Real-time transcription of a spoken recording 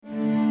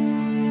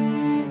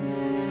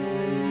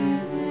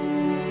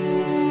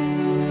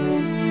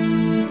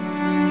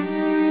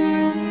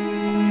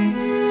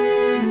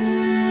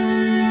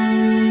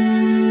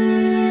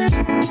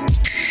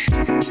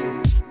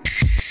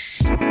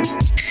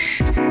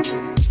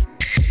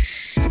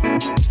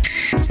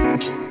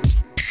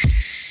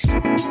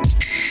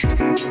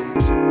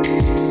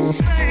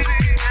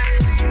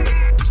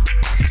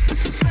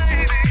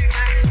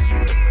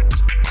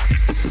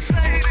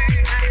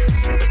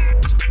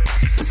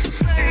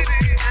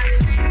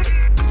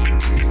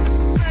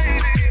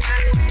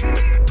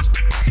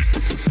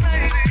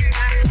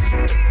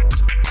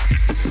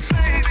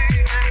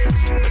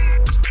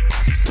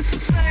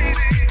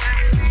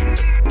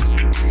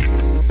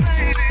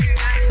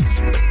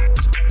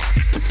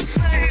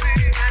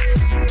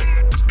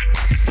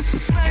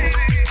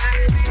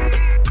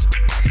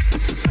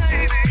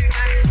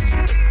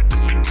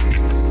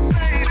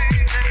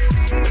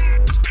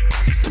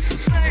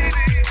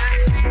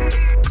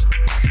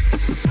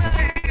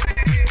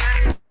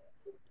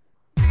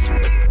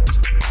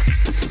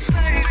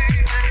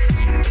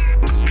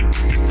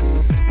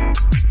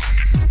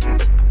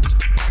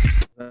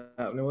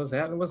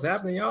What's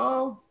happening,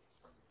 y'all?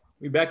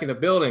 We back in the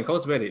building,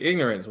 cultivating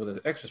ignorance with an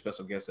extra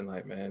special guest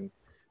tonight, man.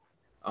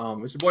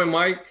 It's your boy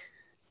Mike.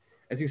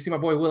 As you can see, my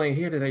boy Will ain't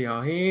here today,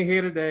 y'all. He ain't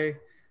here today.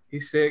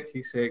 He's sick.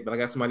 But I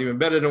got somebody even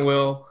better than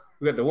Will.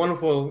 We got the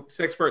wonderful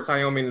sexpert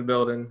Tayomi in the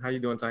building. How you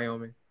doing,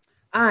 Tayomi?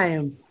 I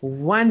am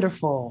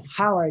wonderful.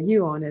 How are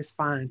you on this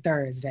fine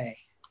Thursday?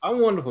 I'm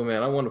wonderful,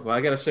 man. I'm wonderful.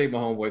 I gotta shake my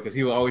homeboy because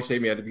he will always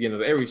shake me at the beginning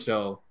of every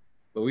show.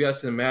 But we got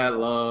some mad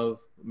love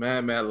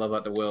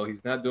out the Will.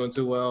 He's not doing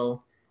too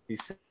well.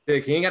 He's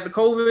sick. He ain't got the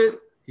COVID.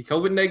 He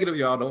COVID negative,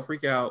 y'all. Don't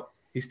freak out.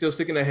 He's still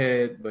sticking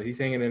ahead, but he's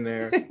hanging in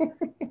there.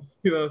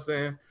 You know what I'm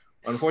saying?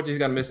 Unfortunately, he's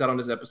got to miss out on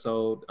this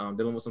episode,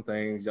 dealing with some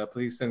things. Y'all,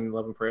 please send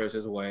love and prayers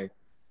his way.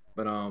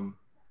 But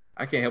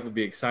I can't help but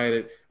be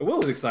excited. But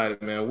Will was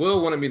excited, man. Will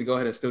wanted me to go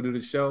ahead and still do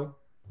the show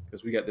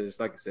because we got this,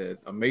 like I said,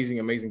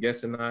 amazing guest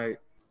tonight.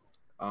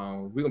 We're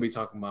going to be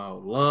talking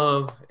about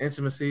love,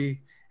 intimacy,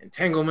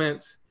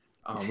 entanglements,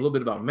 a little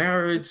bit about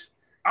marriage,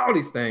 all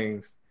these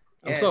things.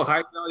 I'm so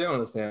hyped now. You don't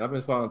understand. I've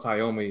been following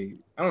Tayomi.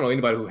 I don't know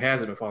anybody who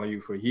hasn't been following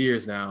you for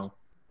years now.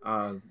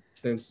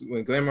 Since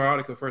when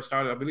Glamour first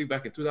started, I believe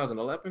back in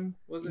 2011,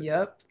 was it?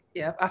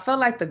 Yep. I felt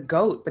like the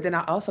GOAT, but then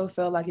I also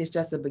feel like it's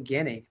just the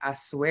beginning. I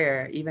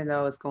swear, even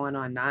though it's going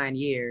on 9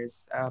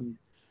 years,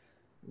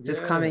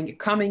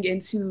 coming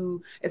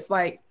into, it's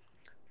like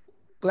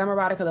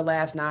Glamour the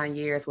last 9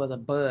 years was a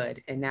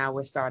bud, and now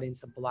we're starting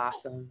to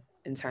blossom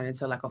and turn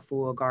into like a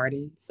full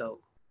garden. So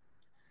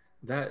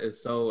that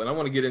is so, and I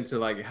want to get into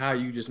like how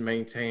you just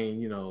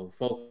maintain,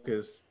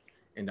 focus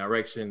and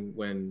direction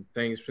when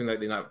things seem like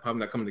they're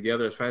probably not coming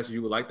together as fast as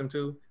you would like them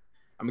to.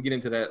 I'm gonna get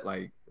into that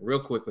like real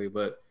quickly,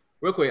 but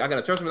real quick, I got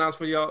a church announcement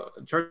for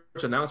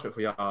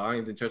y'all. I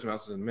ain't do church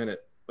announcements in a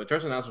minute, but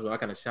church announcements where I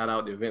kind of shout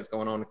out the events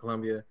going on in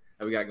Columbia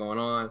that we got going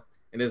on.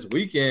 And this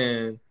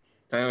weekend,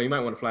 Tayomi, you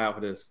might want to fly out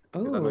for this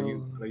because I know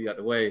you got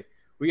the way.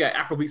 We got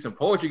Afrobeats and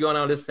poetry going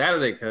on this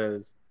Saturday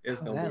because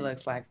that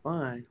looks like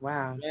fun.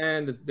 Wow.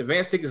 And the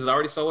advance tickets is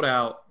already sold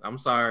out. I'm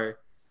sorry.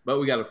 But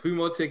we got a few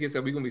more tickets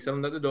that we're gonna be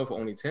selling at the door for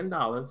only $10.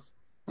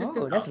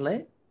 $10. That's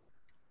lit.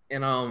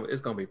 And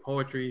it's gonna be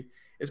poetry.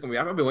 It's gonna be.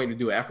 I've been waiting to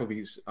do an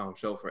Afrobeats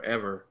show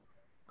forever.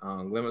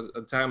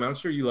 I'm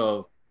sure you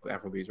love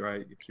Afrobeats,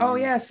 right? Oh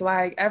yes,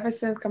 like ever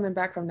since coming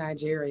back from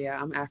Nigeria,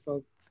 I'm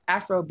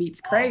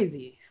Afrobeats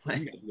crazy.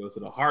 You got to go to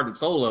the heart and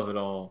soul of it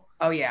all.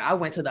 Oh yeah, I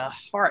went to the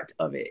heart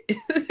of it.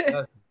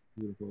 That's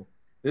beautiful.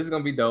 This is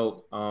gonna be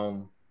dope.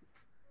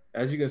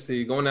 As you can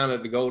see, going down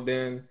at the Gold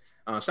Den.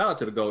 Shout out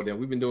to the Gold Den.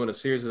 We've been doing a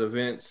series of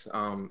events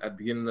at the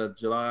beginning of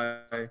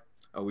July.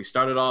 We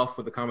started off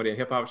with the comedy and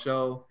hip hop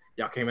show.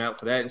 Y'all came out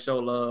for that and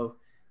showed love.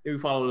 Then we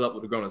followed it up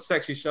with the Grown and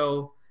Sexy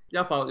show.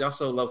 Y'all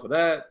showed love for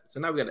that. So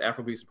now we got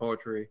the Afrobeats and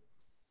poetry.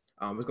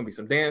 It's gonna be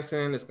some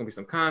dancing. It's gonna be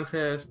some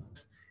contests.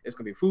 It's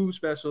gonna be food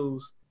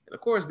specials, and of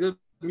course, good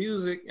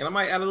music. And I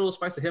might add a little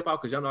spice of hip hop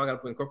because y'all know I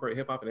gotta incorporate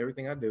hip hop in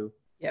everything I do.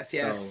 Yes.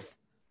 So,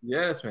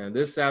 yes, man.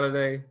 This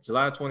Saturday,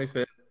 July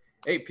 25th,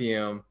 8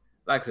 p.m.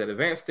 Like I said,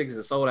 advance tickets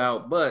are sold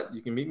out, but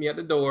you can meet me at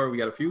the door. We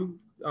got a few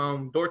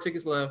door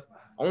tickets left,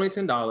 only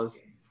 $10.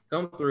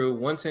 Come through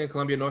 110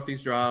 Columbia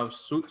Northeast Drive,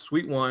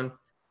 Suite 1,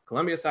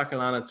 Columbia, South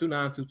Carolina,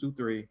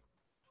 29223.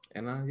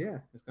 And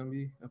it's gonna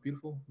be a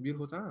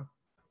beautiful time.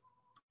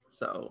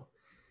 So,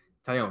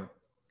 Tayomi.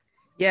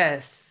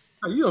 Yes.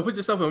 You don't put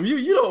yourself on mute.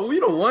 You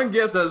the one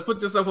guest that's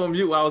put yourself on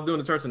mute while I was doing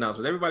the church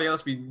announcement. Everybody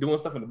else be doing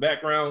stuff in the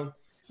background.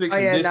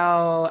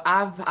 No,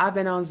 I've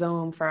been on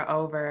Zoom for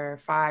over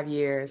 5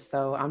 years,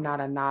 so I'm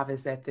not a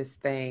novice at this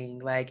thing.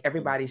 Like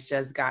everybody's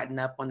just gotten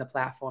up on the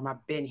platform.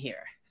 I've been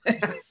here.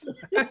 Before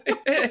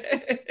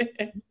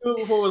it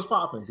was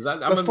popping, because I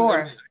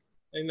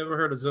never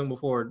heard of Zoom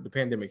before the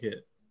pandemic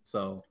hit.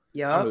 So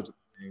ahead of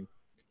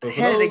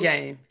the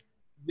game.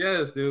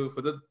 Yes, dude.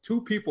 For the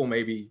two people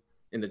maybe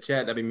in the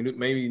chat that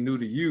maybe new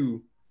to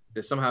you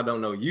that somehow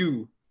don't know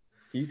you,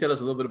 can you tell us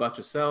a little bit about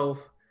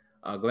yourself?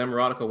 Glamour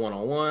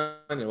 101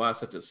 and why it's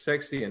such a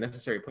sexy and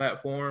necessary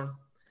platform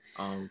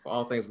for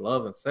all things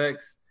love and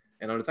sex,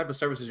 and on the type of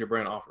services your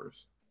brand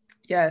offers.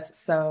 Yes,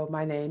 so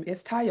my name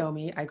is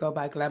Tayomi. I go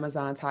by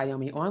Glamazon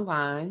Tayomi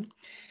online,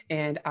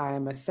 and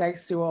I'm a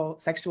sexual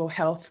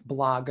health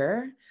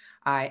blogger.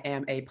 I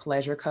am a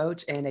pleasure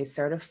coach and a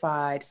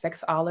certified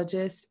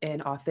sexologist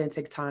and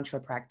authentic tantra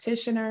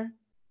practitioner.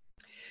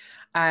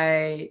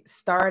 I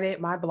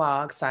started my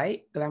blog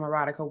site,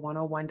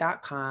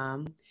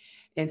 Glamour101.com,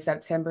 in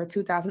September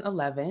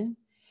 2011.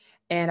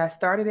 And I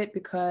started it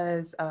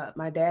because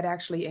my dad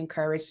actually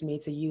encouraged me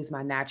to use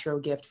my natural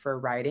gift for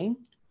writing.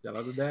 Shout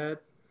out to dad.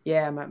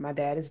 Yeah, my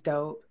dad is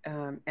dope.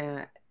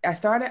 And I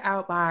started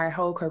out my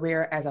whole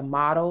career as a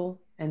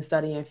model and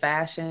studying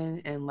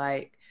fashion, and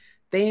like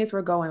things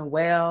were going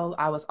well.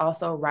 I was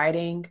also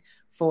writing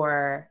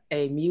for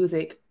a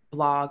music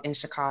blog in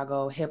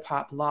Chicago, hip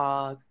hop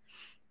blog,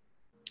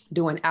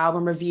 doing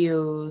album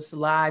reviews,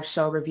 live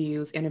show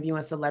reviews,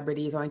 interviewing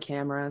celebrities on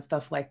camera and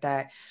stuff like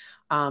that.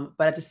 But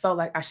I just felt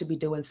like I should be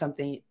doing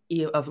something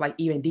of like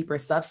even deeper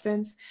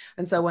substance.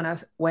 And so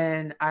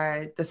when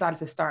I decided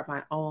to start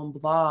my own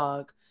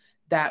blog,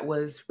 that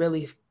was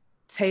really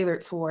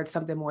tailored towards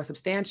something more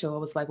substantial. It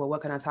was like, well,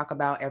 what can I talk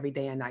about every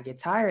day and not get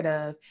tired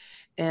of?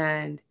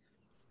 And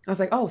I was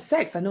like, oh,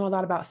 sex. I know a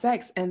lot about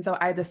sex. And so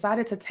I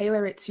decided to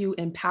tailor it to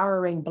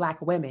empowering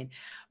Black women.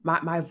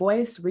 My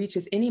voice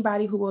reaches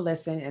anybody who will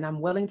listen, and I'm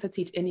willing to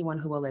teach anyone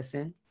who will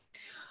listen.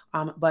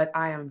 But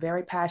I am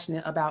very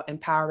passionate about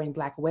empowering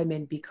Black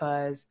women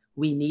because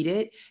we need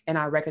it. And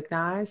I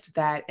recognized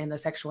that in the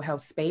sexual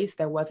health space,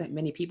 there wasn't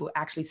many people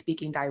actually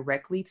speaking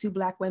directly to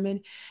Black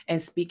women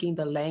and speaking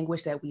the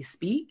language that we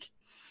speak.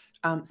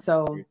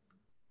 So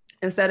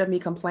instead of me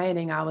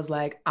complaining, I was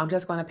like, I'm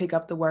just going to pick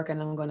up the work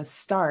and I'm going to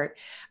start.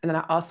 And then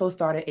I also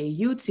started a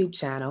YouTube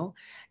channel,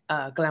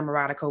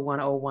 Glamouradica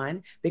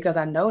 101, because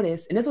I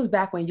noticed, and this was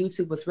back when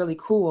YouTube was really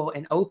cool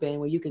and open,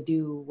 where you could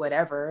do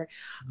whatever.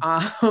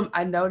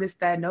 I noticed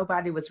that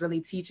nobody was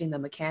really teaching the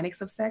mechanics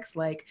of sex,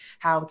 like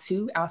how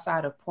to,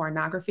 outside of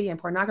pornography. And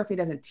pornography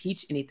doesn't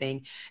teach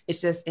anything.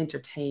 It's just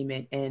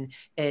entertainment, and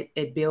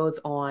it builds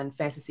on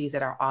fantasies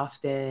that are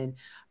often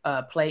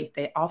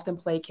they often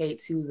placate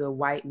to the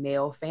white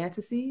male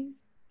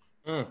fantasies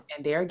and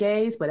their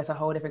gaze, but it's a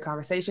whole different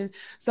conversation.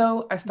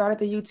 So I started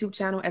the YouTube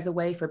channel as a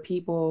way for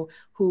people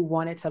who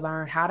wanted to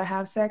learn how to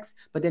have sex,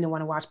 but didn't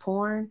want to watch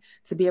porn,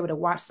 to be able to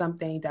watch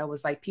something that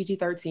was like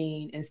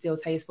PG-13 and still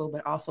tasteful,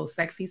 but also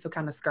sexy. So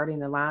kind of skirting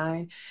the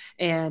line.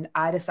 And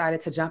I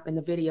decided to jump in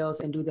the videos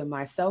and do them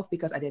myself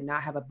because I did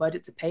not have a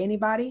budget to pay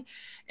anybody.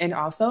 And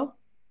also,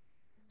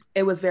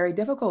 it was very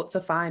difficult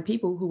to find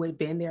people who would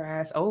bend their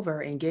ass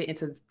over and get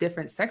into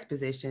different sex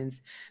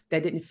positions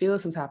that didn't feel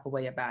some type of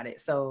way about it.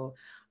 So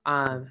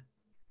 9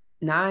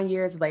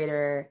 years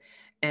later,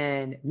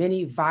 and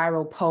many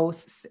viral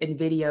posts and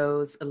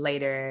videos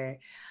later,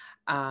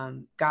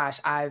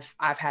 I've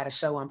had a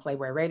show on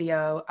Playboy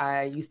Radio.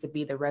 I used to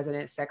be the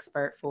resident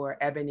sexpert for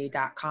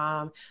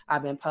Ebony.com.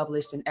 I've been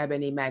published in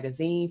Ebony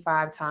magazine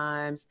 5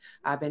 times.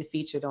 I've been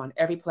featured on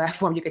every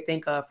platform you could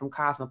think of, from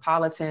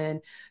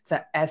Cosmopolitan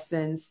to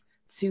Essence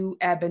to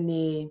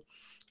Ebony,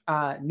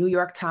 New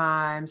York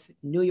Times,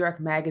 New York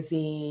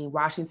Magazine,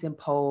 Washington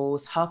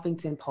Post,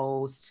 Huffington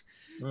Post.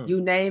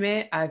 You name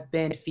it, I've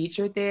been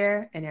featured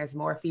there, and there's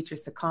more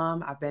features to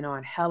come. I've been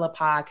on hella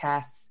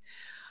podcasts,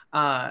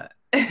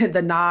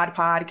 the Nod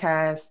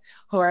podcast,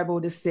 Horrible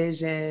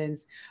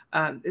Decisions,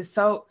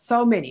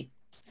 so many.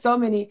 So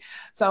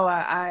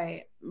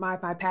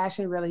my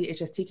passion really is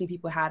just teaching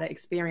people how to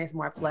experience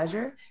more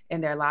pleasure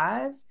in their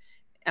lives,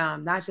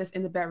 not just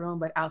in the bedroom,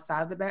 but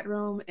outside of the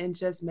bedroom, and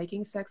just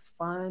making sex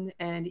fun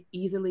and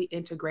easily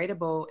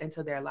integratable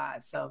into their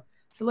lives. So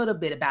it's a little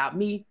bit about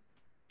me.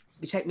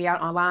 You check me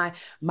out online.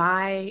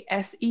 My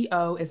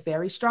SEO is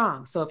very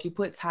strong. So if you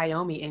put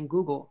Tayomi in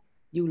Google,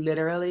 you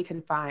literally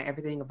can find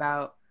everything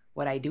about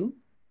what I do.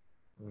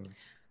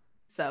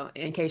 So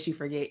in case you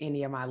forget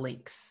any of my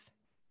links.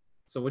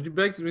 So what you're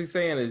basically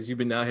saying is you've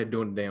been out here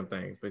doing the damn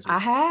thing. Basically. I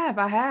have.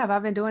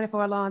 I've been doing it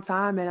for a long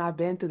time, and I've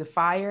been through the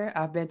fire.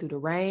 I've been through the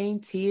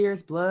rain,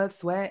 tears, blood,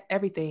 sweat,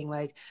 everything.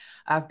 Like,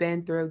 I've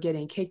been through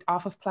getting kicked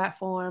off of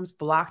platforms,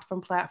 blocked from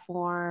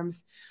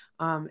platforms.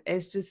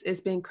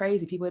 It's been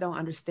crazy. People don't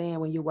understand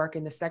when you work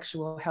in the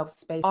sexual health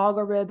space,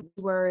 algorithm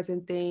words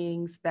and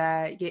things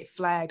that get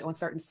flagged on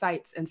certain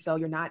sites. And so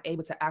you're not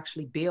able to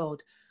actually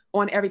build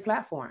on every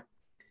platform.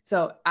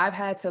 So I've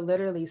had to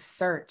literally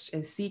search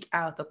and seek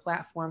out the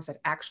platforms that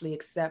actually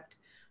accept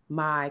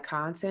my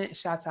content.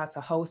 Shouts out to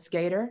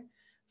HostGator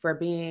for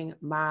being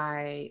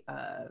the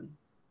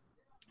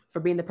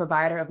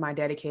provider of my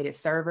dedicated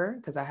server,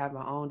 because I have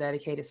my own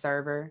dedicated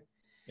server.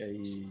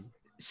 Hey.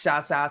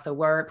 Shouts out to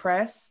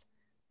WordPress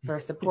for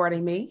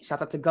supporting me.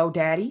 Shouts out to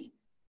GoDaddy.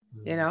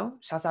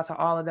 Shouts out to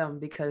all of them,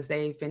 because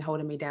they've been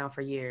holding me down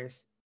for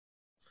years.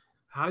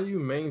 How do you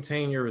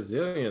maintain your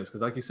resilience?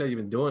 Because like you said, you've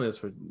been doing this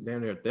for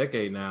damn near a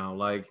decade now.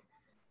 Like,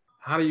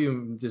 how do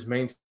you just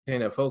maintain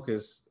that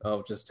focus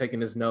of just taking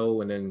this no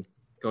and then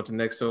going to the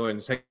next door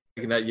and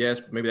taking that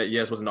yes? Maybe that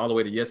yes wasn't all the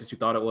way to yes that you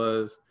thought it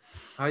was.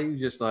 How do you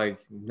just like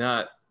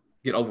not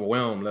get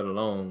overwhelmed, let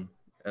alone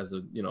as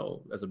a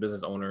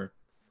business owner,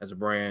 as a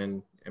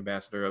brand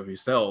ambassador of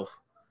yourself?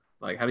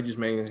 Like, how did you just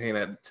maintain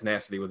that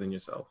tenacity within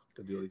yourself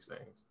to do these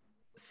things?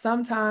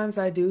 Sometimes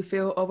I do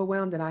feel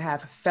overwhelmed, and I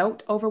have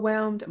felt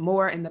overwhelmed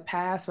more in the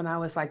past when I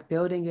was like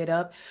building it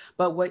up.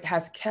 But what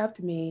has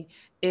kept me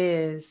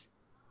is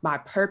my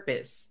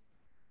purpose.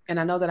 And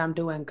I know that I'm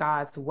doing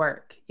God's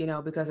work,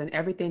 because in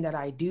everything that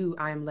I do,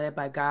 I am led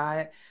by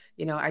God.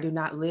 I do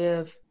not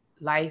live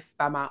life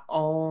by my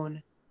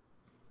own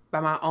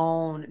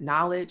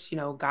knowledge.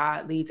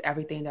 God leads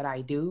everything that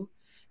I do.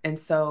 And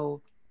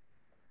so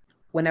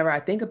whenever I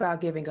think about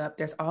giving up,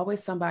 there's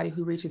always somebody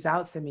who reaches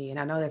out to me. And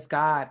I know that's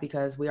God,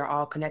 because we are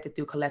all connected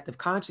through collective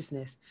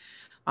consciousness.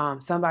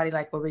 Somebody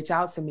will reach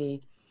out to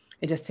me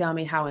and just tell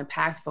me how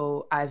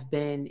impactful I've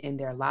been in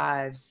their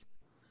lives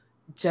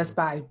just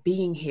by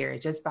being here,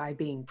 just by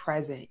being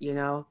present,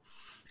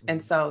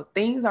 And so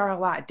things are a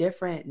lot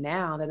different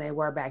now than they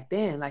were back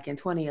then. Like in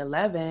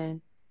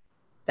 2011,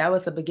 that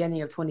was the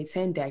beginning of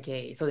 2010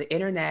 decade. So the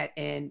internet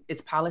and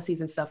its policies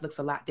and stuff looks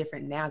a lot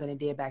different now than it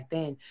did back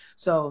then.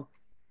 So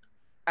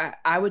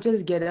I would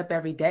just get up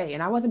every day,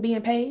 and I wasn't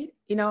being paid.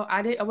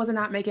 I wasn't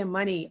not making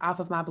money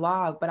off of my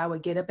blog, but I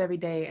would get up every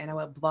day and I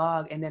would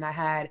blog. And then I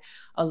had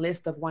a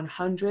list of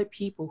 100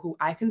 people who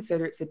I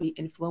considered to be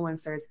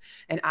influencers.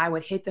 And I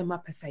would hit them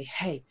up and say,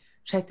 hey,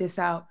 check this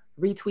out,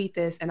 retweet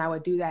this. And I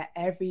would do that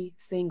every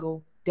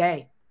single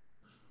day,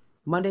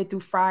 Monday through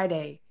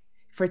Friday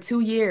for 2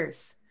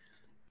 years.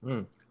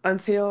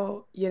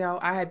 Until,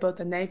 I had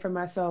built a name for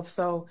myself.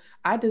 So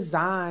I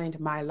designed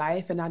my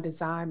life and I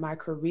designed my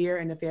career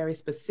in a very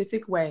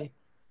specific way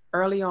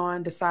early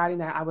on, deciding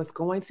that I was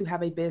going to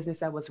have a business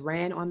that was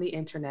ran on the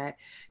internet,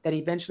 that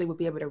eventually would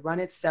be able to run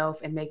itself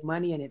and make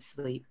money in its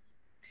sleep.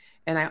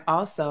 And I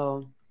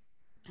also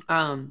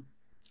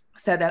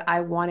said that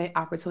I wanted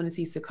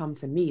opportunities to come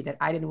to me, that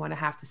I didn't want to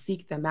have to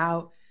seek them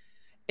out.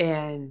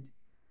 And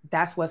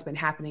that's what's been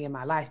happening in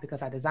my life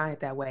because I designed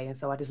it that way. And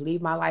so I just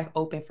leave my life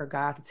open for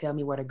God to tell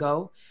me where to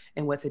go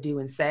and what to do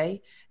and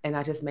say. And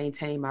I just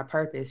maintain my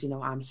purpose.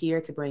 I'm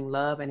here to bring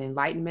love and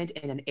enlightenment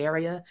in an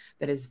area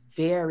that is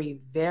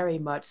very, very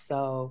much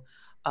so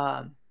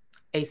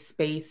a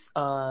space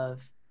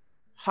of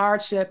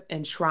hardship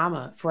and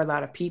trauma for a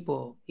lot of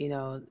people.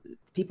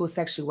 People's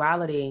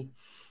sexuality,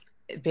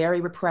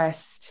 very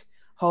repressed,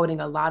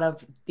 holding a lot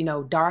of,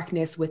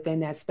 darkness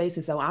within that space.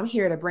 And so I'm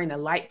here to bring the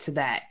light to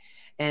that.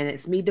 And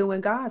it's me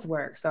doing God's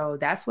work. So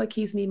that's what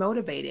keeps me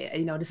motivated.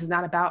 This is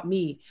not about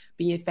me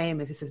being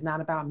famous. This is not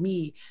about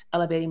me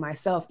elevating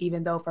myself,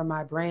 even though for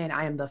my brand,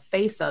 I am the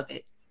face of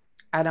it.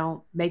 I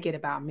don't make it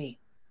about me.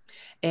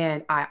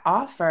 And I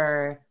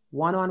offer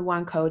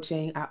one-on-one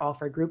coaching. I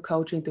offer group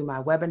coaching through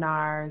my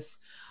webinars.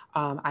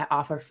 I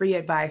offer free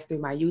advice through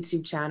my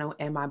YouTube channel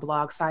and my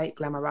blog site,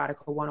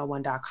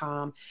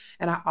 glamourodica101.com.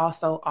 And I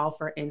also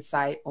offer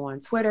insight on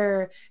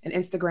Twitter and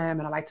Instagram.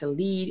 And I like to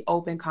lead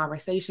open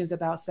conversations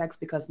about sex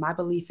because my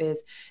belief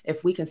is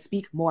if we can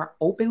speak more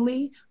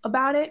openly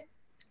about it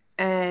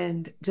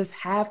and just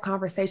have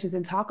conversations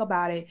and talk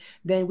about it,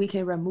 then we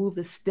can remove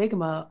the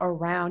stigma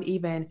around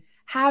even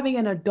having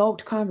an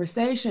adult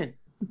conversation.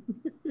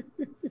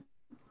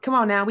 Come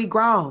on now, we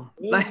grown.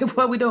 Like, what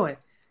are we doing?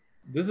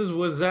 This is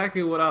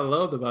exactly what I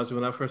loved about you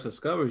when I first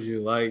discovered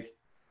you. Like,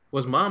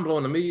 what's mind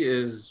blowing to me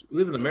is we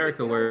live in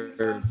America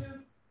where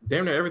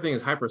damn near everything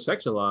is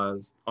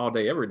hypersexualized all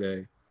day, every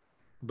day.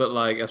 But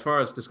like, as far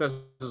as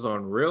discussions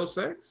on real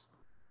sex,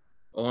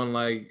 on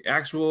like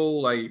actual,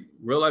 like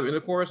real life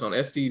intercourse, on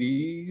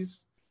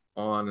STDs,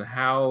 on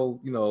how,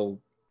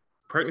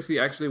 pregnancy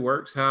actually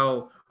works,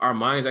 how our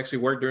minds actually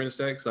work during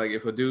sex. Like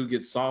if a dude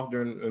gets soft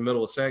during the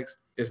middle of sex,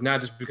 it's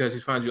not just because he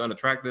finds you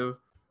unattractive.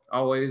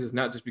 Always, it's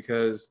not just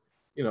because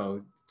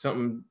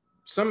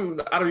something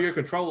out of your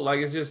control. Like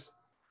it's just,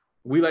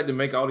 we like to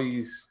make all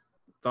these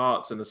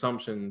thoughts and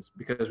assumptions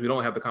because we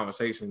don't have the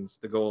conversations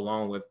to go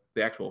along with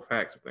the actual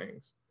facts of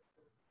things.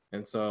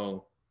 And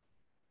so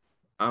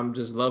I'm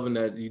just loving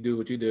that you do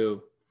what you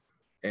do.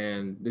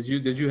 And did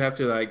you have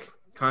to like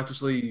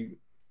consciously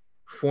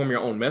form your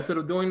own method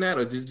of doing that,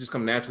 or did it just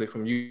come naturally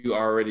from you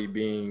already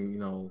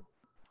being,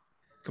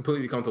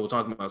 completely comfortable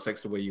talking about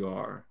sex the way you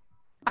are?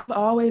 I've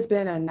always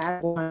been a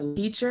natural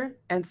teacher.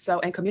 And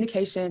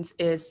communications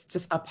is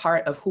just a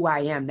part of who I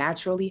am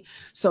naturally.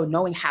 So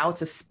knowing how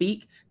to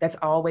speak, that's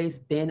always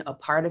been a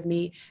part of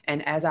me.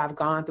 And as I've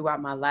gone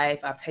throughout my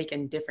life, I've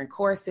taken different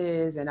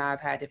courses and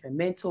I've had different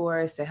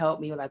mentors to help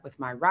me like with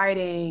my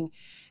writing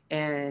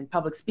and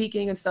public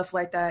speaking and stuff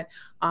like that.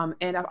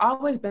 And I've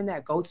always been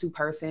that go-to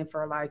person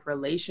for like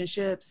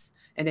relationships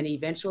and then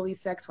eventually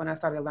sex when I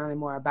started learning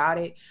more about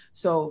it.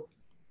 So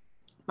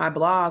my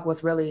blog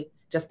was really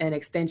just an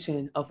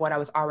extension of what I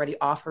was already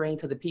offering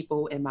to the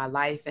people in my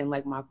life and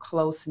like my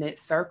close-knit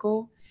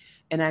circle.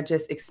 And I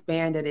just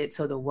expanded it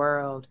to the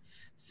world.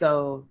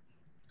 So,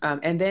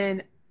 and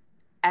then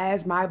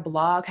as my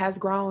blog has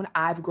grown,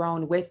 I've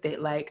grown with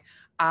it. Like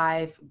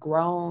I've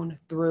grown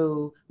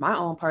through my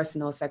own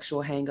personal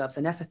sexual hangups.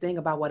 And that's the thing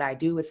about what I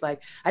do. It's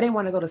like, I didn't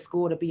want to go to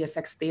school to be a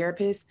sex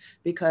therapist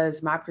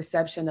because my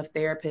perception of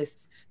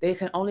therapists, they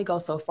can only go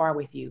so far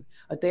with you.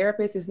 A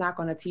therapist is not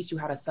going to teach you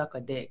how to suck a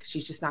dick.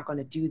 She's just not going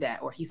to do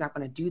that, or he's not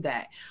going to do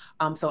that.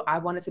 So I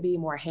wanted to be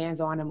more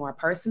hands-on and more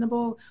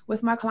personable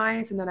with my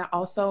clients. And then I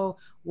also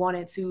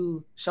wanted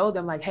to show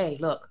them like, hey,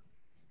 look,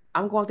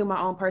 I'm going through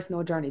my own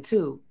personal journey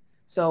too.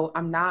 So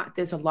I'm not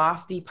this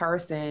lofty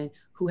person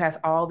who has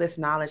all this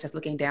knowledge that's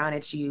looking down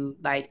at you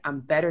like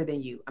I'm better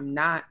than you. I'm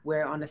not,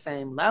 we're on the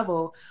same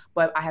level,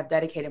 but I have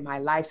dedicated my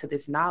life to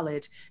this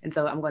knowledge. And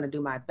so I'm going to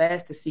do my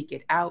best to seek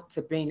it out,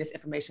 to bring this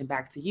information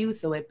back to you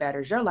so it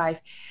betters your life.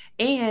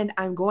 And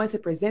I'm going to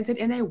present it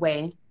in a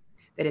way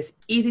that is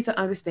easy to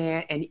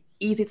understand and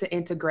easy to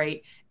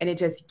integrate, and it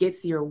just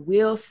gets your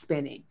wheels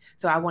spinning.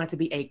 So I wanted to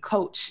be a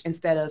coach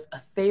instead of a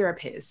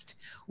therapist,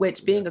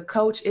 which being a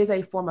coach is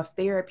a form of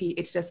therapy.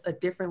 It's just a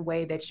different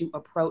way that you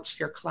approach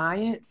your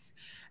clients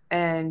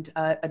and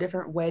a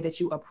different way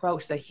that you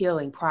approach the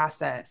healing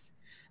process.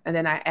 And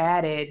then I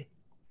added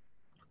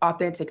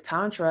authentic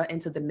tantra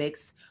into the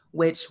mix,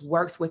 which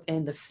works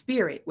within the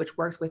spirit, which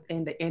works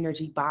within the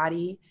energy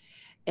body.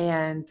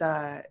 And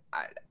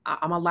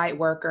I'm a light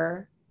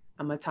worker.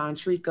 I'm a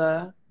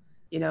tantrika,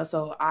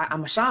 so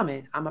I'm a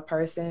shaman. I'm a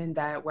person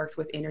that works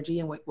with energy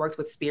and works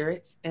with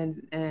spirits.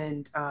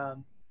 And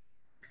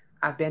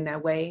I've been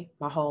that way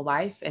my whole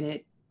life. And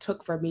it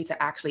took for me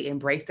to actually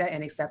embrace that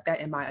and accept that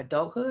in my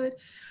adulthood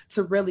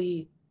to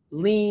really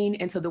lean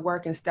into the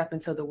work and step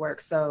into the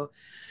work. So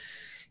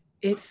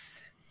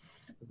it's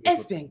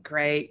been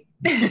great.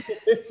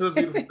 It's a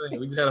beautiful thing.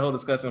 We just had a whole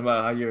discussion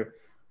about how your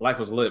life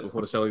was lit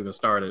before the show even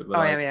started.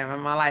 But yeah,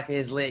 my life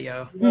is lit,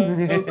 yo.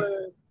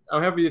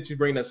 I'm happy that you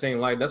bring that same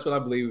light. That's what I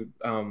believe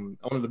owning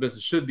the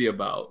business should be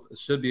about. It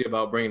should be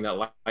about bringing that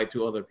light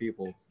to other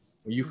people.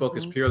 When you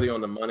focus purely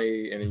on the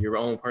money and your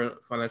own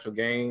financial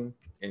gain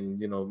and,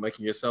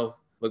 making yourself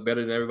look better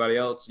than everybody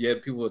else,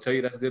 people will tell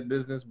you that's good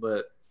business,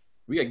 but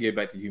we got to give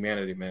back to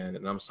humanity, man.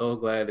 And I'm so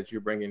glad that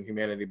you're bringing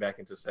humanity back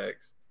into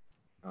sex.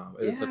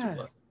 It is such a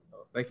blessing. So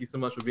thank you so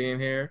much for being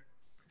here.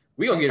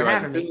 We're going to get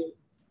right into it.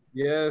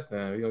 Yes,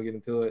 man. We're going to get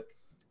into it.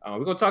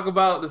 We're going to talk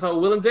about this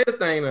whole Will and Jada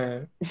thing,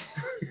 man.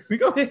 We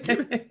gonna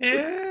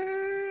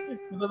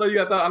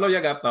I know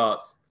y'all got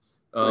thoughts.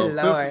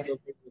 Lord.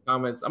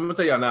 Comments. I'm going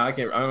to tell y'all now, I'm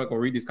not going to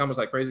read these comments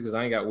like crazy because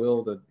I ain't got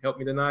Will to help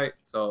me tonight.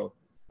 So,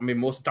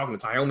 mostly talking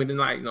to Tyomi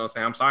tonight. You know what I'm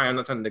saying? I'm sorry. I'm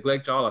not trying to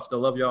neglect y'all. I still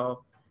love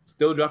y'all.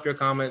 Still drop your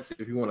comments.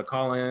 If you want to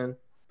call in,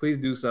 please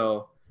do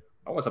so.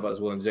 I want to talk about this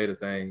Will and Jada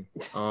thing.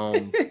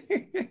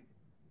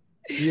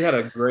 You had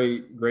a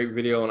great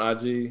video on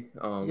IG,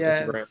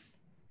 yes. Instagram.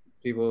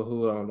 People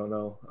who don't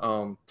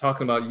know,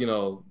 talking about,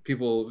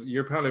 people,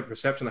 your kind of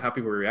perception of how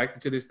people reacting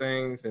to these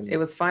things. And it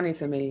was funny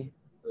to me.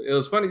 It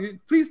was funny.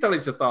 Please tell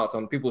us your thoughts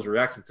on people's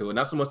reaction to it.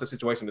 Not so much the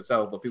situation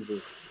itself, but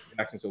people's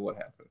reaction to what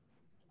happened.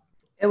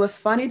 It was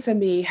funny to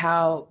me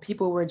how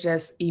people were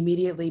just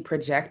immediately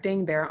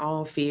projecting their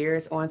own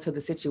fears onto the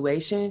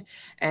situation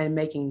and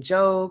making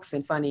jokes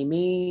and funny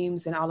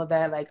memes and all of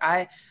that. Like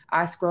I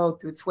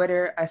scrolled through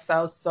Twitter. I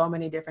saw so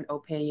many different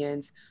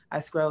opinions. I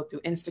scrolled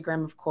through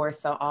Instagram, of course,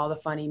 saw all the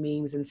funny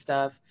memes and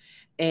stuff.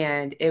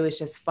 And it was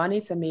just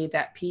funny to me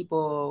that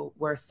people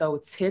were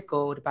so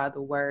tickled by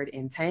the word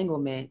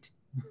entanglement.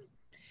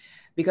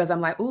 Because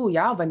I'm like, ooh,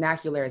 y'all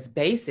vernacular is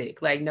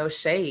basic, like no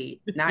shade,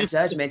 not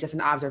judgment, just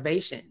an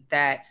observation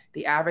that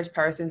the average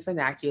person's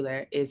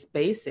vernacular is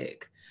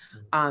basic.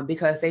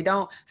 Because they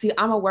don't, see,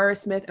 I'm a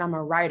wordsmith and I'm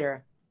a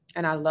writer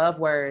and I love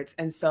words.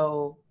 And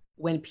so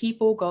when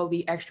people go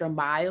the extra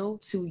mile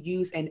to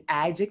use an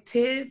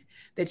adjective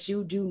that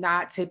you do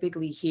not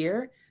typically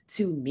hear,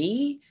 to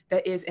me,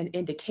 that is an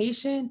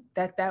indication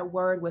that that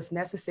word was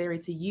necessary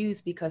to use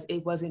because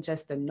it wasn't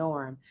just the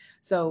norm.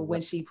 So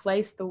when she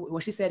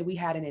said we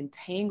had an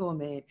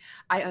entanglement,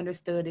 I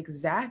understood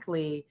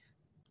exactly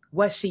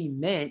what she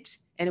meant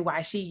and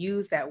why she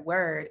used that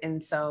word.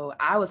 And so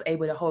I was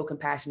able to hold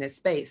compassionate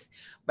space,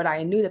 but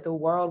I knew that the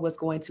world was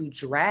going to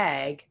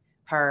drag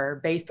her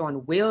based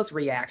on Will's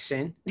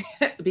reaction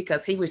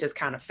because he was just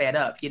kind of fed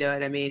up, you know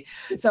what I mean?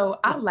 So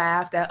I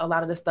laughed at a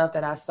lot of the stuff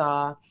that I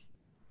saw.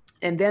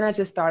 And then I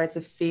just started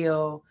to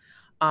feel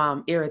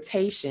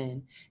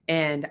irritation,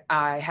 and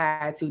I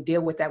had to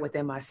deal with that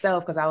within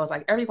myself because I was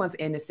like, everyone's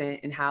innocent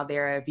in how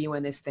they're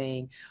viewing this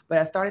thing. But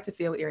I started to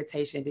feel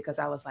irritation because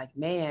I was like,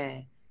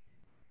 man,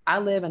 I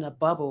live in a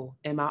bubble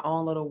in my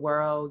own little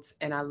worlds,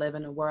 and I live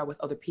in a world with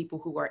other people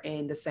who are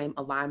in the same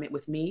alignment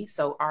with me.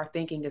 So our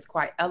thinking is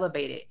quite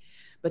elevated.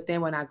 But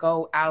then when I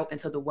go out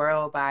into the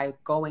world by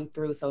going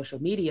through social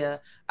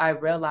media, I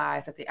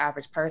realize that the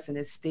average person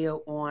is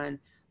still on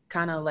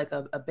kind of like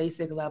a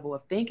basic level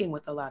of thinking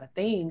with a lot of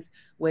things,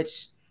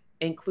 which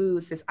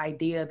includes this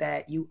idea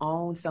that you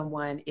own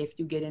someone if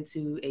you get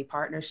into a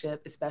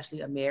partnership,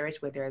 especially a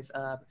marriage where there's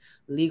a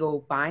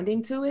legal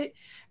binding to it.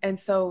 And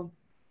so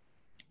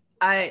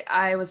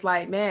I was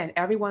like, man,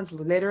 everyone's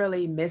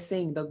literally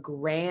missing the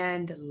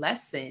grand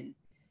lesson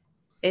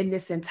in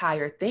this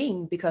entire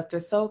thing because they're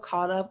so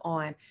caught up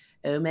on,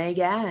 oh my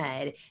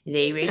God,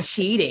 they were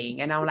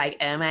cheating. And I'm like,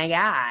 oh my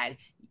God,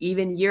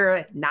 even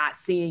you're not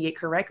seeing it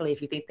correctly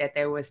if you think that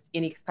there was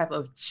any type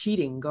of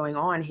cheating going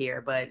on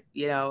here, but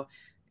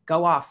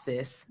go off,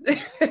 sis.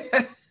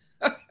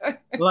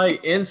 Like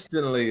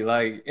instantly,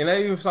 and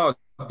I even saw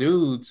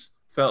dudes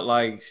felt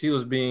like she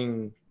was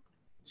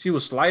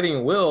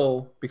slighting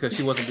Will because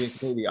she wasn't being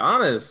completely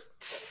honest.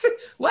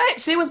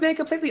 What? She was being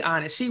completely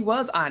honest. She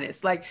was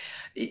honest. Like,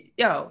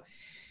 yo,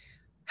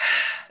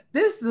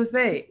 this is the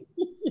thing.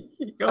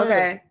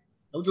 Okay.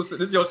 This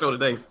is your show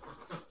today.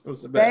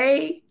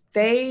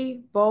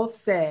 They both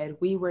said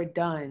we were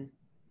done.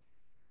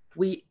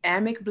 We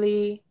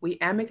amicably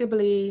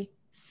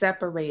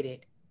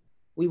separated.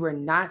 We were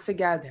not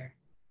together.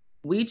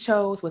 We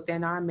chose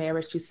within our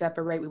marriage to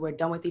separate. We were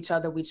done with each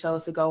other. We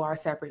chose to go our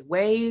separate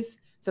ways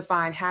to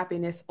find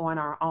happiness on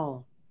our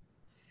own.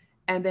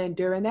 And then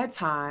during that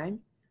time,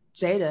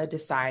 Jada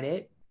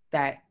decided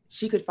that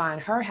she could find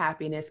her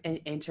happiness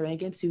in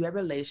entering into a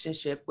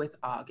relationship with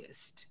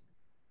August.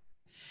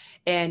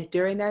 And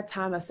during that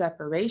time of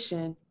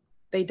separation,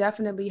 they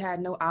definitely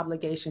had no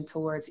obligation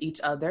towards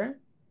each other.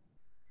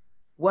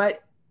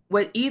 What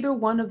either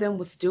one of them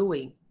was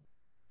doing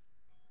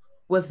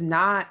was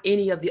not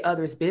any of the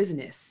other's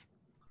business.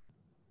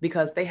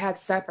 because they had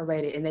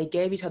separated and they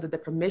gave each other the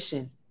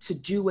permission to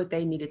do what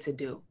they needed to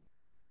do.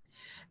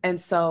 And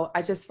so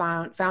I just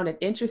found it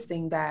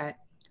interesting that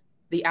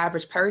the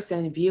average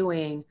person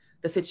viewing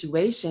the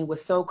situation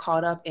was so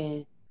caught up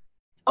in,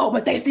 oh,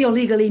 but they still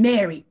legally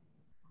married.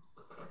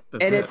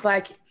 And it's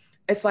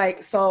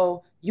like,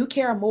 so you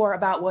care more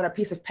about what a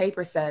piece of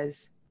paper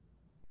says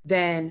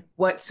than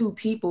what two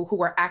people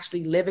who are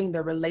actually living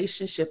the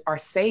relationship are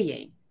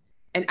saying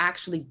and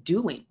actually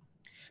doing.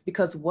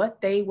 Because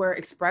what they were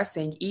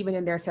expressing, even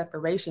in their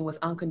separation, was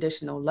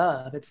unconditional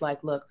love. It's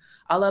like, look,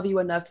 I love you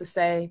enough to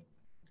say,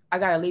 I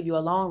got to leave you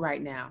alone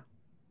right now.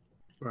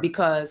 Right.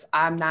 Because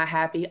I'm not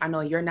happy. I know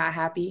you're not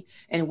happy.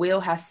 And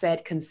Will has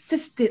said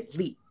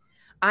consistently,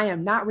 I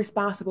am not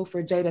responsible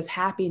for Jada's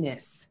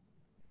happiness.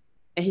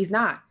 And he's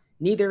not.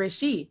 Neither is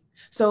she.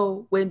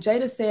 So when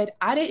Jada said,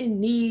 I didn't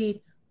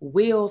need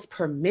Will's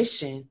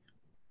permission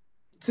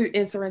to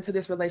enter into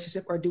this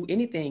relationship or do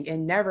anything,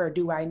 and never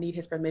do I need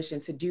his permission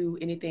to do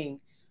anything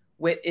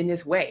in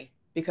this way,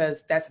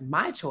 because that's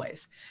my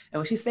choice.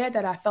 And when she said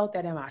that, I felt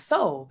that in my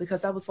soul,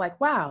 because I was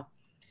like, wow,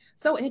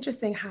 so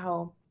interesting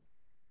how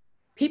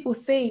people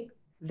think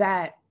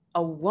that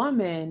a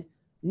woman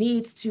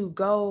needs to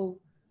go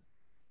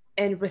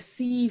and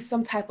receive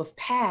some type of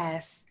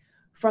pass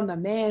from the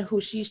man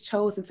who she's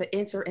chosen to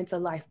enter into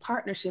life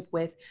partnership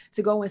with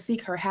to go and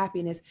seek her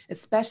happiness,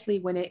 especially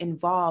when it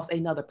involves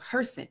another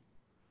person.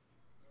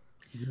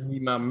 You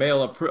need my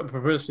male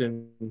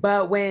permission.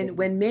 But when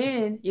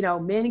men,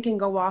 men can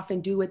go off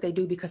and do what they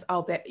do because,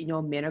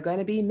 men are going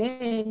to be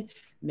men.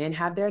 Men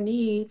have their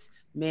needs.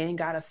 Men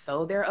got to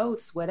sow their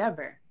oats,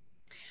 whatever.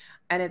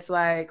 And it's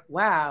like,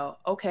 wow,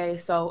 okay,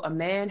 so a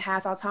man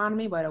has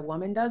autonomy, but a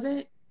woman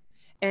doesn't.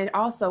 And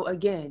also,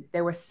 again, they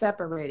were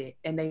separated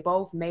and they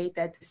both made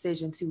that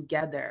decision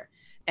together.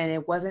 And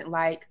it wasn't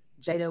like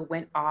Jada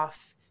went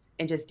off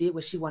and just did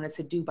what she wanted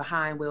to do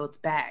behind Will's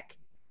back.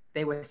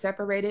 They were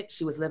separated.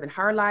 She was living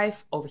her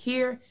life over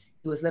here.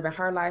 He was living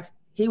her life.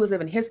 He was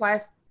living his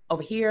life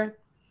over here.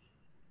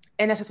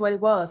 And that's just what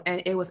it was.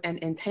 And it was an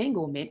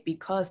entanglement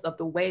because of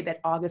the way that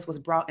August was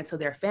brought into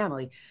their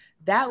family.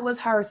 That was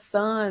her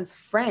son's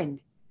friend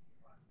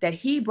that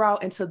he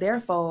brought into their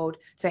fold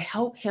to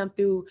help him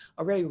through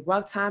a very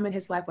rough time in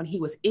his life when he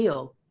was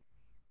ill.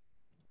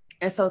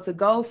 And so to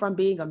go from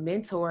being a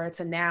mentor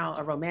to now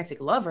a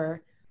romantic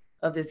lover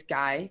of this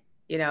guy,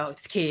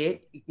 this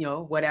kid,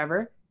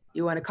 whatever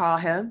you want to call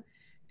him,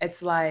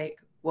 it's like,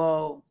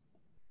 well,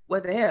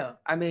 what the hell?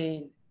 I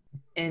mean,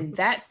 in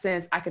that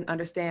sense, I can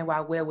understand why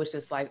Will was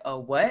just like, oh,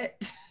 what?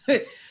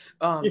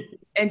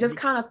 And just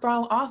kind of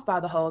thrown off by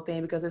the whole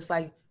thing, because it's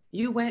like,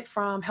 you went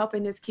from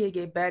helping this kid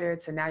get better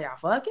to now y'all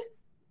fucking,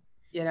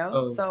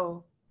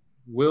 so.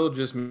 Will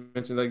just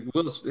mentioned, like,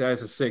 Will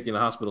is sick in the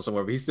hospital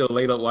somewhere, but he's still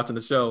laid up watching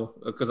the show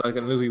because I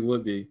knew he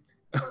would be.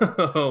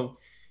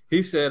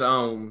 He said,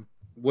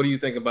 what do you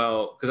think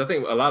about, because I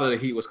think a lot of the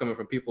heat was coming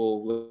from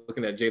people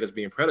looking at Jada as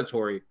being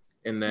predatory,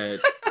 and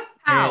that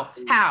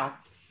how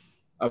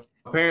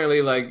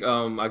apparently, like,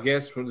 I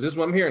guess from this is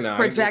what I'm hearing now,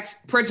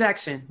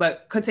 projection,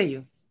 but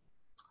continue.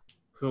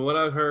 From what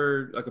I've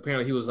heard, like,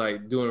 apparently he was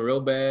like doing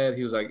real bad.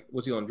 He was like,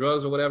 was he on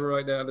drugs or whatever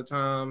right there at the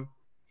time?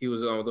 He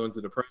was going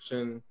through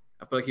depression.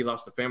 I feel like he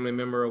lost a family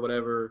member or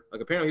whatever. Like,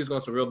 apparently he was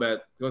going through real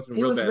bad. He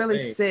was really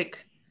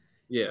sick.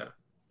 Yeah.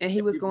 And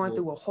he was going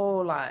through a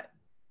whole lot.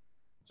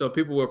 So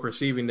people were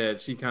perceiving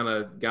that she kind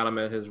of got him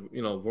at his,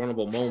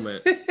 vulnerable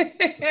moment.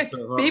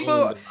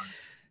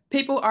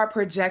 People are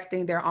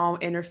projecting their own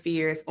inner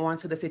fears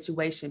onto the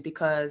situation,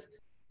 because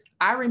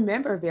I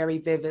remember very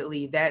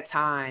vividly that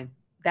timeline,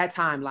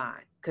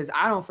 because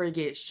I don't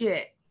forget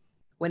shit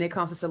when it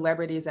comes to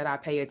celebrities that I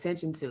pay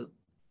attention to.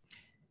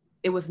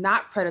 It was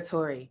not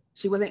predatory.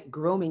 She wasn't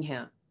grooming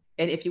him.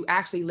 And if you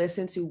actually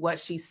listen to what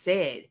she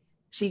said,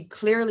 she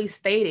clearly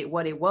stated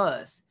what it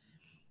was.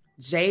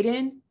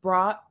 Jaden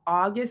brought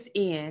August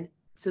in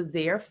to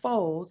their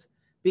fold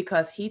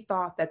because he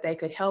thought that they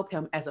could help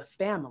him as a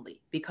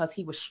family because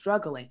he was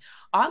struggling.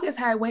 August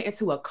had went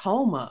into a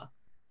coma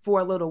for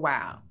a little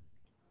while,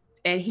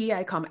 and he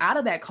had come out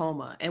of that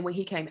coma. And when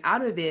he came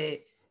out of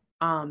it,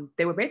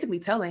 they were basically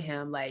telling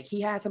him like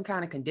he had some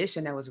kind of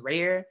condition that was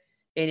rare,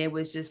 and it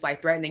was just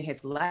like threatening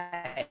his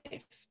life.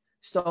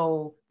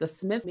 So the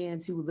Smiths began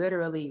to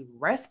literally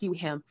rescue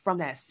him from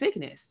that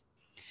sickness.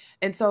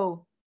 And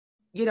so,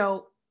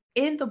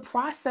 in the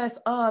process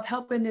of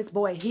helping this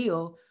boy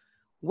heal,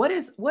 what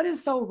is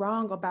so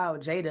wrong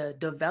about Jada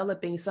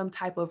developing some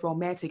type of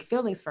romantic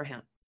feelings for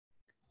him?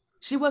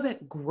 She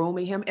wasn't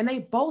grooming him, and they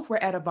both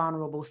were at a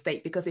vulnerable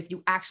state, because if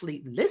you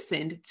actually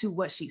listened to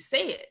what she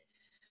said,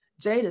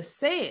 Jada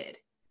said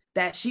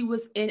that she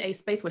was in a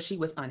space where she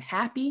was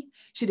unhappy.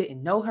 She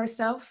didn't know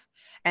herself.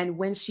 And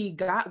when she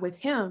got with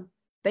him,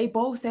 they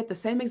both said the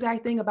same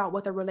exact thing about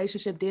what the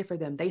relationship did for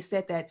them. They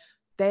said that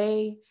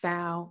they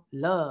found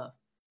love,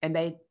 and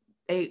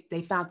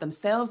they found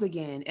themselves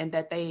again, and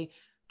that they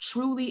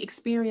truly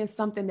experienced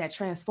something that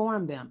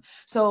transformed them.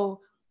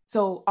 So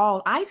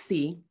all I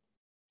see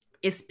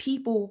is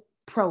people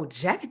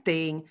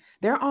projecting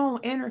their own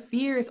inner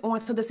fears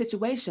onto the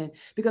situation.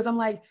 Because I'm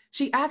like,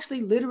 she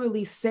actually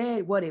literally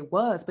said what it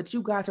was, but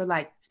you guys are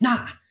like,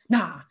 nah,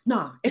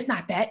 it's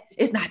not that.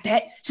 It's not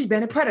that. She's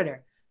been a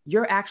predator.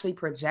 You're actually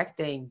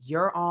projecting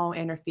your own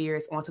inner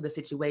fears onto the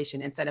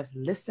situation instead of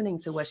listening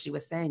to what she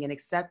was saying and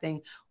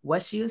accepting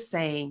what she's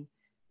saying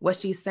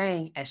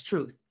as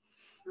truth.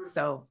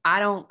 So I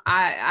don't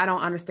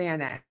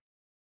understand that.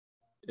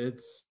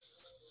 It's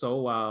so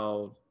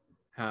wild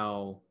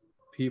how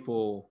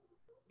people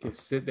can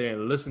sit there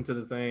and listen to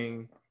the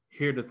thing,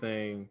 hear the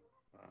thing,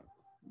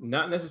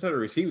 not necessarily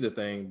receive the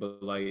thing,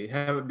 but like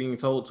have it being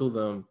told to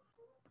them,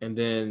 and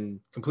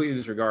then completely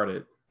disregard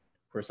it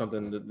for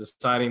something,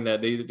 deciding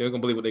that they're gonna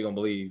believe what they're gonna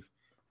believe.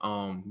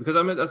 Because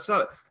I mean, that's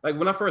not like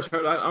when I first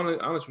heard.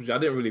 Honest with you, I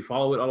didn't really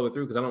follow it all the way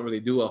through because I don't really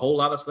do a whole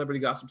lot of celebrity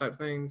gossip type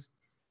things.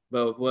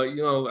 But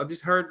I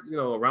just heard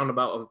a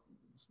roundabout,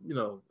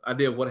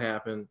 idea of what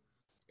happened,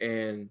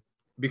 and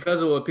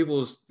because of what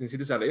people's, you see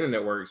this is how the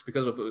internet works,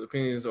 because of what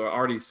opinions are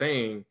already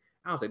saying,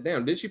 I was like,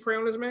 damn, did she prey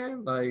on this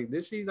man? Like,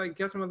 did she like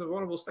catch him in a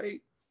vulnerable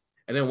state?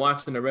 And then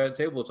watching the Red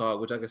Table Talk,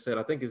 which, like I said,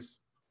 I think is,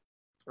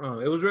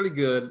 it was really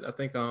good. I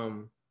think,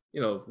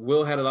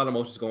 Will had a lot of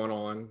emotions going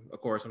on.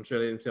 Of course, I'm sure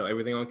they didn't tell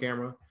everything on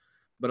camera,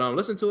 but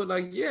listen to it.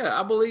 Like, yeah,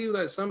 I believe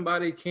that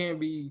somebody can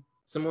be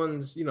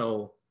someone's,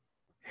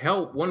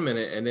 help one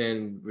minute, and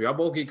then y'all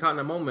both get caught in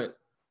a moment,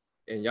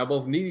 and y'all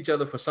both need each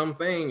other for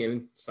something,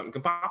 and something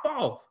can pop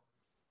off.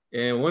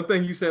 And one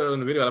thing you said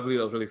in the video, I believe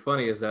that was really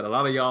funny, is that a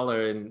lot of y'all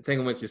are in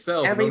entanglements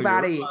yourself.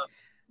 Everybody.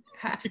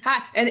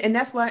 And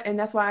that's why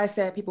I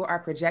said people are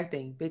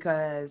projecting,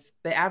 because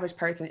the average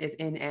person is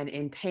in an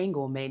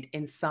entanglement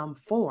in some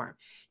form.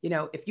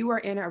 If you are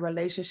in a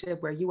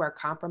relationship where you are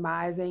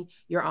compromising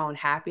your own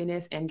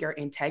happiness and your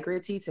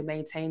integrity to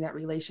maintain that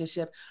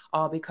relationship,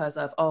 all because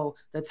of,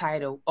 the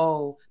title,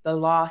 the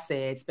law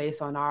says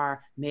based on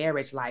our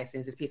marriage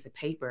license, this piece of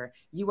paper,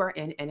 you are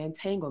in an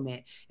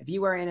entanglement. If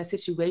you are in a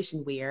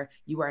situation where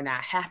you are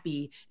not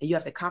happy and you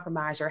have to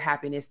compromise your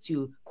happiness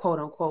to quote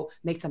unquote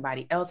make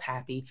somebody else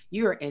happy,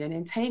 you are in an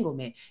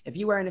entanglement. If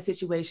you are in a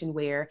situation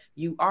where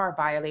you are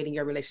violating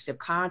your relationship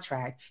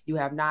contract, you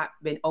have not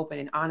been open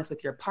and honest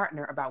with your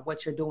partner about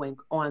what you're doing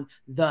on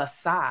the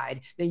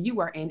side, then you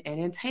are in an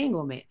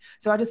entanglement.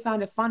 So I just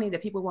found it funny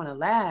that people want to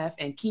laugh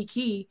and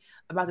kiki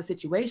about the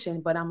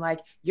situation, but I'm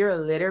like, you're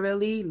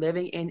literally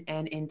living in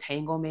an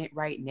entanglement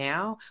right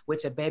now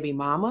with your baby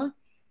mama,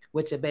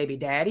 with your baby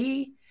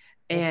daddy.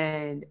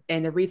 And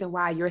the reason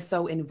why you're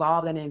so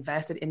involved and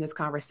invested in this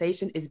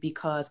conversation is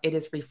because it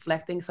is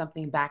reflecting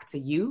something back to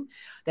you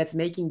that's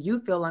making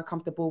you feel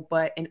uncomfortable.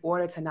 But in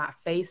order to not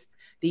face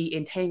the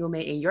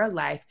entanglement in your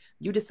life,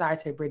 you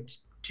decide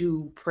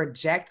to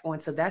project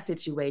onto that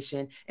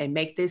situation and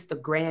make this the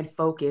grand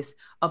focus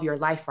of your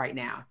life right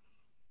now.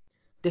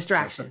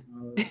 Distraction.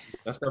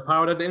 That's the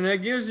power that the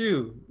internet gives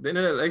you. The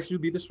internet lets you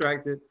be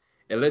distracted.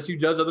 It lets you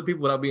judge other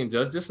people without being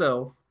judged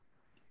yourself.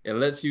 It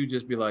lets you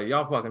just be like,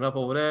 y'all fucking up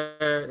over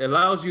there. It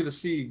allows you to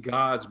see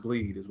God's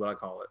bleed, is what I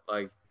call it.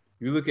 Like,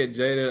 you look at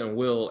Jada and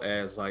Will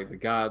as like the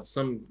gods,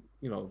 some,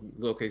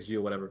 little case G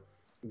or whatever,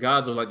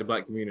 gods of like the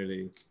Black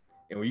community.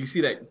 And when you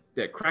see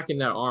that crack in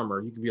their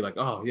armor, you can be like,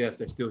 oh, yes,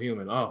 they're still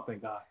human. Oh,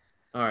 thank God.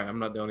 All right, I'm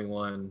not the only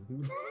one.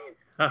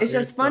 It's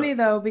just funny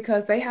though,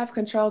 because they have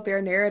controlled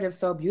their narrative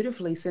so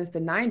beautifully since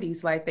the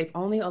 90s. Like, they've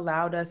only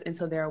allowed us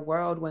into their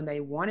world when they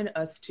wanted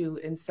us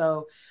to. And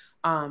so,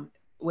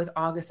 with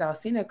August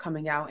Alsina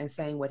coming out and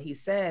saying what he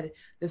said,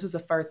 this was the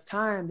first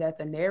time that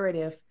the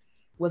narrative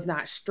was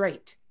not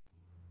straight.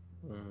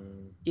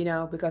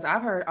 Because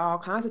I've heard all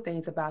kinds of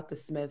things about the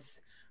Smiths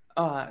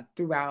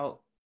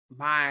throughout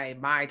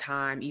my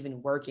time,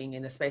 even working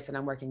in the space that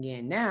I'm working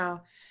in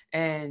now.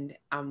 And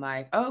I'm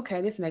like, oh,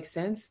 okay, this makes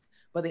sense.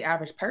 But the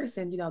average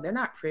person, they're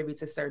not privy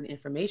to certain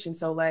information.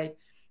 So like,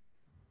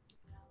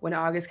 when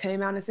August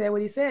came out and said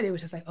what he said, it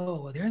was just like,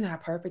 oh, well, they're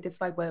not perfect. It's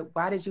like, but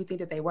why did you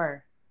think that they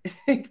were?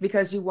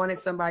 Because you wanted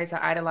somebody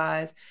to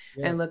idolize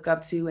and look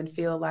up to and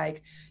feel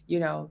like,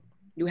 you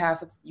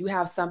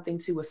have something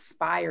to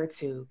aspire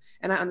to.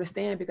 And I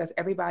understand, because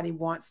everybody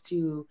wants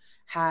to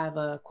have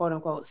a quote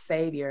unquote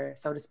savior,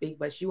 so to speak,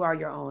 but you are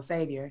your own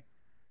savior,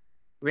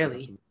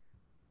 really.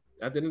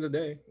 At the end of the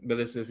day. But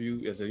it's if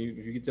you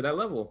get to that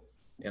level.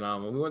 And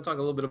we want to talk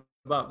a little bit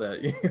about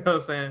that. You know what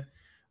I'm saying?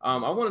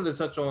 I wanted to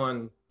touch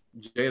on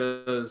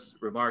Jada's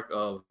remark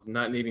of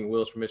not needing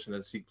Will's permission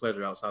to seek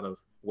pleasure outside of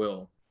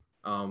Will.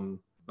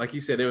 Like he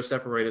said, they were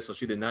separated, so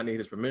she did not need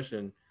his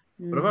permission.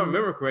 But if I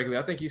remember correctly,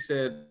 I think he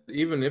said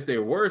even if they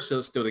were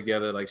still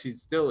together, like she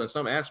still in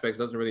some aspects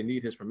doesn't really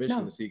need his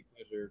permission to seek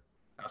pleasure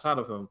outside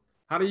of him.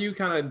 How do you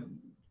kind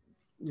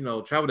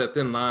of, travel that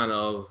thin line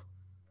of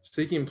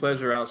seeking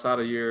pleasure outside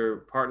of your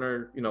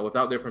partner,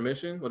 without their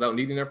permission, without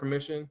needing their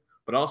permission,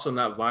 but also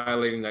not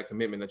violating that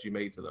commitment that you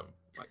made to them?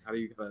 Like, how do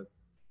you kind of...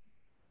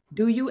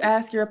 Do you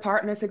ask your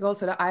partner to go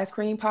to the ice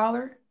cream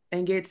parlor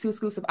and get 2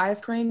 scoops of ice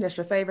cream? That's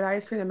your favorite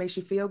ice cream that makes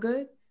you feel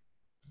good?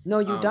 No,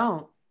 you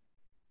don't.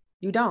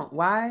 You don't.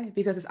 Why?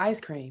 Because it's ice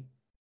cream.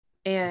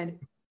 And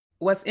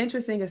what's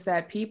interesting is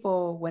that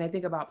people, when they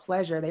think about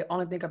pleasure, they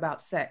only think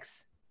about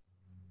sex.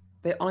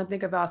 They only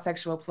think about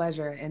sexual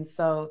pleasure. And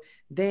so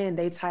then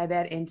they tie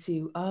that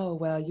into, oh,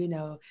 well, you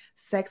know,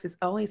 sex is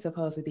only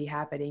supposed to be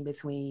happening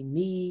between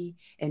me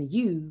and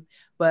you.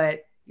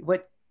 But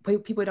what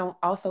people don't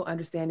also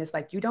understand is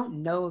like, you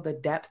don't know the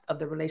depth of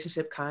the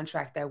relationship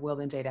contract that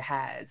Will and Jada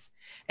has,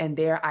 and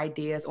their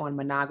ideas on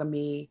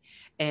monogamy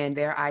and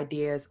their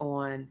ideas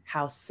on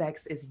how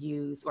sex is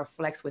used or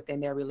flexed within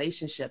their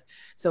relationship.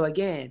 So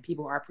again,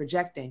 people are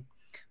projecting.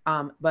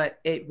 But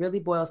it really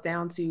boils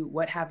down to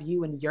what have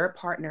you and your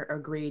partner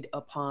agreed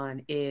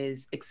upon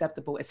is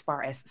acceptable as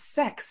far as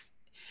sex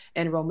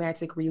and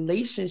romantic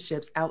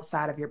relationships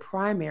outside of your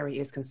primary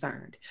is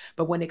concerned.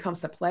 But when it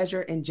comes to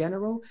pleasure in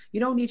general,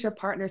 you don't need your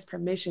partner's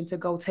permission to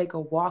go take a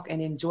walk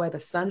and enjoy the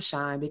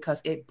sunshine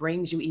because it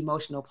brings you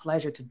emotional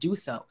pleasure to do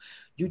so.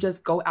 You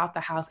just go out the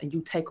house and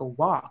you take a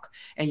walk,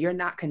 and you're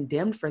not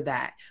condemned for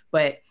that.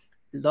 But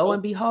lo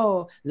and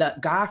behold, look,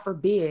 God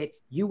forbid,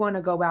 you want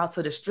to go out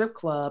to the strip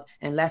club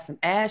and let some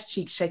ass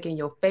cheeks shake in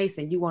your face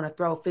and you want to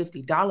throw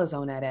 $50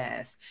 on that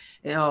ass.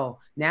 You know,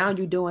 now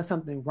you're doing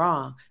something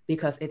wrong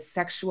because it's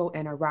sexual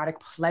and erotic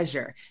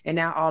pleasure. And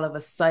now all of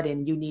a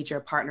sudden you need your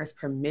partner's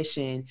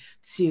permission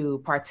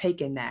to partake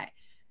in that.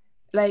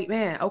 Like,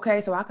 man,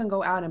 okay, so I can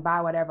go out and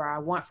buy whatever I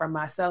want for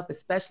myself,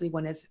 especially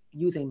when it's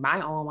using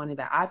my own money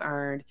that I've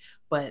earned,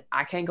 but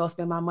I can't go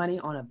spend my money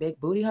on a big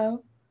booty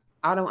hoe.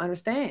 I don't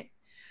understand.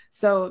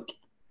 So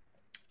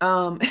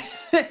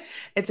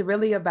it's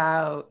really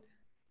about,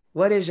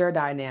 what is your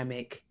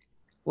dynamic?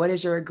 What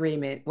is your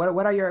agreement?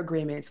 What are your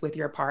agreements with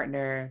your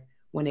partner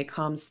when it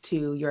comes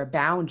to your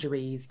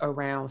boundaries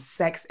around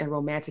sex and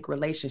romantic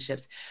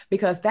relationships?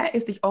 Because that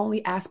is the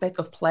only aspect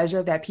of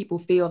pleasure that people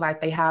feel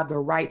like they have the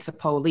right to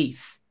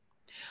police.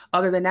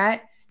 Other than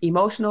that,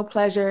 emotional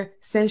pleasure,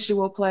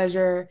 sensual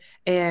pleasure,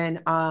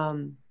 and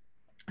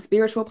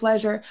spiritual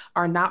pleasure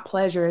are not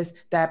pleasures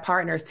that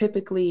partners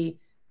typically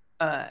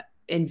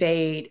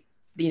invade,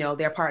 you know,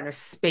 their partner's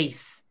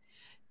space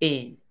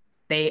in.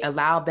 They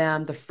allow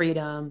them the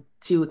freedom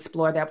to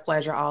explore that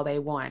pleasure all they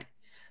want.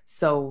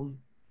 So,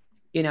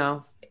 you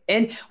know,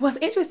 and what's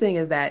interesting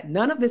is that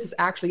none of this is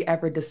actually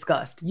ever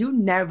discussed. You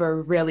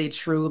never really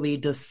truly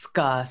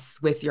discuss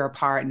with your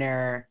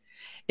partner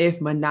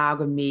if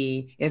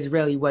monogamy is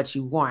really what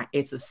you want.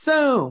 It's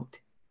assumed.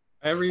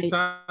 Every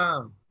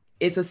time.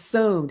 It's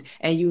assumed,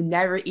 and you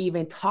never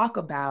even talk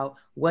about,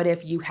 what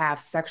if you have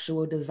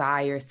sexual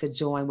desires to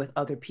join with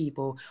other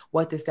people?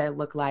 What does that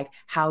look like?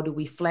 How do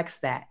we flex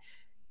that?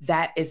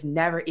 That is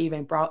never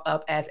even brought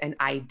up as an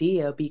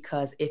idea,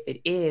 because if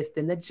it is,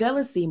 then the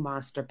jealousy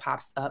monster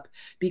pops up,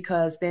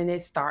 because then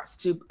it starts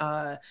to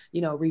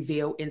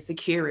reveal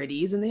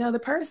insecurities in the other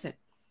person.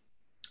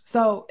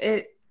 So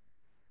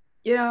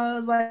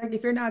like,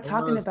 if you're not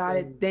talking about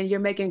it, then you're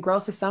making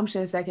gross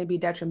assumptions that can be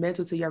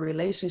detrimental to your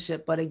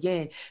relationship. But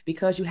again,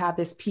 because you have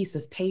this piece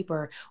of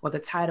paper or the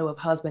title of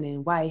husband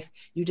and wife,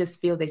 you just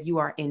feel that you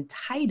are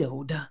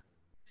entitled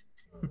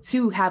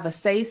to have a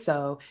say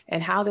so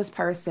and how this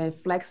person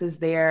flexes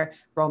their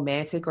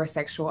romantic or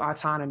sexual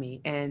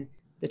autonomy. And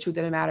the truth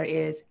of the matter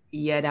is,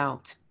 you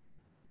don't.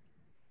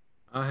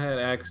 I had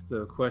asked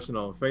the question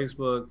on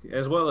Facebook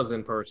as well as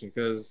in person,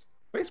 because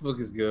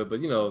Facebook is good, but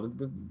you know,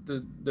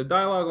 the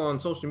dialogue on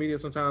social media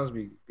sometimes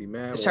be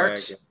mad. The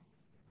church.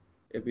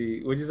 It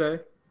be, what'd you say?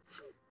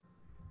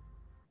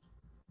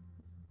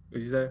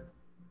 What'd you say?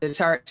 The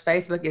church.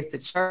 Facebook is the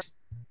church.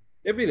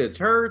 It'd be the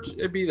church.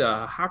 It'd be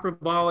the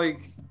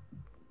hyperbolic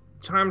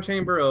chime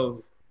chamber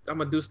of, I'm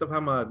gonna do stuff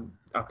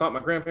I thought my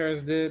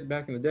grandparents did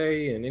back in the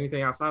day, and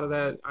anything outside of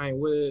that I ain't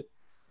with.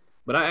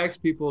 But I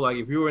asked people, like,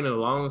 if you were in a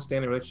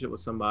long-standing relationship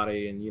with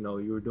somebody and you know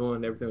you were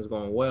doing, everything was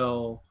going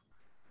well,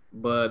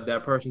 but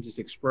that person just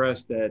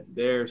expressed that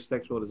their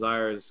sexual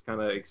desires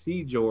kind of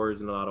exceed yours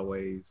in a lot of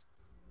ways,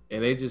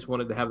 and they just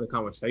wanted to have the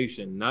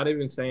conversation, not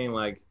even saying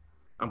like,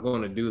 I'm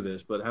going to do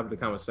this, but have the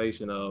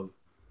conversation of,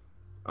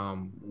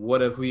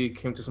 what if we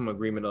came to some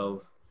agreement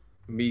of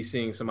me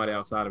seeing somebody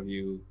outside of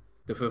you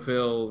to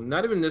fulfill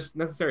not even this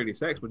necessarily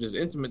sex, but just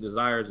intimate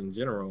desires in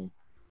general.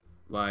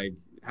 Like,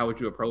 how would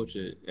you approach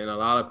it? And a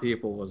lot of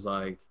people was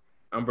like,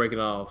 I'm breaking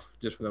off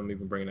just for them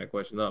even bringing that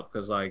question up,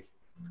 because like,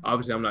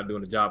 obviously I'm not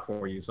doing the job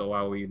for you, so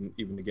why are we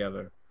even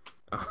together?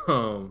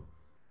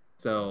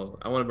 So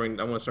I want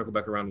to circle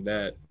back around to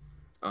that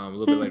a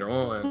little bit later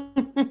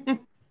on.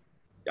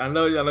 I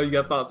know you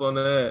got thoughts on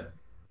that,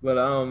 but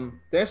to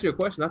answer your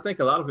question, I think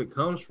a lot of it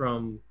comes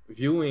from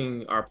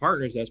viewing our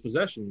partners as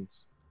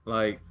possessions,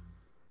 like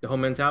the whole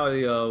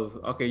mentality of,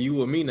 okay, you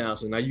with me now,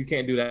 so now you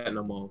can't do that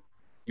no more.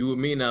 You with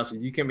me now, so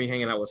you can't be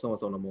hanging out with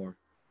so-and-so no more.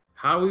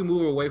 How do we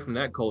move away from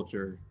that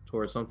culture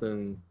towards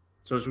something,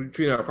 so we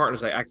treat our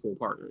partners like actual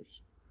partners?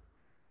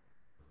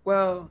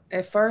 Well,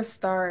 it first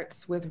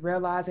starts with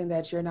realizing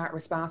that you're not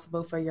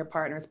responsible for your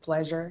partner's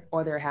pleasure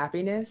or their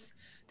happiness,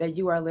 that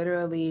you are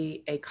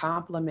literally a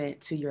complement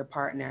to your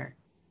partner.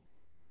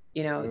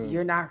 You know,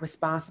 you're not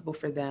responsible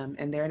for them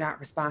and they're not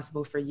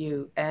responsible for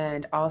you.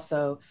 And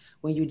also,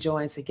 when you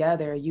join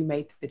together, you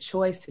make the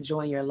choice to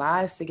join your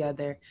lives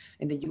together.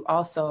 And then you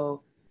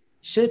also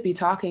should be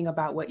talking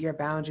about what your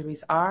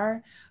boundaries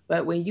are.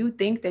 But when you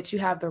think that you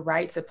have the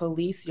right to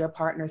police your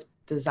partner's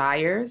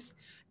desires,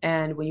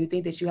 and when you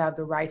think that you have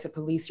the right to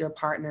police your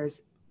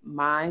partner's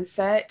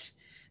mindset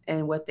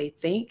and what they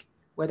think,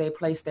 where they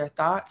place their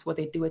thoughts, what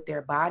they do with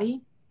their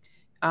body,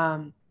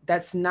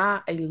 that's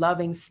not a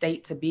loving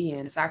state to be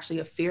in. It's actually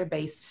a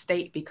fear-based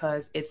state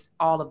because it's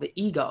all of the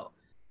ego.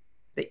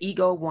 The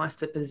ego wants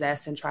to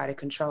possess and try to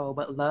control,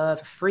 but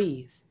love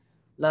frees.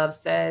 Love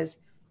says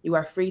you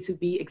are free to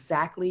be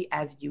exactly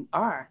as you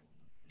are.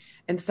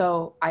 And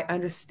so I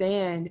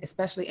understand,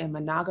 especially in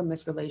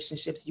monogamous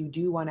relationships, you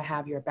do want to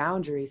have your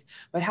boundaries.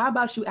 But how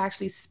about you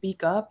actually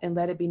speak up and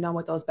let it be known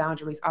what those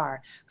boundaries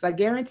are? Because I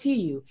guarantee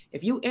you,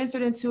 if you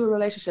entered into a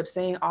relationship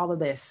saying all of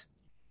this,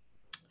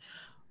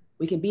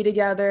 we can be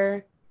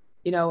together,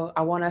 you know,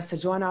 I want us to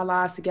join our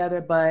lives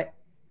together, but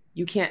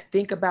you can't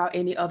think about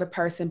any other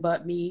person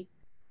but me.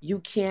 You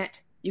can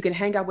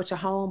hang out with your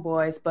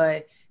homeboys,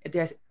 but if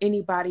there's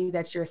anybody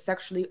that you're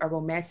sexually or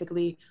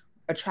romantically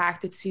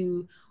attracted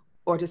to,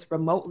 or just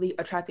remotely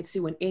attracted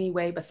to in any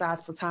way besides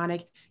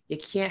platonic, you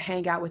can't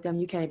hang out with them.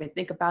 You can't even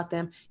think about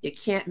them. You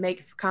can't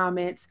make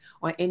comments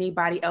on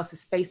anybody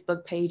else's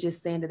Facebook pages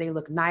saying that they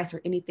look nice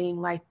or anything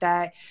like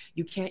that.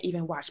 You can't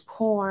even watch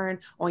porn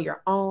on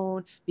your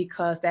own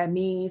because that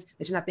means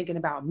that you're not thinking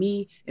about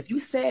me. If you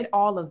said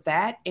all of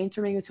that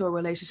entering into a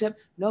relationship,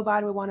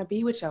 nobody would want to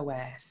be with your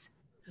ass.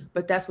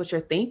 But that's what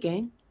you're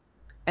thinking.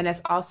 And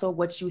that's also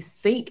what you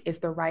think is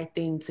the right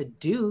thing to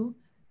do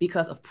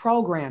because of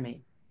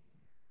programming.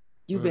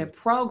 You've been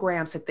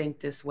programmed to think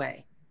this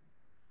way.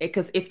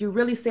 Because if you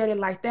really said it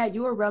like that,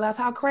 you will realize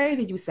how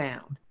crazy you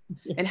sound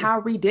and how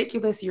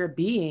ridiculous you're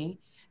being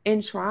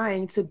in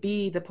trying to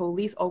be the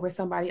police over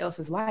somebody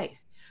else's life.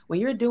 When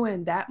you're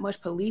doing that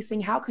much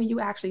policing, how can you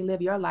actually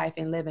live your life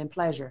and live in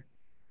pleasure?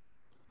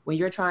 When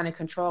you're trying to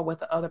control what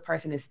the other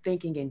person is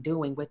thinking and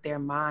doing with their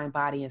mind,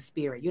 body, and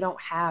spirit. You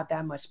don't have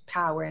that much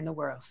power in the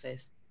world,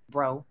 sis,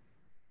 bro,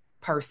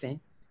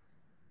 person.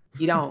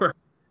 You don't.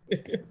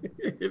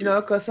 You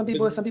know, because some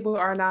people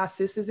are not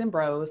sisters and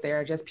bros. They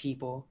are just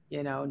people,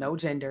 you know, no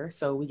gender.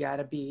 So we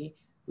gotta be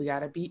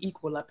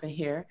equal up in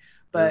here.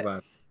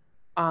 But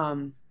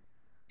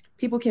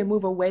people can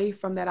move away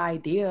from that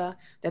idea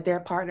that their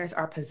partners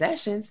are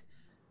possessions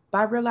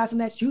by realizing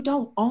that you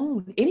don't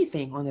own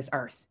anything on this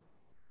earth.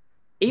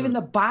 Even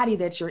the body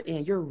that you're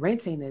in, you're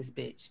renting this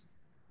bitch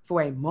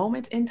for a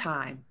moment in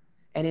time.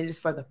 And it is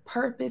for the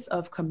purpose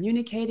of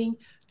communicating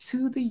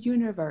to the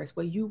universe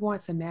what you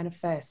want to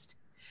manifest.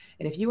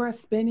 And if you are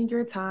spending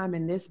your time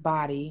in this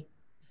body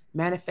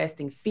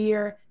manifesting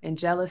fear and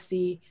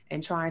jealousy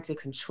and trying to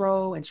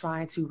control and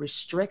trying to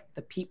restrict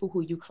the people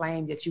who you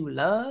claim that you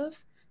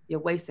love, you're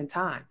wasting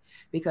time,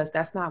 because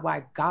that's not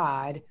why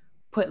God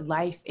put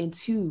life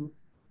into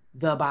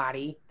the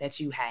body that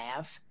you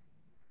have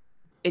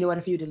in order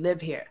for you to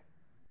live here.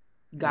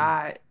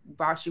 God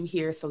brought you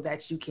here so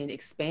that you can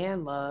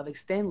expand love,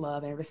 extend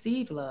love, and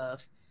receive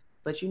love.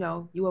 But you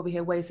know, you over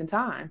here wasting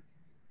time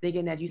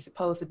thinking that you're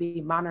supposed to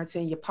be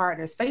monitoring your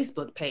partner's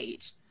Facebook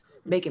page,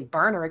 making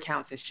burner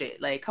accounts and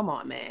shit. Like, come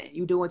on, man,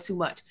 you doing too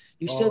much.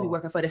 You should be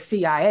working for the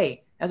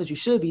CIA. That's what you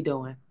should be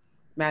doing.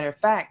 Matter of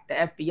fact, the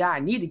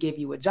FBI need to give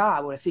you a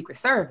job with a Secret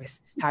Service.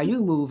 How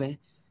you moving,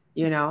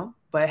 you know?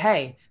 But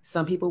hey,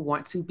 some people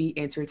want to be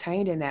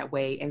entertained in that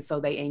way. And so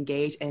they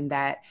engage in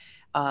that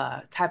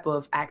type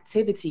of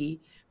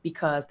activity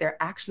because they're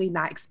actually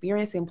not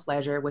experiencing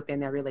pleasure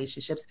within their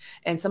relationships.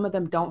 And some of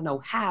them don't know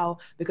how,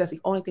 because the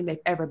only thing they've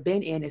ever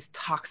been in is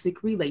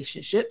toxic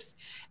relationships.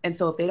 And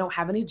so if they don't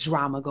have any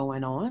drama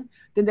going on,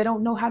 then they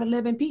don't know how to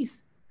live in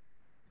peace.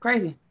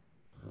 Crazy.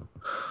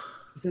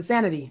 It's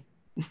insanity.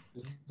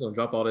 Gonna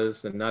drop all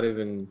this and not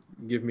even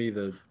give me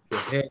the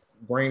head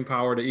brain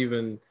power to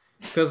even,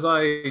 because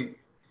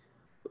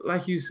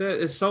like you said,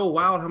 it's so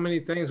wild how many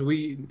things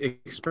we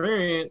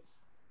experience.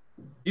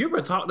 You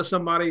ever talk to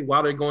somebody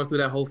while they're going through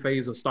that whole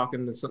phase of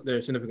stalking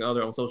their significant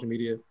other on social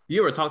media?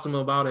 You ever talk to them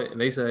about it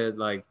and they said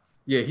like,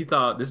 yeah, he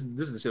thought this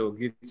is the shit will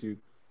get you.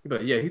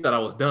 But yeah, he thought I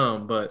was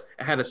dumb, but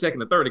I had a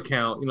second and third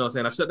account. You know what I'm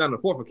saying? I shut down the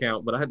fourth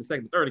account, but I had the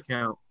second and third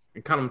account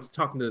and kind of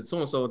talking to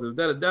so-and-so, and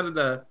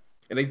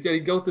they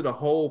go through the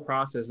whole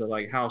process of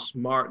like how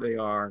smart they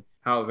are,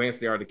 how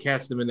advanced they are to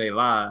catch them in their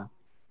lie.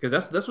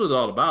 Because that's what it's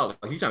all about.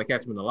 Like, you're trying to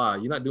catch them in the lie.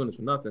 You're not doing this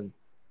for nothing.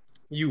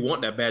 You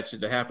want that bad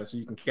shit to happen so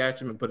you can catch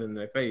them and put it in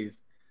their face.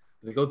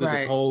 They go through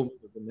this whole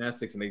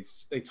gymnastics and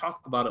they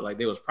talk about it like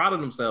they was proud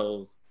of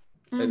themselves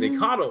that they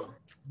caught them.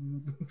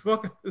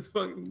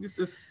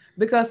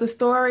 Because the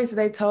stories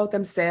they told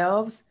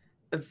themselves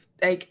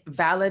like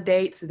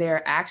validates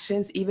their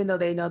actions, even though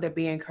they know they're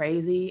being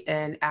crazy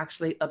and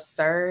actually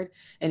absurd.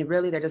 And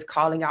really, they're just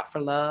calling out for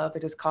love.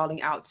 They're just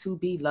calling out to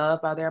be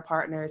loved by their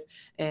partners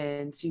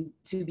and to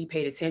be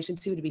paid attention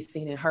to be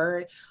seen and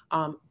heard.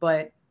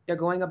 But they're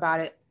going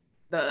about it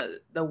the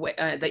way,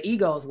 the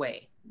ego's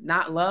way,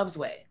 not love's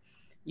way,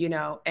 you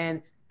know.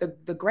 And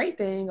the great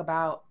thing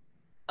about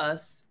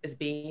us as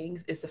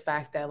beings is the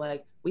fact that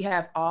like we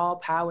have all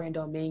power and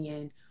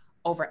dominion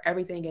over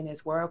everything in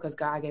this world because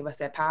God gave us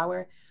that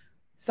power.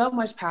 So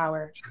much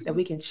power that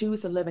we can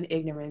choose to live in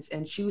ignorance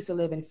and choose to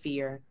live in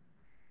fear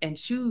and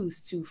choose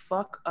to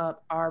fuck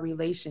up our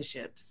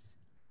relationships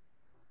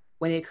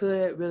when it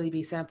could really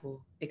be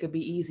simple. It could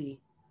be easy.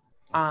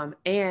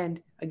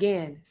 And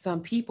again,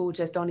 some people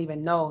just don't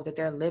even know that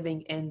they're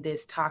living in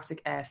this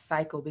toxic ass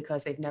cycle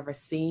because they've never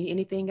seen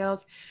anything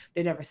else.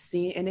 They've never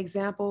seen an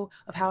example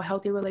of how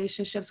healthy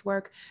relationships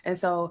work. And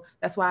so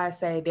that's why I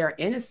say they're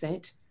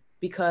innocent,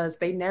 because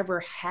they had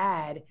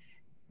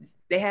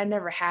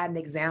never had an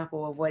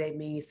example of what it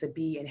means to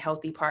be in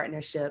healthy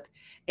partnership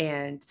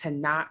and to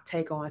not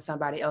take on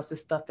somebody else's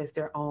stuff as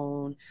their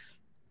own,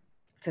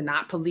 to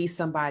not police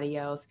somebody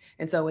else.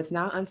 And so it's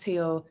not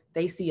until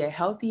they see a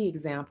healthy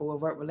example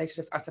of what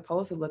relationships are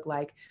supposed to look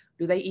like,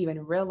 do they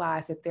even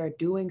realize that they're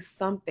doing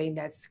something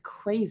that's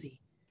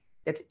crazy,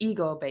 that's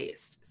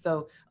ego-based.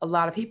 So a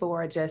lot of people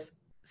are just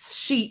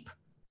sheep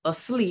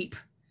asleep.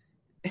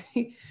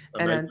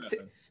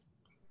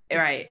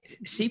 Right,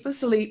 sheep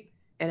asleep.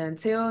 And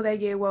until they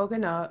get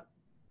woken up,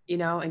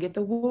 and get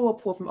the wool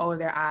pulled from over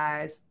their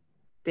eyes,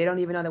 they don't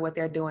even know that what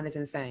they're doing is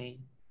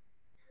insane.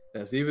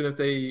 Yes, even if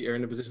they are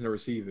in a position to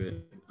receive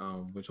it,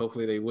 which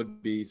hopefully they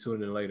would be sooner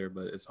than later,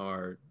 but it's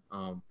hard.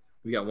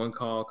 We got one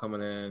call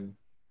coming in.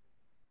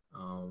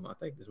 I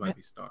think this might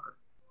be Star.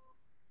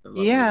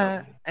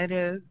 Yeah, it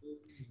is.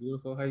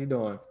 Beautiful. How you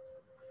doing?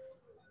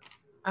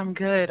 I'm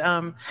good.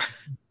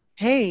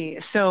 Hey,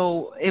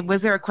 so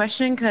was there a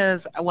question? Because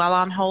while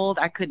on hold,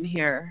 I couldn't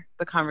hear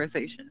the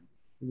conversation.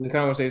 The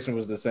conversation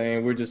was the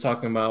same. We're just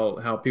talking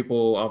about how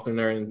people often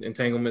are in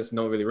entanglements and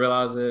don't really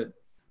realize it.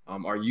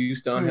 Are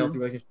used to unhealthy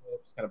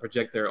relationships, kind of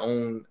project their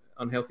own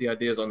unhealthy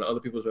ideas on other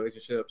people's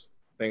relationships,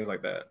 things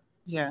like that.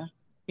 Yeah.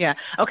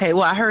 Okay,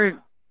 well, I heard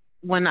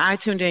when I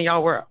tuned in,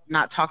 y'all were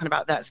not talking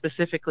about that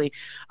specifically.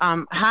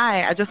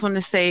 Hi, I just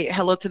wanted to say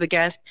hello to the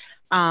guest.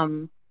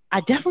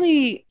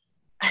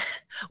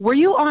 Were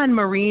you on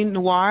Marine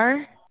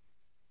Noir?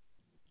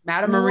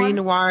 Madame Marine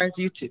Noir's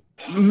YouTube.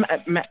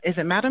 Is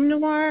it Madame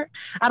Noir?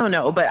 I don't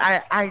know, but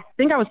I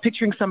think I was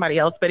picturing somebody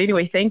else. But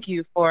anyway, thank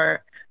you for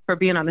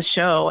being on the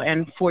show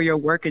and for your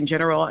work in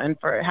general and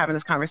for having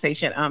this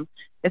conversation.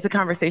 It's a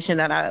conversation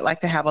that I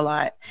like to have a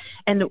lot.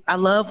 And I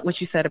love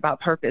what you said about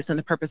purpose and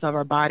the purpose of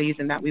our bodies,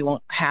 and that we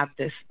won't have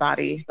this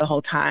body the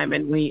whole time.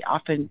 And we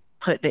often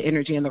put the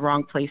energy in the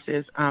wrong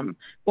places,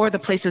 or the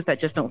places that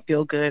just don't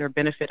feel good or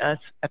benefit us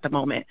at the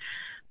moment.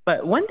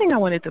 But one thing I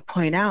wanted to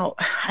point out,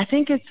 I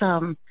think it's,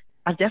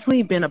 I've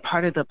definitely been a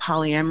part of the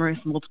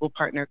polyamorous multiple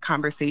partner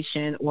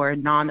conversation or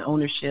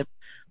non-ownership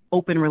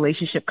open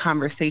relationship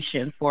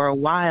conversation for a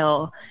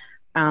while.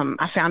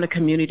 I found a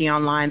community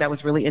online that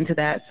was really into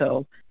that.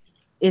 So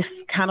it's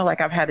kind of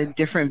like I've had a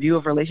different view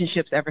of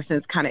relationships ever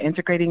since kind of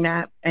integrating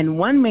that. And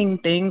one main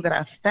thing that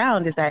I've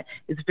found is that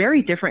it's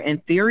very different in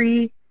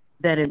theory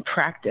than in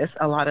practice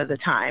a lot of the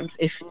times.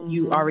 If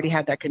you already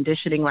have that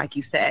conditioning, like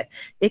you said,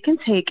 it can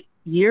take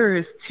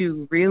years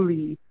to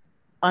really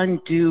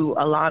undo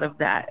a lot of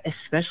that,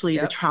 especially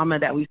the trauma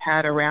that we've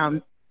had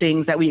around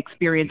things that we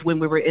experienced when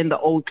we were in the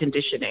old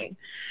conditioning.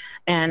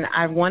 And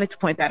I wanted to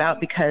point that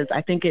out because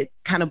I think it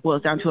kind of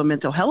boils down to a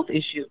mental health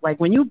issue. Like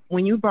when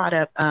you brought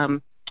up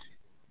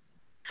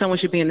someone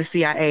should be in the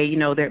CIA,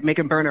 they're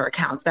making burner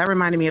accounts. That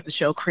reminded me of the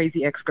show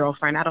Crazy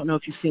Ex-Girlfriend. I don't know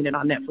if you've seen it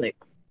on Netflix.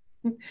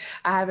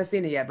 I haven't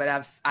seen it yet, but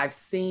I've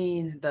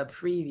seen the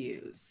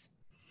previews.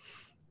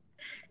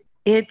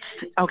 It's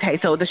okay.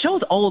 So the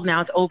show's old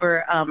now. It's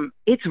over.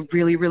 It's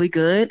really, really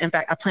good. In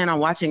fact, I plan on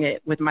watching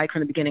it with Mike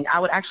from the beginning. I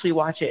would actually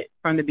watch it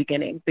from the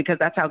beginning because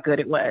that's how good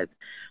it was.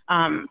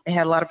 It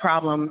had a lot of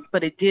problems,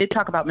 but it did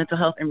talk about mental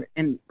health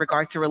in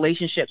regards to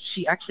relationships.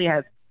 She actually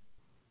has,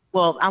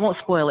 well, I won't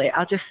spoil it.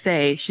 I'll just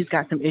say she's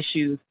got some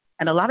issues.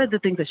 And a lot of the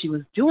things that she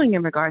was doing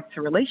in regards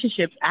to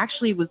relationships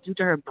actually was due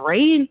to her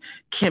brain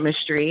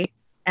chemistry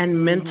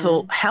and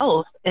mental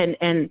health.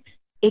 And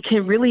it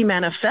can really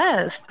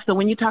manifest. So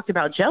when you talked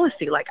about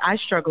jealousy, like I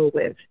struggle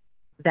with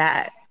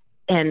that.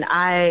 And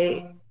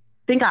I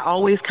think I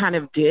always kind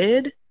of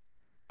did,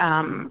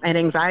 and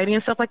anxiety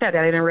and stuff like that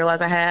I didn't realize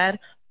I had,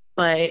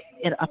 but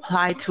it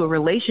applied to a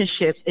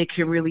relationship, it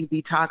can really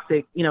be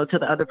toxic, to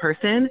the other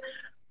person.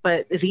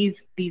 But these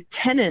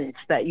tenets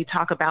that you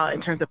talk about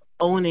in terms of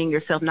owning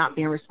yourself, not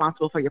being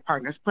responsible for your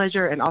partner's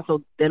pleasure, and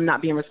also them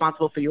not being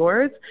responsible for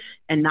yours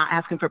and not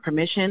asking for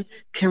permission,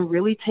 can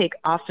really take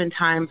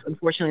oftentimes,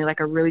 unfortunately, like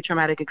a really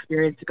traumatic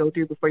experience to go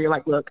through before you're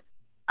like, look,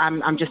 I'm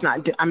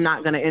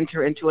not going to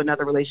enter into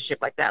another relationship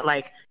like that.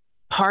 Like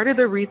part of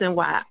the reason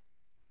why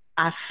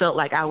I felt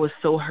like I was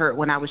so hurt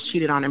when I was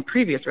cheated on in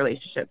previous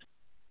relationships,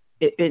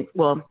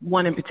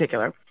 one in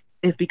particular,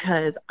 is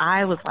because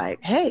I was like,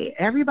 hey,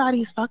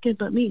 everybody's fucking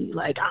but me.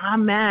 Like,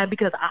 I'm mad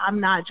because I'm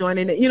not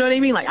joining it. You know what I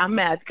mean? Like, I'm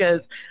mad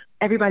because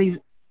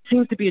everybody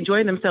seems to be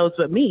enjoying themselves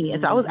but me.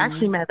 And so I was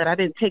actually mad that I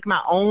didn't take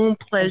my own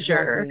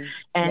pleasure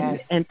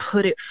and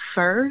put it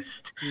first.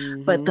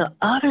 But the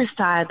other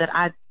side that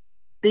I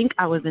think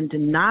I was in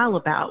denial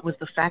about was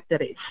the fact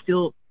that it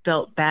still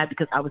felt bad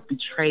because I was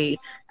betrayed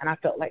and I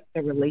felt like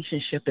the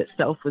relationship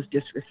itself was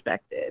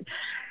disrespected.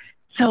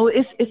 So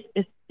it's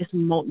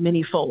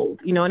many-fold,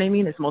 you know what I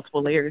mean? It's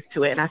multiple layers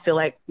to it. And I feel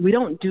like we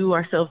don't do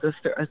ourselves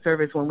a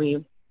service when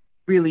we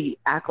really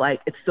act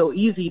like it's so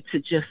easy to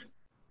just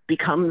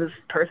become this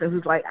person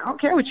who's like, I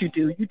don't care what you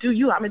do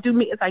you, I'm gonna do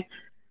me. It's like,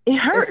 it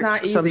hurts. It's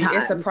not easy.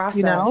 It's a process.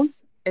 You know?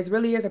 It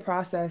really is a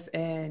process,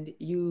 and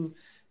you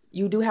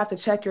do have to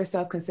check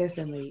yourself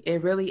consistently.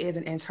 It really is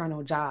an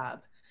internal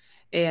job,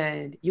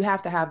 and you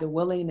have to have the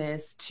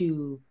willingness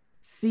to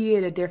see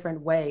it a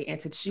different way and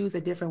to choose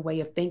a different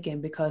way of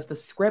thinking, because the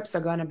scripts are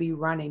going to be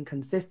running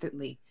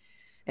consistently.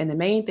 And the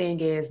main thing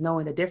is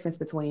knowing the difference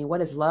between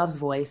what is love's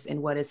voice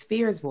and what is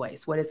fear's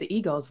voice, what is the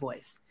ego's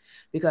voice,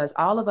 because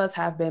all of us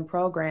have been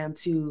programmed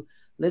to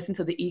listen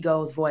to the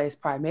ego's voice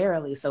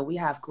primarily. So we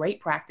have great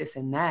practice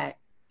in that.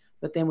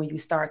 But then when you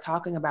start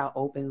talking about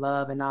open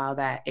love and all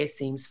that, it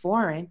seems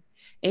foreign.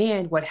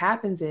 And what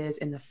happens is,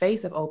 in the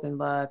face of open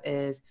love,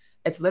 is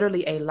it's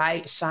literally a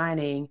light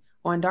shining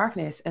on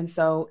darkness. And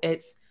so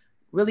it's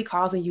really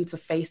causing you to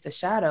face the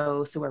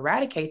shadows, to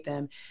eradicate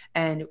them.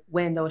 And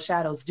when those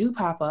shadows do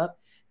pop up,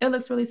 it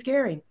looks really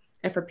scary.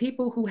 And for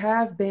people who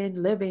have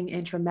been living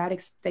in traumatic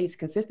states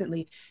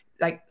consistently,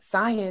 like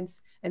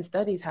science and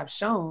studies have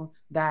shown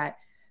that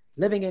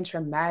living in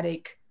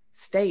traumatic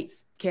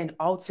states can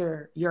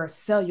alter your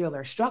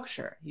cellular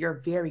structure, your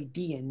very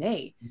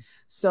DNA.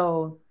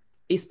 So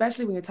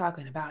especially when you're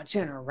talking about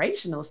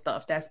generational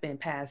stuff that's been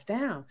passed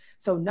down.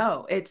 So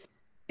no, it's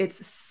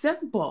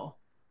simple,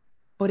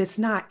 but it's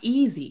not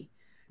easy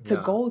to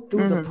go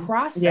through the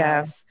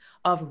process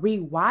of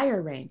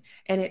rewiring.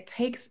 And it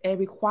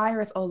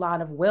requires a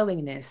lot of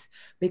willingness,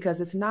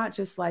 because it's not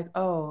just like,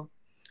 oh,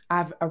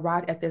 I've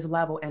arrived at this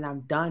level and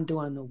I'm done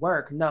doing the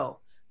work. No,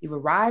 you've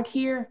arrived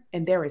here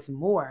and there is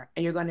more,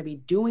 and you're going to be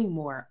doing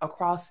more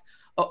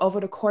over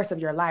the course of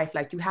your life.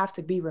 Like you have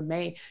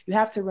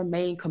to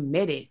remain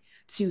committed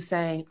to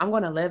saying, I'm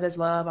going to live as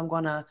love. I'm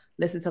going to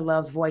listen to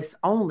love's voice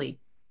only.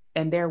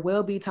 And there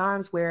will be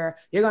times where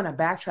you're going to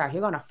backtrack.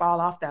 You're going to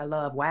fall off that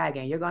love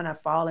wagon. You're going to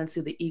fall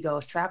into the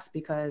ego's traps,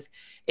 because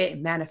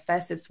it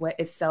manifests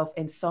itself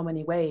in so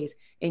many ways,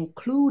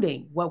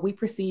 including what we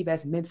perceive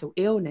as mental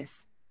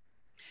illness.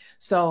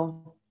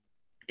 So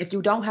if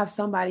you don't have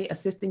somebody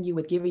assisting you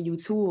with giving you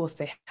tools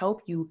to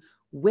help you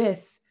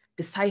with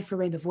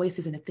deciphering the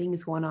voices and the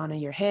things going on in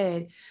your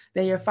head,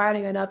 then you're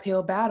fighting an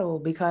uphill battle,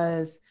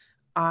 because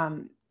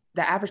the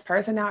average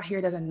person out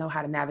here doesn't know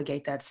how to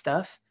navigate that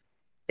stuff.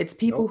 It's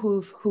people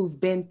who've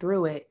been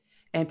through it,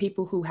 and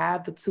people who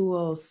have the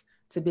tools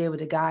to be able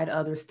to guide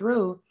others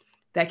through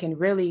that can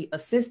really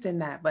assist in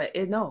that. But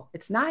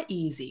it's not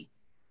easy.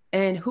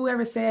 And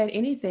whoever said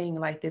anything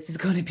like this is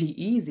going to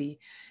be easy,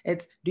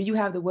 it's, do you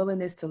have the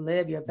willingness to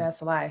live your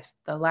best life,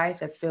 the life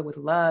that's filled with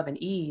love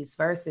and ease,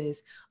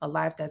 versus a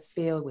life that's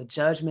filled with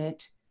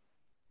judgment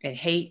and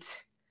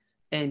hate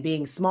and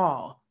being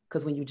small?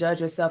 Because when you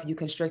judge yourself, you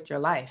constrict your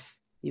life.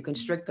 You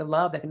constrict the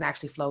love that can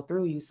actually flow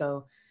through you.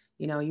 So,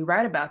 you're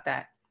right about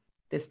that.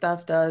 This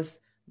stuff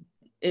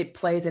it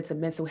plays into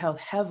mental health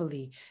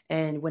heavily.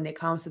 And when it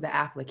comes to the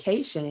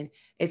application,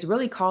 it's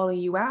really calling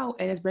you out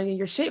and it's bringing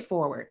your shit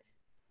forward.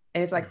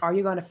 And it's like, are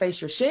you going to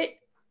face your shit,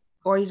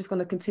 or are you just going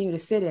to continue to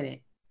sit in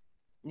it?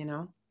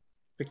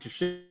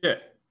 Fix your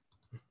shit.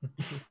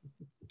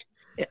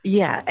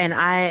 Yeah. And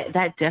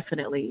that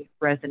definitely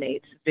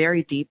resonates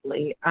very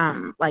deeply.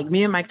 Like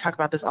me and Mike talk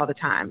about this all the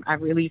time. I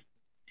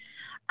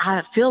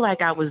feel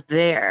like I was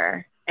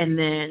there, and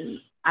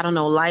then I don't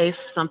know,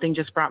 something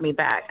just brought me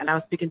back. And I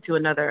was speaking to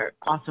another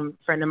awesome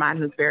friend of mine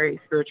who's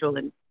very spiritual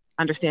and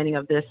understanding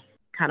of this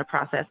kind of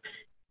process.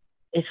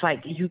 It's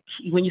like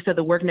when you said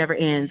the work never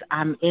ends,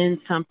 I'm in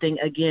something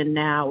again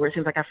now where it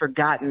seems like I've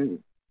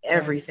forgotten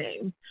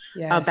everything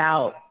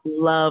about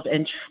love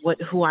and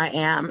who I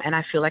am. And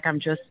I feel like I'm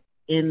just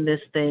in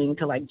this thing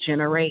to like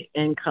generate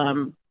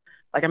income.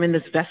 Like I'm in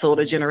this vessel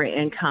to generate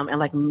income and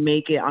like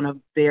make it on a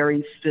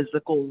very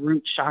physical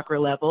root chakra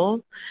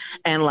level.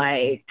 And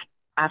like,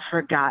 I've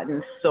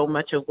forgotten so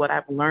much of what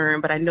I've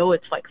learned, but I know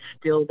it's like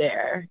still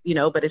there,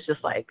 but it's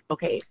just like,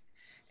 okay.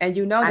 And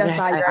that's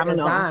by your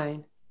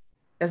design.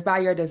 That's by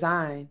your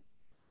design.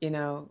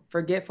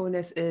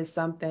 Forgetfulness is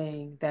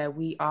something that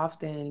we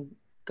often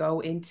go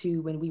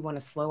into when we want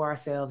to slow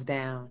ourselves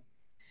down.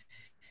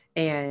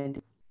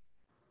 And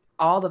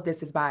all of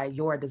this is by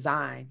your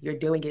design. You're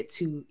doing it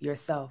to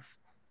yourself.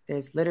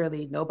 There's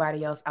literally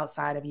nobody else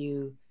outside of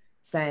you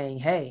saying,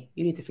 hey,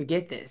 you need to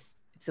forget this.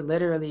 It's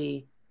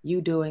literally you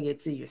doing it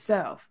to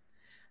yourself.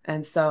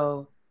 And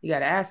so you got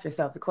to ask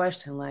yourself the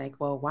question, like,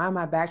 well, why am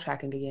I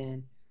backtracking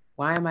again?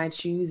 Why am I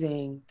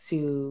choosing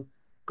to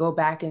go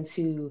back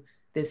into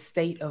this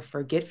state of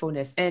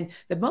forgetfulness? And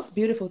the most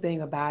beautiful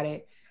thing about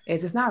it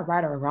is it's not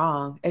right or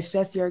wrong. It's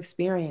just your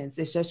experience.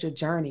 It's just your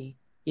journey.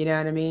 You know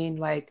what I mean?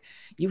 Like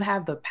you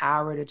have the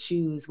power to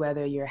choose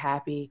whether you're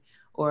happy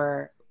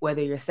or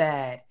whether you're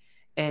sad.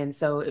 And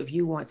so if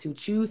you want to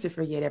choose to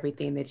forget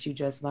everything that you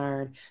just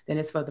learned, then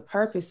it's for the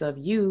purpose of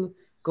you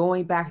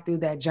going back through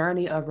that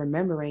journey of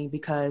remembering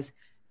because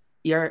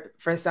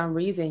for some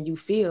reason you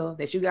feel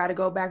that you got to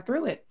go back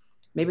through it.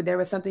 Maybe there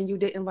was something you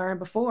didn't learn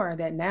before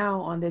that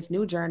now on this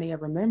new journey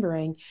of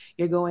remembering,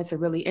 you're going to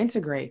really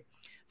integrate.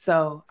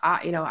 So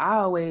I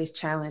always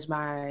challenge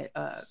my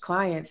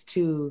clients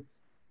to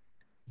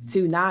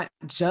not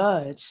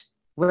judge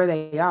where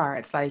they are.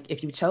 It's like,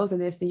 if you've chosen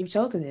this, then you've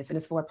chosen this and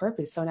it's for a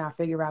purpose. So now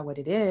figure out what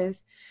it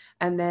is.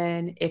 And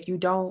then if you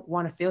don't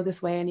want to feel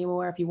this way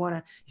anymore, if you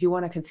want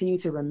to continue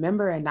to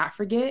remember and not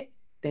forget,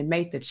 then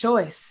make the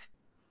choice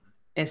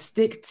and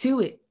stick to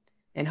it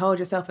and hold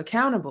yourself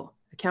accountable.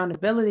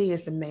 Accountability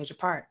is the major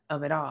part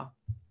of it all.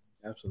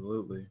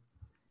 Absolutely,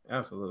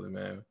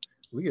 man.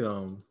 We get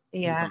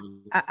Yeah,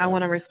 I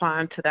want to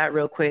respond to that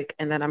real quick,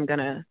 and then I'm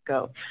gonna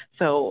go.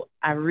 So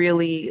I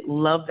really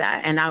love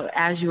that, and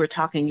as you were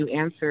talking, you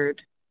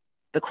answered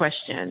the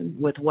question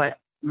with what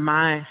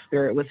my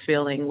spirit was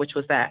feeling, which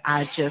was that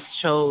I just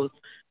chose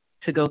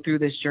to go through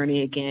this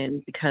journey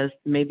again because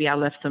maybe I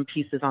left some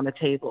pieces on the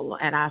table,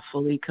 and I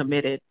fully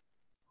committed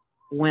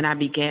when I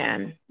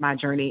began my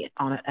journey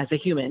as a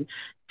human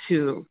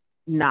to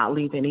not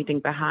leave anything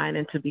behind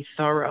and to be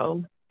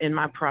thorough in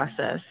my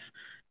process.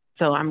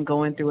 So I'm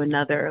going through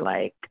another,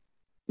 like,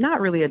 not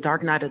really a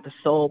dark night of the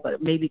soul,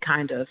 but maybe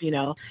kind of,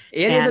 It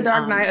is a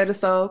dark night of the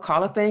soul.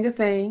 Call a thing a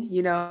thing.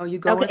 You going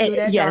through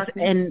that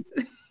darkness.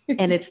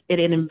 And it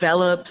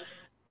envelops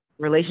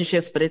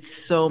relationships, but it's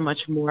so much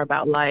more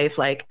about life.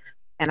 Like,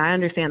 and I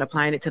understand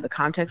applying it to the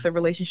context of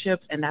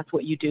relationships, and that's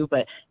what you do,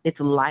 but it's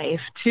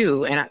life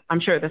too. And I'm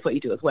sure that's what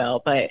you do as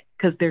well, but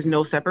because there's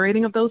no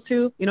separating of those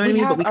two, you know what I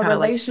mean? But we kind of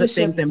like put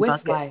things in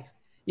buckets. Life.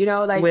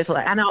 With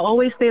life. And I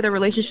always say the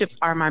relationships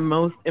are my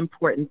most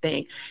important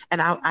thing.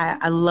 And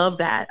I love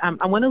that.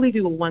 I want to leave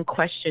you with one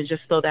question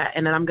just so that,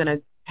 and then I'm going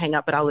to hang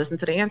up, but I'll listen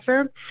to the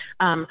answer.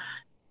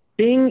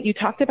 You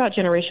talked about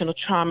generational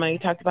trauma. You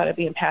talked about it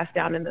being passed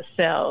down in the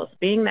cells.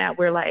 Being that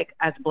we're like,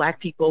 as Black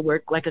people,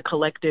 we're like a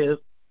collective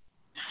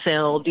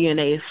cell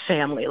DNA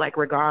family, like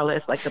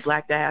regardless, like the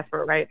Black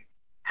diaspora, right?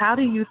 How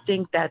do you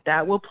think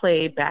that will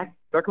play back,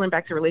 circling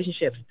back to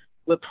relationships,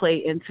 would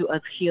play into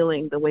us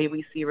healing the way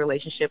we see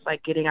relationships,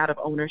 like getting out of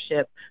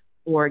ownership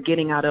or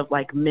getting out of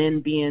like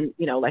men being,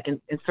 like in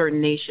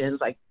certain nations,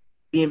 like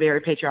being very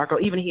patriarchal,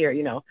 even here,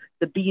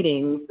 the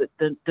beating,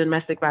 the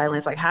domestic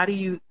violence, like how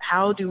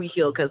do we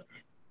heal? Because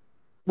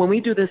when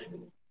we do this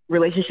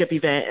relationship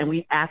event and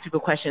we ask people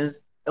questions,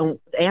 the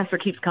answer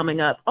keeps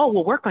coming up, oh,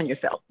 well, work on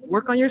yourself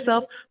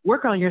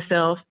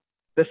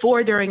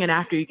before, during, and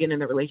after you get in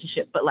the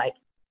relationship. But like,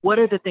 what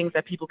are the things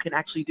that people can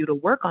actually do to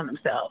work on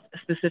themselves,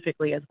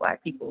 specifically as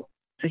Black people,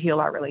 to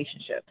heal our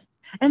relationships?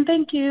 And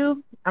thank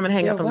you. I'm going to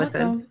hang up and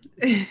listen.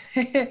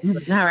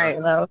 All right.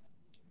 Hello.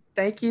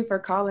 Thank you for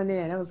calling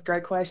in. That was a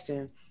great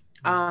question.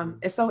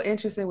 It's so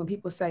interesting when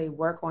people say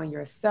work on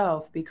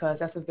yourself, because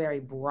that's a very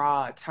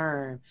broad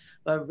term.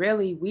 But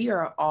really, we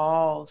are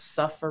all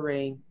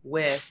suffering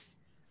with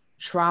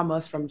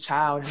traumas from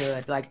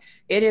childhood. Like,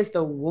 it is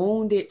the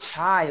wounded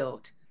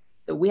child.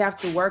 We have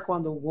to work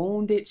on the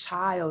wounded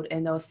child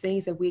and those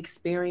things that we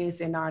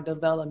experience in our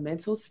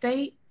developmental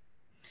state.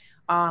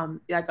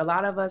 Like a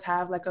lot of us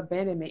have like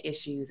abandonment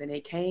issues, and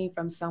it came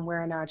from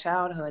somewhere in our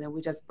childhood and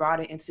we just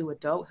brought it into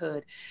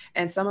adulthood.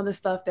 And some of the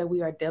stuff that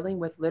we are dealing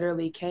with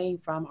literally came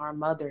from our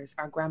mothers,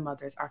 our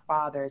grandmothers, our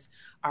fathers,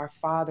 our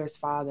fathers'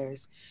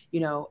 fathers,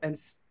 and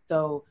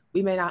so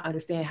we may not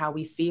understand how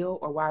we feel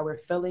or why we're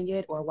feeling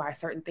it or why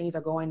certain things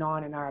are going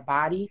on in our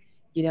body.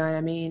 You know what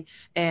I mean?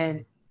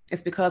 And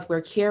it's because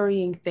we're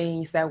carrying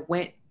things that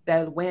were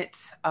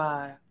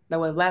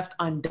left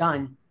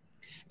undone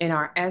in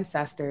our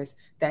ancestors,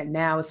 that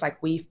now it's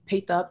like we've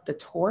picked up the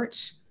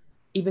torch,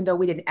 even though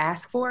we didn't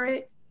ask for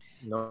it.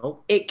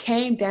 No. It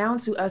came down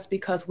to us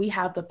because we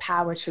have the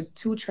power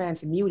to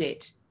transmute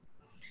it.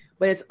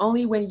 But it's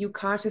only when you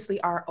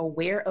consciously are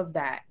aware of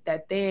that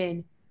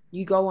then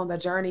you go on the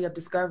journey of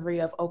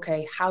discovery of,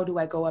 okay, how do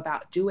I go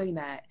about doing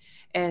that?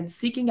 And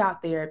seeking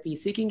out therapy,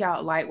 seeking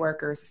out light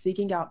workers,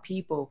 seeking out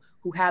people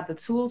who have the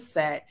tool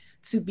set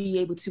to be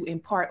able to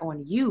impart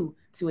on you,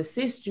 to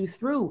assist you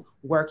through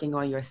working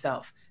on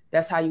yourself.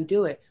 That's how you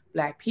do it.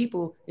 Black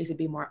people need to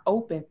be more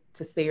open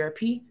to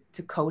therapy,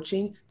 to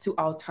coaching, to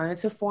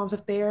alternative forms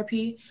of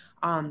therapy,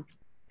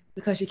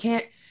 because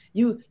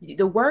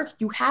the work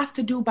you have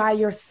to do by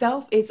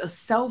yourself is a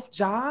self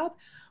job,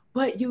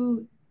 but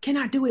you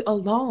cannot do it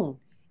alone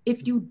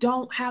if you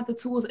don't have the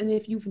tools and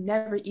if you've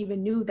never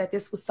even knew that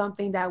this was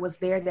something that was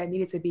there that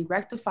needed to be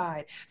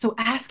rectified. So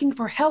asking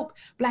for help,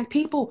 Black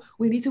people,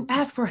 we need to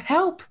ask for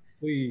help.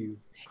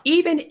 Please.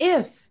 Even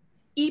if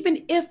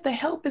the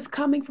help is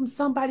coming from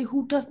somebody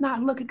who does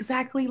not look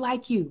exactly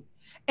like you.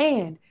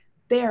 And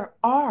there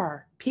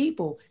are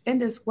people in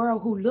this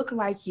world who look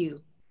like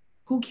you,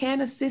 who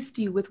can assist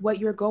you with what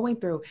you're going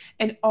through.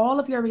 And all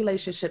of your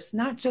relationships,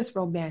 not just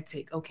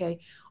romantic, okay?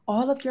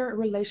 All of your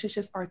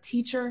relationships are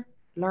teacher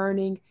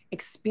learning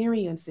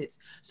experiences.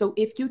 So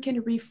if you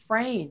can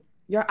reframe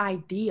your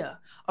idea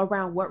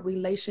around what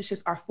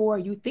relationships are for,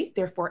 you think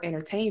they're for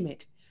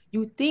entertainment.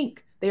 You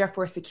think they are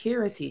for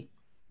security.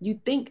 You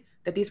think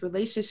that these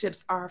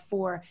relationships are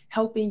for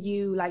helping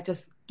you like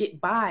just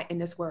get by in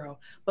this world.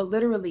 But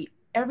literally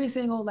every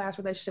single last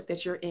relationship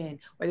that you're in,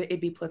 whether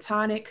it be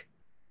platonic,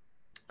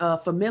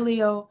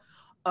 familial,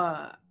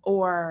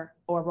 or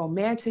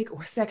romantic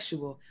or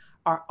sexual,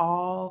 are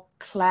all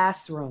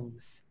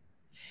classrooms.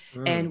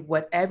 And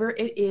whatever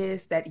it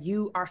is that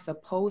you are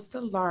supposed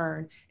to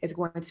learn is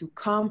going to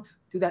come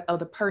through that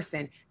other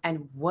person.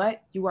 And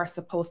what you are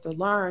supposed to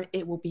learn,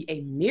 it will be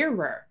a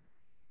mirror.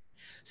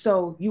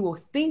 So you will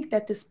think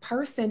that this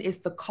person is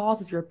the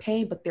cause of your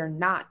pain, but they're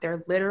not.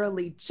 They're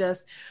literally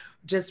just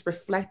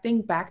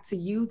reflecting back to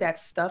you that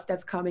stuff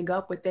that's coming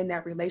up within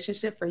that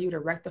relationship for you to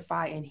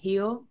rectify and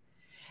heal.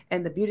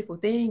 And the beautiful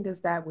thing is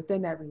that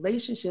within that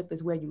relationship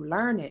is where you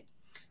learn it.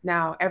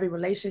 Now, every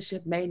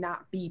relationship may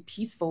not be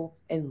peaceful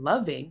and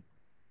loving.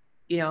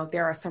 You know,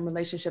 there are some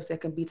relationships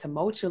that can be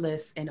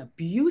tumultuous and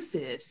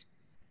abusive,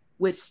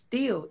 which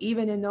still,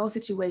 even in those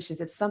situations,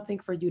 it's something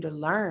for you to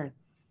learn.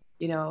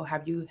 You know,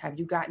 have you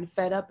gotten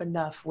fed up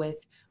enough with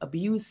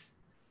abuse,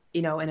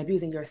 you know, and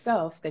abusing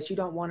yourself that you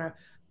don't want to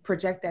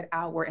project that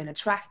outward and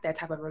attract that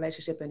type of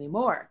relationship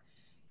anymore?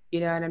 You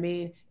know what I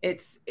mean?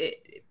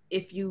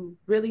 If you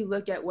really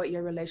look at what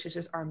your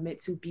relationships are meant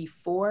to be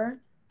for,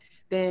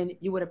 then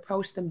you would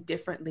approach them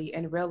differently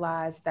and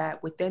realize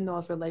that within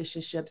those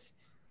relationships,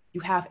 you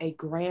have a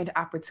grand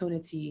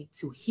opportunity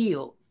to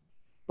heal.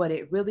 But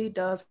it really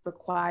does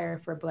require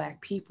for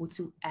Black people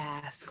to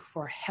ask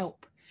for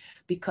help.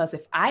 Because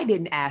if I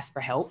didn't ask for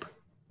help,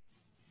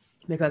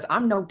 because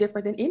I'm no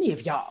different than any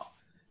of y'all,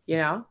 you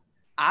know,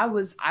 I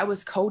was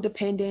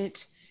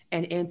codependent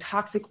and in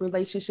toxic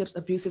relationships,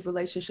 abusive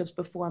relationships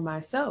before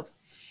myself.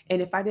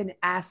 And if I didn't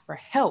ask for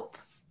help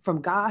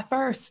from God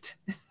first,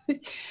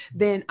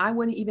 then I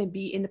wouldn't even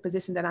be in the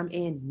position that I'm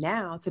in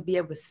now to be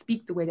able to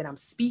speak the way that I'm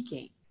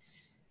speaking,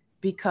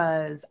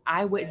 because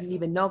I wouldn't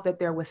even know that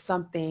there was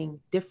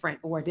something different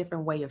or a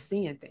different way of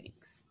seeing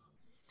things.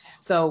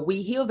 So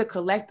we heal the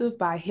collective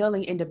by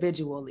healing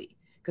individually,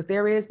 because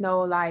there is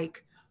no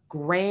like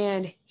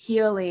grand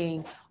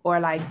healing or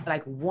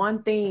like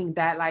one thing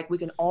that like we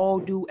can all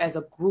do as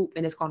a group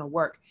and it's going to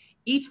work.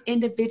 Each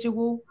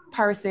individual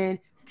person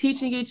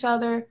teaching each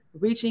other,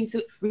 reaching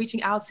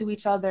out to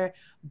each other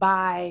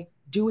by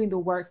doing the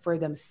work for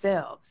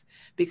themselves,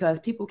 because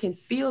people can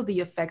feel the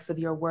effects of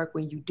your work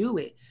when you do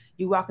it.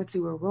 You walk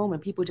into a room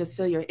and people just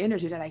feel your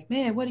energy. They're like,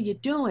 man, what are you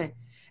doing?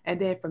 And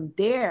then from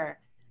there,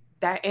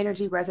 that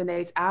energy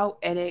resonates out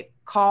and it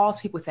calls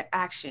people to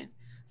action.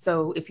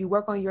 So if you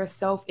work on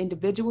yourself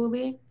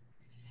individually,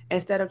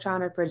 instead of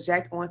trying to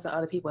project onto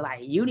other people,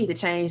 like, you need to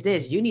change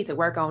this, you need to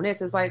work on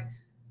this. It's like,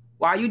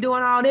 why are you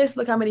doing all this?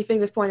 Look how many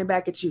fingers pointing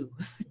back at you.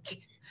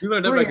 You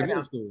learned that back in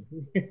middle school.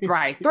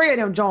 Right. 3 of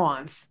them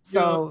Johns.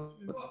 So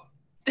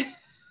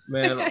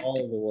man,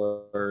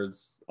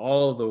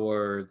 all of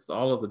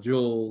the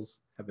jewels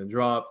have been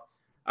dropped.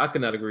 I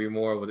could not agree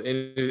more with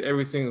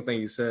every single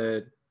thing you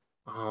said.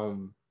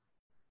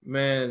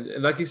 Man,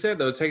 like you said,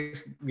 though, it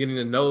takes getting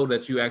to know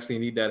that you actually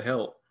need that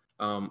help.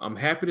 I'm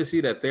happy to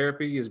see that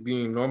therapy is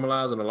being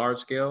normalized on a large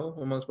scale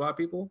amongst Black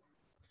people.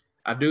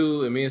 I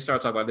do, and me and Star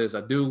talk about this,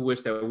 I do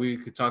wish that we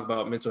could talk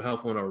about mental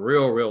health on a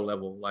real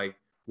level. Like,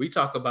 we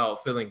talk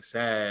about feeling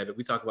sad,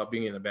 we talk about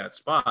being in a bad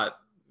spot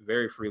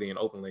very freely and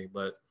openly,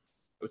 but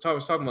we're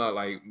talking about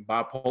like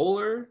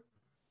bipolar,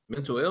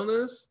 mental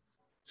illness,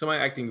 somebody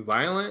acting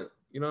violent,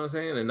 you know what I'm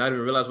saying, and not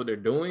even realize what they're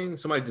doing,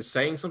 somebody just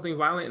saying something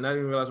violent and not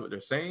even realize what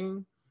they're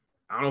saying.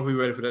 I don't know if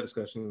we're ready for that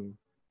discussion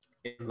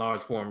in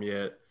large form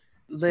yet.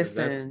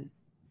 Listen,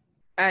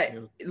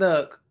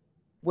 look,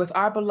 with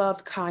our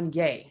beloved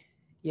Kanye,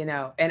 you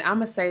know, and I'm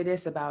gonna say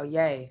this about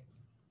Ye,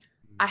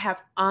 I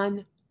have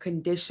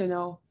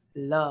unconditional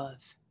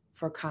love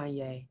for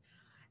Kanye.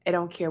 I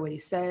don't care what he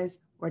says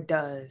or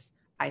does.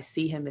 I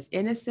see him as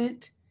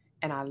innocent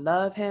and I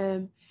love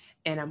him,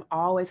 and I'm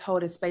always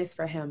holding space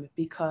for him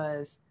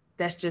because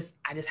that's just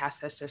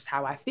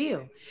how I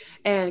feel.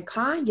 And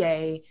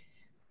Kanye,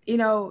 you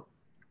know,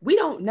 we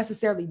don't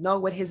necessarily know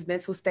what his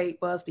mental state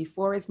was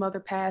before his mother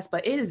passed,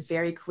 but it is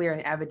very clear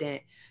and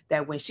evident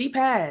that when she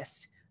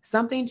passed,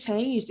 something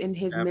changed in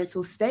his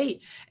mental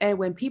state. And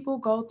when people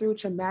go through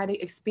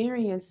traumatic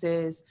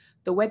experiences,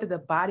 the way that the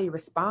body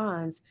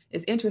responds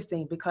is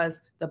interesting, because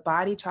the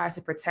body tries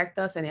to protect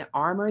us and it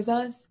armors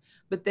us,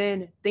 but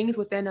then things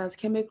within us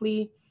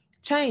chemically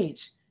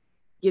change,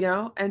 you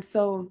know? And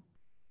so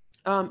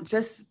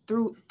just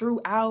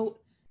throughout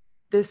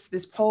this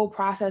whole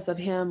process of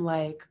him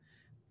like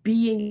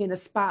being in the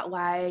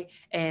spotlight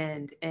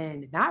and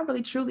not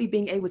really truly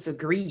being able to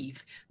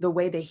grieve the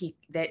way that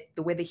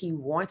he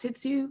wanted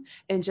to,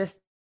 and just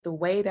the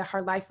way that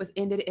her life was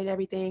ended and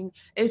everything,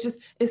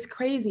 it's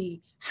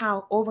crazy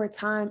how over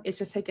time it's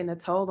just taken a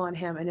toll on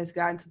him, and it's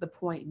gotten to the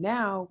point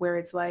now where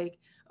it's like,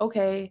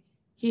 okay,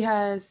 he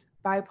has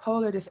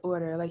bipolar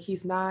disorder, like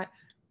he's not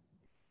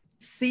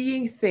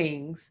seeing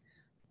things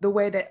the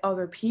way that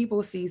other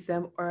people sees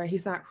them, or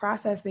he's not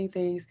processing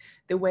things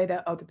the way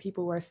that other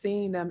people are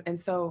seeing them. And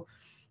so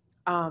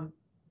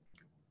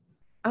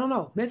I don't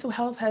know, mental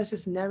health has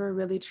just never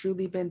really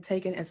truly been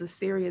taken as a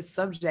serious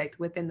subject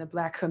within the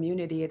Black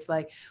community. It's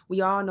like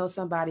we all know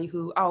somebody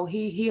who, oh,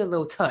 he a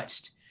little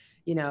touched,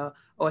 you know,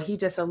 or he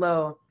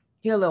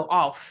a little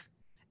off.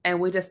 And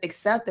we just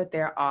accept that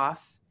they're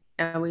off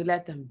and we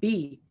let them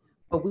be.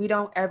 But we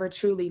don't ever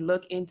truly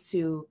look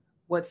into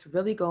what's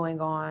really going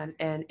on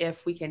and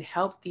if we can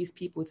help these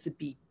people to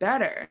be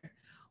better,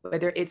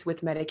 whether it's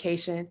with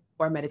medication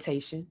or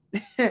meditation.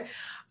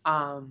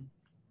 um,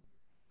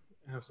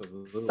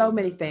 Absolutely. so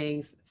many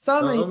things.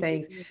 So many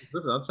things.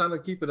 Listen, I'm trying to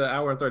keep it an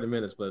hour and 30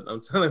 minutes, but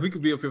I'm telling you, we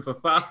could be up here for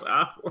 5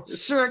 hours.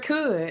 Sure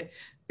could.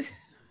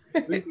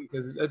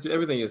 Because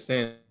everything you're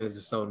saying is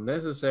just so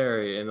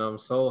necessary, and I'm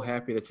so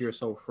happy that you're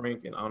so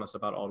frank and honest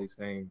about all these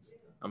things.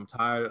 I'm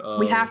tired of.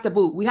 We have to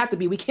boot. We have to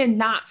be. We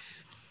cannot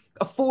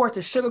afford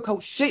to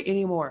sugarcoat shit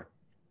anymore.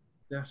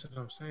 That's what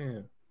I'm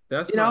saying.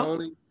 That's my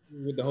only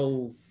with the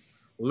whole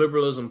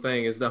liberalism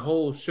thing is the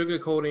whole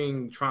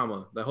sugarcoating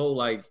trauma. The whole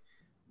like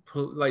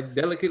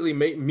delicately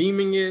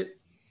memeing it,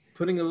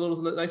 putting a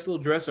nice little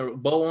dress or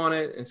bow on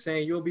it, and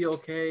saying you'll be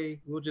okay.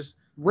 We'll just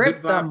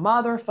rip the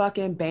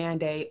motherfucking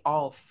Band-Aid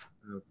off.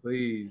 Oh,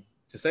 please,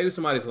 to save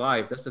somebody's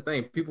life. That's the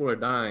thing. People are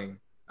dying.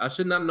 I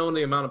should not know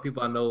the amount of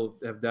people I know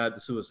have died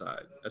to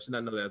suicide. I should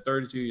not know that.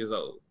 32 years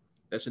old.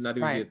 That should not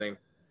even be a thing.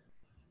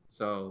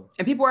 So.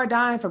 And people are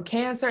dying from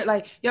cancer.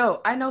 Like,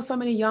 yo, I know so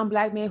many young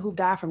Black men who've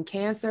died from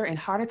cancer and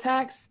heart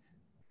attacks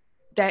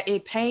that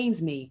it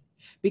pains me.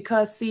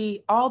 Because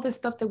see, all the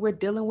stuff that we're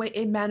dealing with,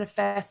 it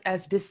manifests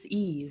as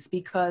dis-ease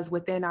because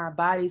within our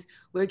bodies,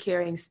 we're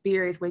carrying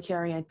spirits, we're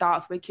carrying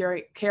thoughts, we're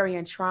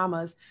carrying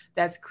traumas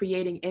that's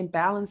creating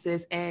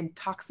imbalances and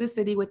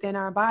toxicity within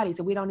our bodies.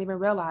 And we don't even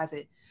realize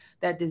it.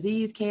 That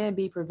disease can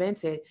be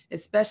prevented,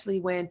 especially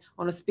when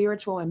on a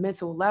spiritual and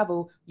mental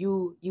level,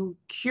 you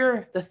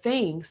cure the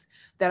things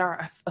that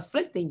are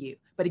afflicting you.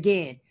 But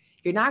again,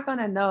 you're not going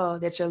to know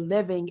that you're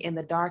living in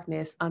the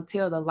darkness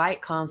until the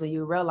light comes and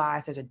you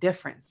realize there's a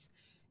difference.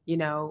 You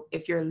know,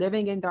 if you're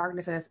living in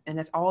darkness and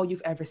that's all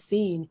you've ever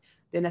seen,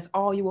 then that's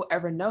all you will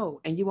ever know.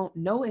 And you won't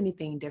know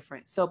anything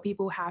different. So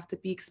people have to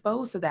be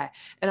exposed to that.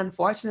 And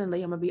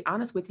unfortunately, I'm going to be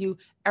honest with you,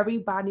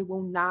 everybody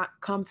will not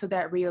come to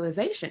that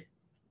realization.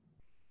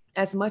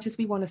 As much as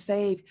we want to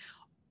save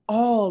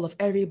all of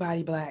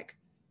everybody Black,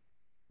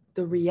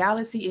 the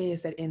reality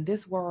is that in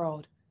this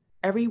world,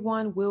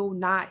 everyone will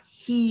not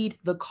heed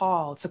the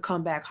call to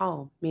come back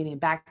home, meaning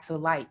back to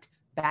light,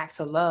 back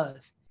to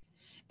love.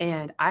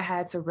 And I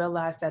had to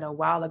realize that a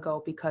while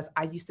ago because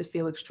I used to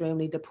feel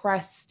extremely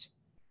depressed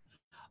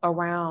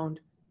around,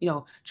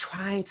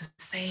 trying to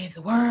save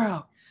the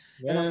world.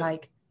 Yeah. And I'm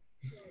like,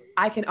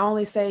 I can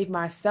only save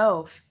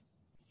myself.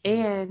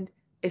 And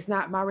it's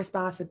not my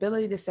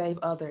responsibility to save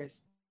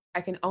others.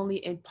 I can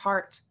only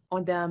impart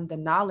on them the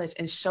knowledge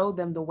and show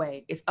them the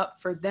way. It's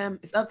up to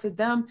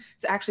them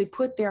to actually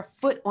put their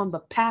foot on the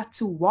path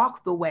to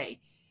walk the way.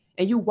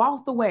 And you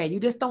walk the way.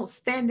 You just don't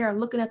stand there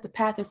looking at the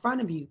path in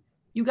front of you.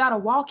 You got to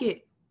walk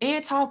it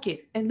and talk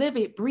it and live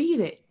it, breathe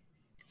it.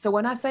 So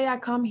when I say I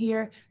come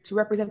here to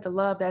represent the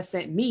love that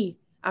sent me,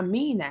 I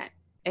mean that.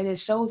 And it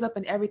shows up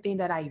in everything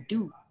that I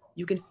do.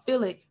 You can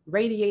feel it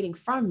radiating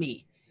from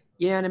me.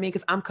 You know what I mean?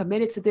 Because I'm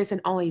committed to this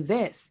and only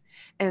this.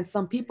 And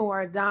some people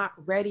are not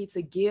ready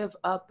to give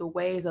up the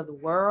ways of the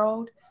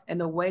world and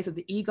the ways of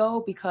the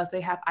ego because they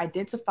have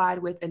identified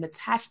with and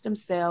attached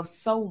themselves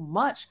so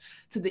much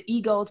to the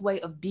ego's way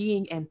of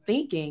being and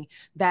thinking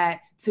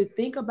that to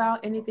think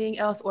about anything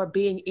else or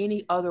being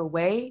any other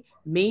way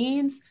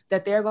means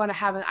that they're going to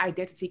have an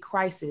identity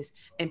crisis.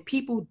 And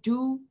people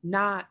do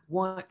not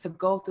want to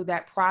go through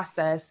that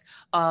process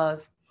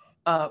of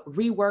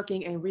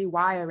reworking and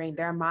rewiring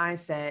their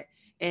mindset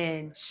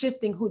and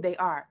shifting who they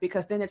are,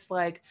 because then it's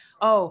like,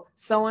 oh,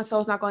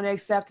 so-and-so's not going to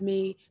accept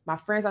me. My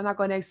friends are not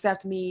going to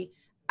accept me.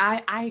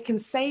 I can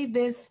say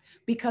this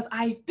because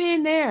I've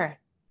been there.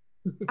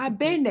 I've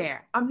been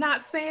there. I'm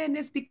not saying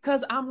this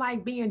because I'm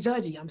like being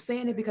judgy. I'm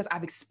saying it because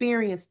I've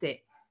experienced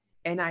it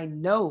and I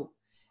know.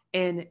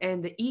 And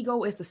the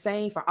ego is the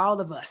same for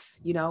all of us.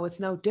 It's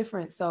no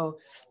different. So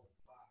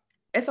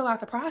it's a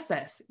lot to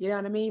process. You know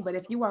what I mean? But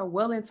if you are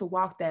willing to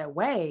walk that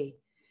way,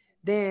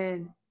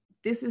 then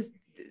this is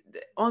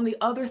on the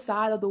other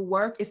side of the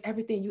work is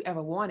everything you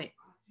ever wanted.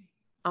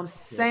 I'm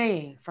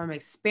saying from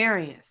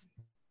experience.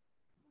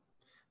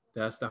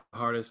 That's the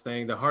hardest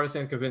thing. The hardest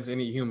thing to convince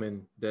any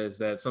human is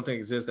that something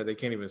exists that they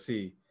can't even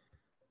see.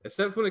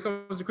 Except when it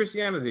comes to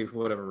Christianity for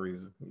whatever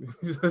reason.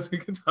 We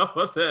can talk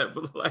about that,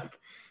 but like.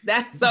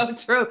 That's so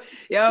true.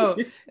 Yo,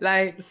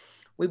 like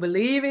we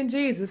believe in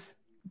Jesus.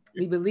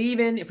 We believe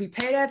in, if we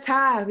pay that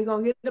tithe, we're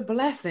going to get the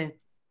blessing.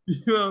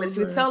 But if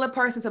you tell a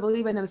person to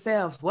believe in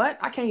themselves, what?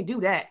 I can't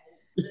do that.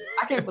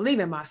 I can't believe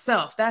in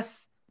myself.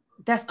 That's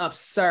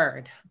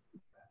absurd.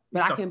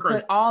 But I can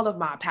put all of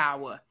my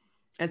power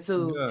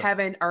into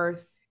heaven,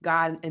 earth,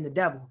 God, and the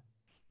devil.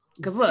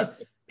 Because look,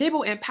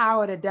 people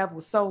empower the devil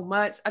so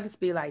much. I just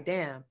be like,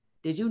 damn,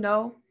 did you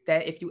know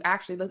that if you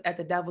actually look at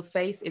the devil's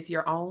face, it's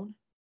your own?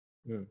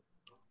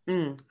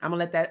 I'm gonna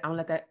let that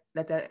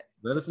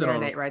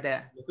marinate right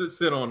there. Let us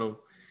sit on them.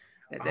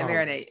 Let that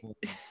marinate.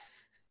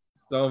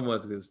 So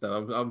much good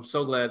stuff. I'm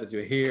so glad that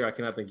you're here. I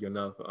cannot thank you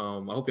enough. I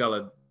hope y'all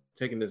are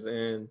taking this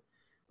in.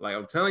 Like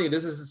I'm telling you,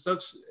 this is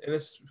such, and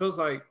it feels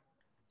like,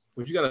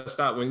 but you gotta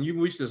stop when you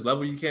reach this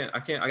level. I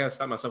gotta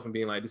stop myself from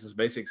being like, this is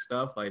basic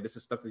stuff. Like this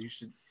is stuff that you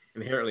should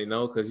inherently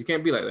know, because you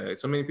can't be like that.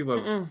 So many people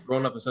have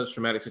grown up in such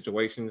traumatic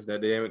situations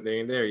that they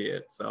ain't there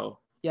yet. So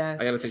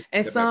yes, I gotta take.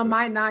 And some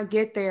might not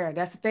get there.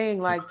 That's the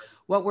thing. Like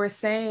what we're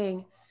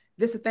saying,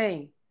 this is the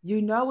thing.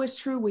 You know it's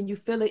true when you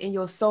feel it in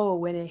your soul,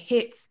 when it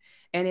hits,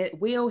 and it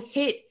will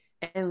hit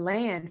and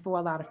land for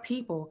a lot of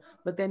people.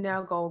 But then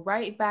they'll go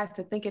right back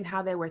to thinking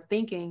how they were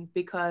thinking,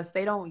 because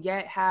they don't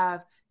yet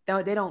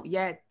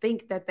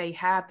think that they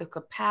have the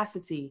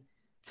capacity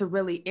to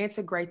really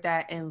integrate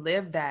that and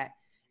live that.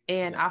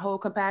 And I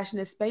hold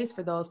compassionate space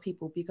for those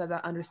people, because I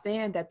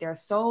understand that their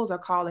souls are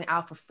calling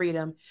out for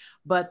freedom,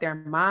 but their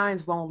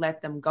minds won't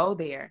let them go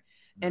there.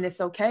 And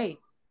it's okay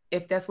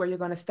if that's where you're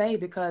going to stay,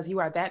 because you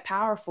are that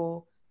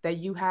powerful that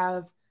you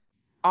have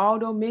all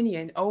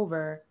dominion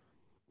over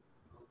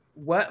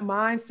what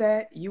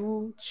mindset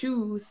you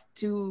choose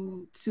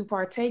to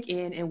partake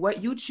in, and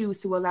what you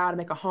choose to allow to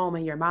make a home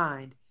in your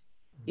mind.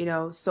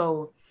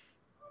 So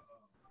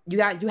you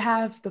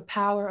have the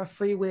power of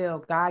free will.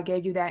 God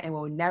gave you that and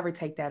will never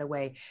take that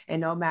away.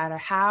 And no matter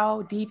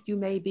how deep you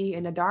may be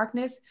in the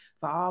darkness,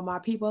 for all my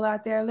people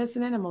out there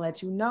listening, I'm gonna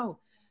let you know,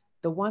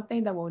 the one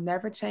thing that will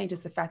never change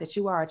is the fact that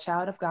you are a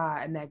child of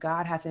God, and that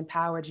God has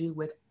empowered you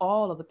with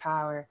all of the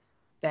power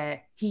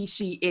that he,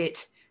 she,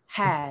 it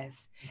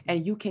has.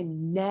 And you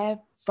can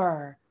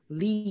never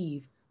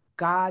leave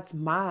God's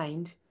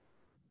mind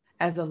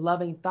as a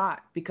loving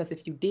thought, because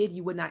if you did,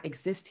 you would not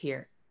exist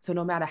here. So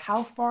no matter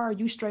how far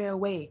you stray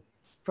away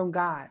from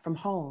God, from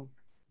home,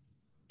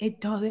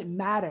 it doesn't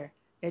matter.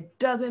 It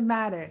doesn't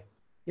matter.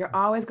 You're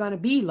always going to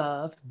be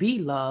loved,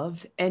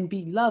 and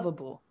be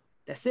lovable.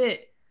 That's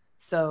it.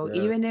 So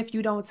even if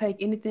you don't take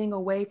anything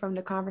away from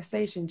the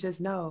conversation,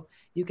 just know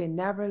you can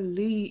never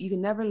leave. You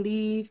can never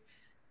leave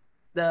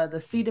the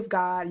seat of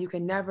God. You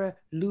can never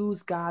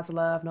lose God's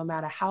love, no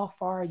matter how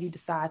far you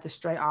decide to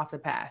stray off the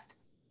path.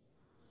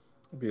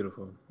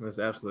 Beautiful. That's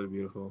absolutely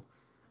beautiful.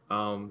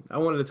 I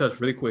wanted to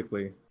touch really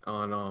quickly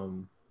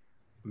on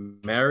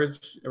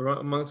marriage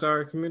amongst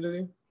our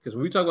community, because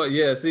when we talk about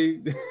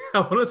I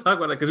want to talk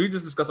about that, because we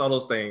just discussed all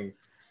those things.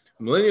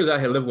 Millennials out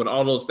here living with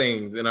all those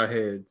things in our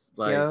heads.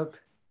 Like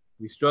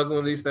we struggle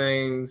with these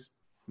things.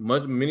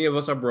 Many of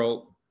us are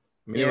broke.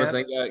 Many of us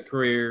ain't got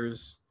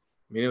careers.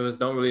 Many of us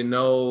don't really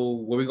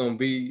know where we're gonna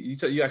be.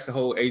 You ask the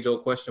whole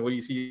age-old question: where do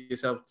you see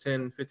yourself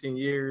 10, 15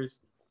 years?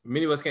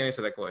 Many of us can't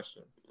answer that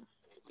question.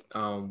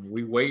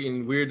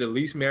 We're the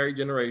least married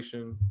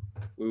generation.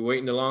 We're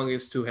waiting the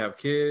longest to have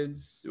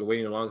kids. We're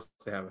waiting the longest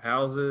to have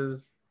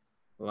houses.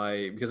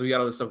 Like, because we got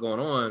all this stuff going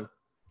on.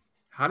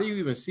 How do you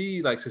even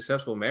see like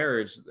successful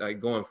marriage like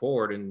going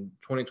forward in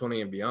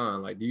 2020 and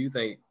beyond? Like, do you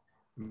think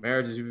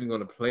marriage is even going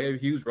to play a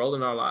huge role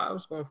in our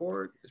lives going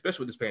forward,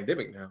 especially with this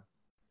pandemic now?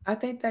 I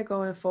think that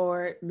going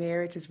forward,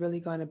 marriage is really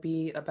going to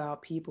be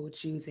about people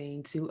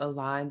choosing to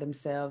align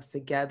themselves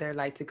together,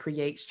 like to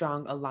create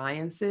strong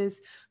alliances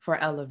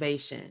for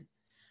elevation.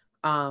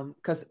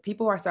 Because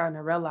people are starting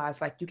to realize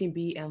like you can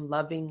be in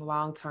loving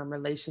long-term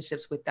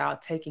relationships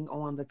without taking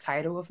on the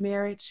title of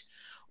marriage,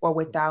 or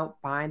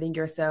without binding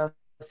yourselves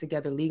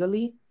together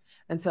legally.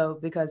 And so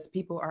because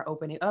people are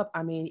opening up,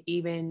 I mean,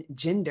 even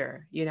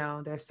gender,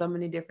 there's so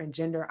many different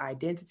gender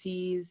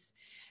identities,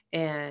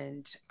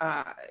 and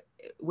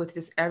with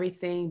just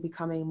everything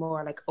becoming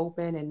more like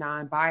open and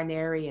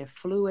non-binary and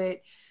fluid,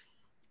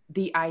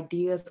 the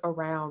ideas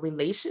around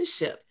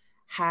relationship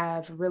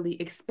have really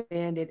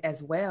expanded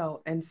as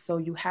well. And so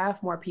you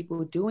have more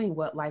people doing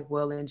what like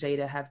Will and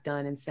Jada have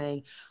done, and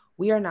saying,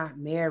 we are not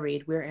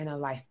married, we're in a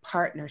life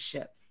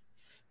partnership.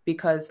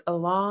 Because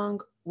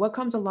what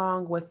comes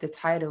along with the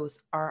titles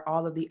are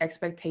all of the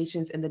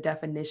expectations and the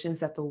definitions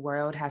that the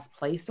world has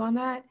placed on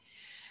that.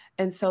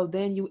 And so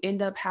then you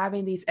end up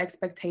having these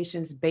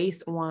expectations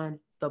based on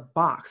the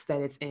box that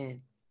it's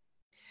in,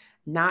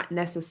 not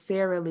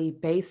necessarily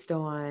based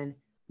on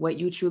what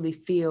you truly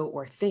feel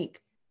or think.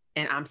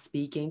 And I'm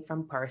speaking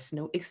from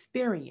personal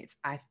experience.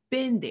 I've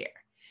been there.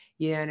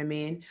 You know what I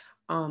mean?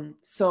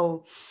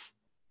 So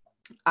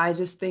I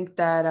just think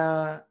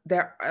that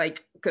they're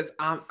like, because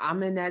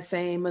I'm in that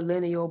same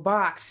millennial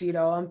box,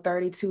 I'm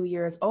 32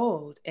 years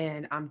old,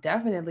 and I'm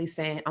definitely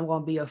saying I'm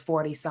going to be a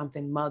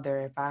 40-something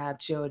mother if I have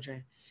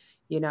children.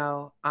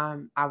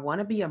 I want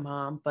to be a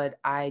mom, but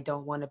I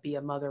don't want to be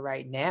a mother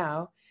right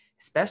now,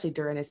 especially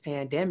during this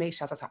pandemic.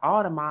 Shout out to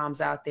all the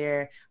moms out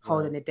there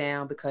holding it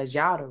down, because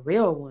y'all the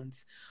real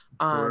ones.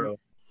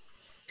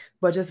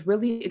 But just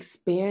really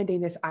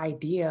expanding this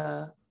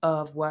idea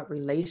of what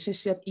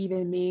relationship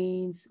even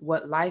means,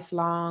 what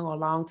lifelong or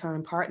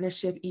long-term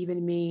partnership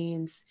even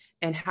means,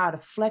 and how to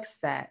flex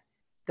that.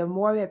 The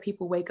more that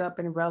people wake up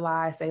and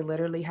realize they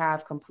literally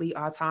have complete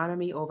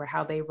autonomy over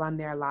how they run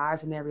their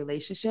lives and their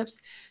relationships,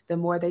 the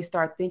more they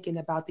start thinking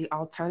about the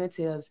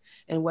alternatives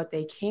and what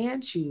they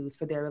can choose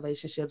for their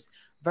relationships,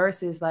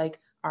 versus like,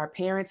 our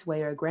parents'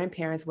 way or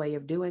grandparents' way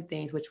of doing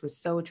things, which was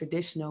so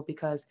traditional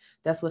because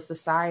that's what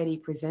society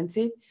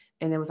presented.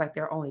 And it was like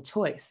their only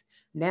choice.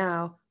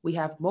 Now we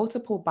have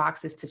multiple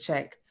boxes to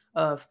check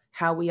of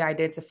how we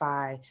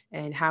identify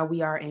and how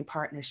we are in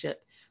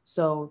partnership.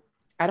 So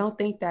I don't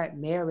think that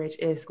marriage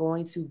is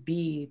going to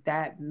be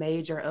that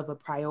major of a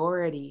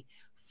priority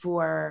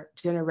for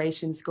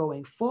generations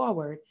going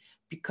forward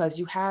because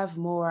you have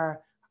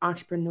more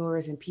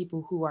entrepreneurs and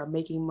people who are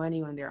making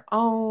money on their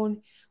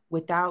own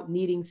without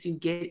needing to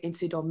get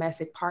into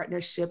domestic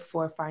partnership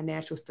for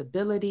financial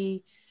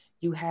stability.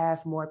 You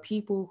have more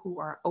people who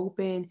are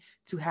open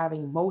to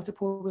having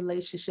multiple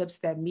relationships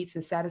that meets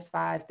and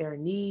satisfies their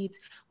needs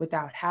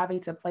without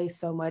having to place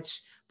so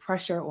much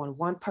pressure on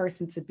one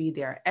person to be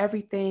their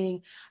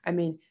everything. I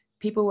mean,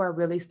 people are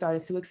really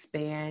starting to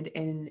expand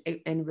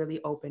and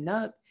really open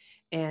up.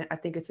 And I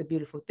think it's a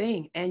beautiful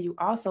thing. And you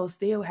also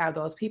still have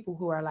those people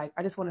who are like,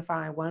 I just want to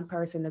find one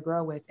person to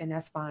grow with, and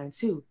that's fine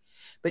too.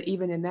 But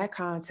even in that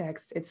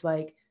context, it's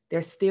like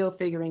they're still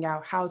figuring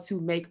out how to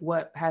make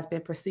what has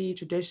been perceived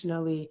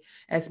traditionally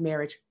as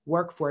marriage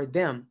work for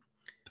them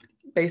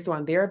based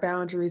on their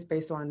boundaries,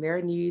 based on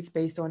their needs,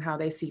 based on how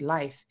they see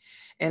life.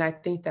 And I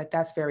think that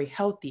that's very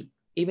healthy.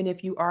 Even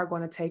if you are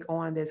going to take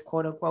on this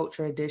quote unquote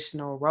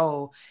traditional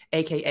role,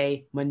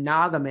 AKA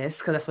monogamous,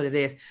 because that's what it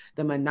is,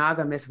 the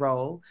monogamous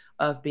role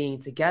of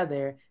being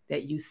together,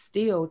 that you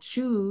still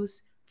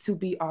choose to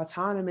be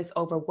autonomous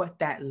over what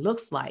that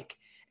looks like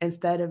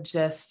instead of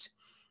just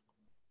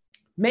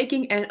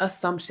making an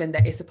assumption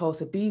that it's supposed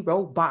to be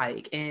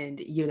robotic and,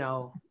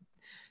 da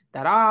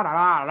da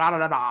da da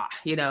da da da,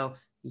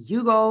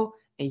 you go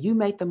and you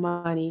make the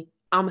money.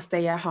 I'm gonna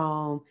stay at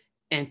home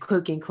and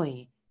cook and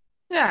clean.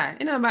 Yeah,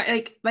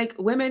 like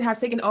women have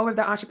taken over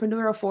the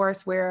entrepreneurial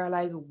force where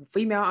like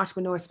female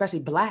entrepreneurs,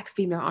 especially Black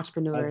female I was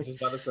entrepreneurs,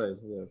 just about to say,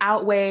 yes.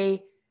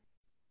 outweigh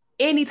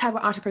any type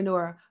of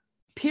entrepreneur,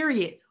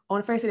 period,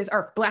 on the face of this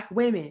earth. Black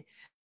women.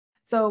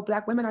 So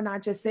Black women are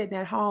not just sitting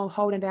at home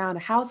holding down the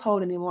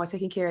household anymore,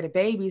 taking care of the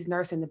babies,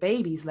 nursing the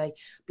babies. Like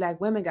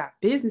Black women got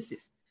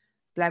businesses.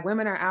 Black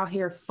women are out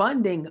here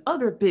funding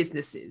other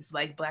businesses.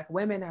 Like Black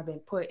women have been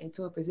put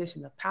into a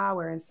position of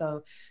power. And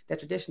so the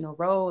traditional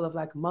role of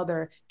like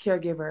mother,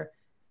 caregiver,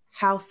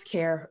 house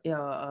care, taking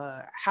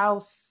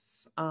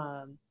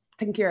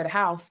care of the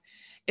house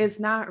is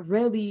not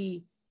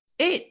really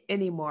it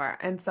anymore.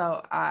 And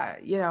so,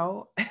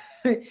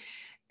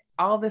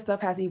 all this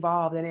stuff has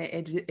evolved, and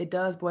it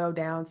does boil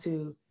down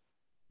to,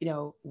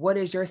 what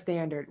is your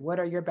standard? What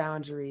are your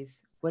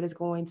boundaries? What is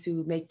going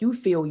to make you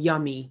feel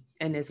yummy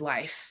in this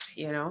life?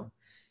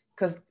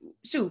 Because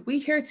shoot,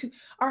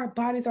 our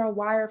bodies are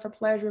wired for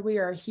pleasure. We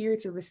are here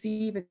to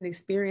receive and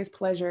experience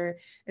pleasure.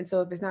 And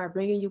so if it's not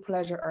bringing you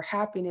pleasure or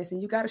happiness,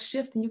 and you got to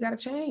shift and you got to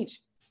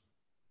change.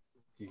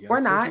 Or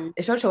not,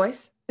 it's your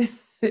choice.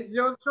 It's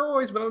your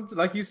choice. But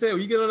like you said,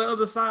 when you get on the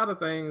other side of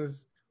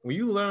things, when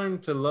you learn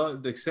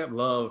to accept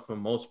love from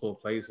multiple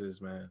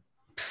places, man.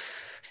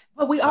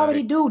 But we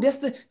already do. That's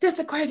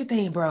the crazy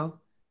thing, bro.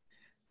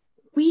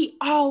 We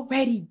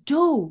already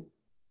do.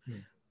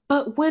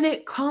 But when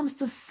it comes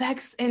to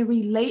sex and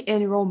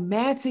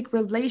romantic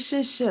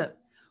relationship,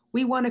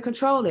 we want to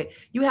control it.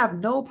 You have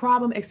no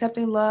problem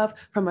accepting love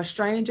from a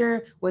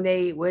stranger when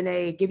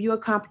they give you a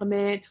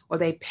compliment or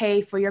they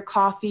pay for your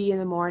coffee in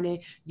the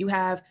morning. You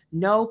have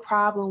no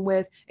problem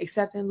with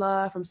accepting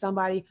love from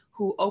somebody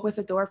who opens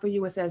the door for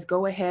you and says,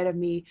 "Go ahead of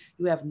me."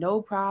 You have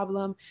no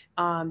problem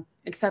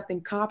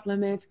accepting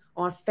compliments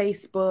on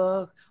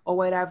Facebook or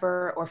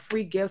whatever, or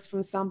free gifts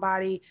from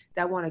somebody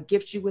that want to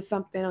gift you with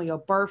something on your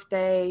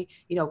birthday,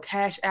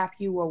 cash app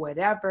you or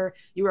whatever.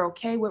 You're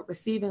okay with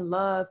receiving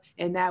love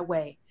in that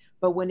way.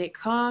 But when it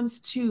comes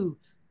to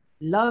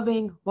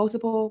loving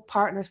multiple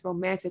partners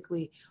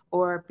romantically,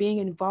 or being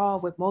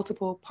involved with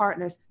multiple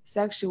partners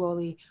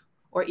sexually,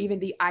 or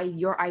even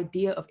your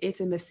idea of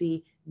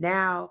intimacy,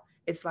 now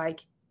it's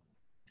like,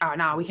 oh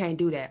no, we can't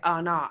do that.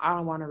 Oh no, I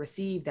don't want to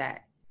receive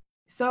that.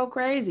 So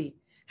crazy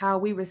how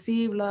we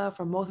receive love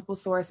from multiple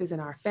sources in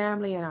our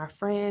family and our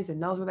friends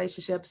and those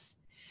relationships,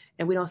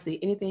 and we don't see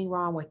anything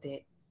wrong with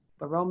it.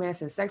 But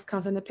romance and sex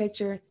comes in the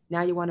picture.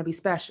 Now you want to be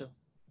special.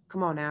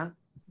 Come on now.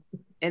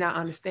 And I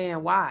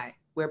understand why.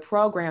 We're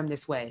programmed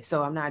this way.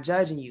 So I'm not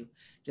judging you,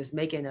 just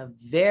making a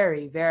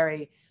very,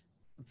 very,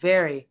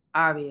 very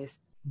obvious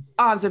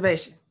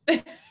observation.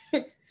 I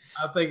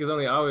think it's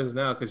only obvious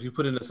now because you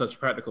put it in such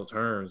practical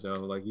terms, though.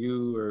 Like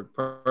you are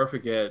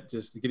perfect at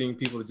just getting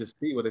people to just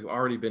see what they've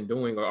already been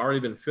doing or already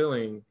been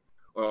feeling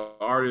or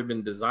already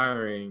been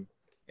desiring,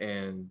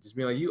 and just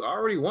being like, you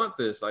already want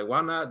this. Like,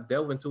 why not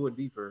delve into it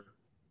deeper?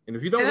 And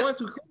if you don't want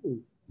to, cool.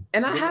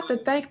 And I have to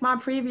thank my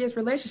previous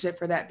relationship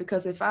for that,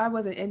 because if I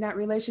wasn't in that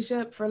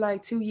relationship for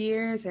like 2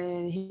 years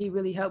and he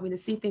really helped me to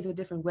see things a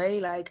different way,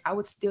 like I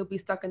would still be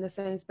stuck in the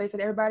same space that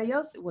everybody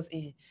else was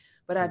in.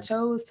 But I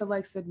chose to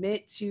like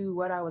submit to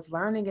what I was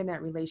learning in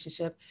that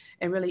relationship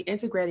and really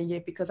integrating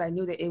it because I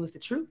knew that it was the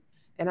truth.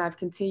 And I've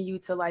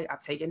continued to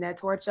I've taken that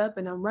torch up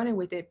and I'm running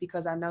with it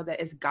because I know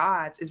that it's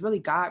really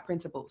God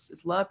principles,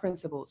 it's love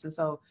principles. And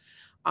so,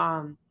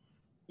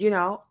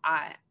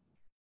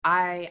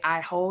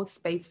 I hold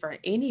space for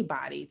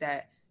anybody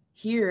that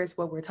hears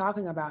what we're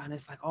talking about and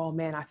it's like, oh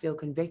man, I feel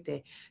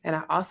convicted. And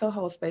I also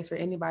hold space for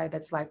anybody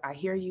that's like, I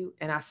hear you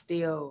and I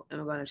still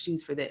am going to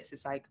choose for this.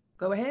 It's like,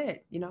 go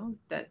ahead,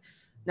 that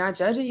not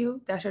judging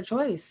you, that's your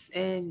choice.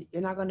 And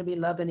you're not going to be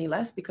loved any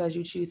less because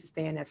you choose to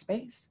stay in that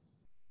space.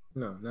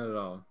 No, not at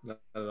all. Not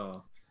at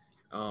all.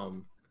 I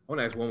want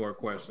to ask one more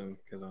question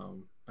because,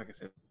 like I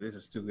said, this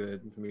is too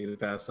good for me to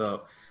pass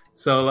up.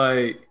 So,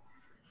 like,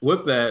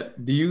 with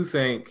that, do you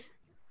think?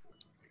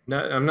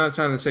 I'm not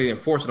trying to say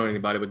enforce it on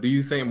anybody, but do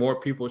you think more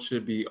people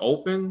should be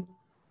open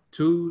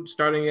to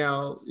starting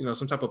out,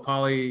 some type of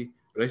poly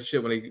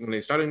relationship when they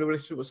start a new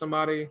relationship with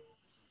somebody?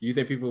 Do you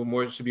think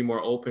people should be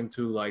more open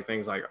to like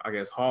things like, I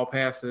guess, hall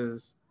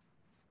passes?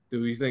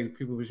 Do you think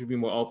people should be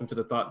more open to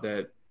the thought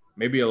that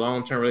maybe a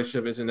long-term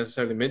relationship isn't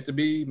necessarily meant to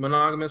be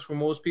monogamous for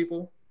most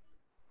people?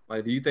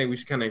 Like, do you think we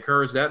should kind of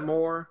encourage that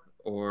more,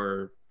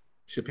 or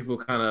should people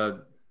kind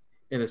of,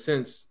 in a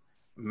sense,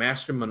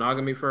 master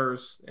monogamy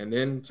first and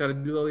then try to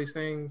do all these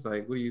things?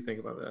 Like, what do you think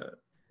about that?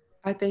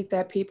 I think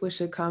that people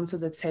should come to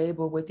the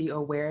table with the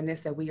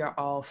awareness that we are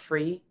all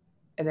free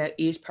and that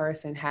each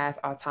person has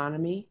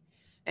autonomy,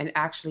 and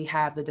actually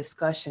have the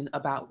discussion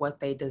about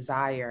what they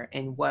desire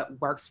and what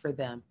works for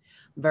them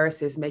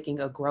versus making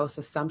a gross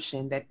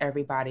assumption that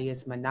everybody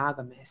is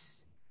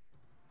monogamous.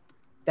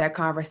 That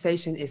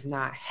conversation is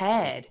not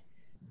had.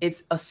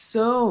 It's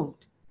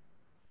assumed.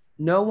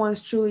 No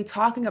one's truly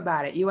talking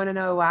about it. You want to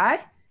know why?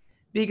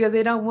 Because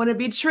they don't want to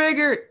be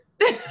triggered.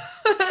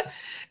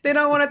 They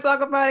don't want to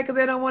talk about it because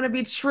they don't want to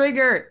be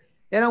triggered.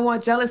 They don't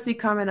want jealousy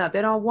coming up.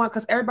 They don't want,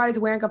 because everybody's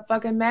wearing a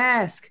fucking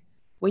mask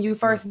when you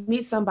first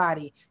meet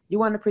somebody. You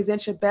want to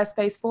present your best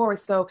face forward.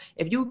 So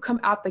if you come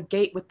out the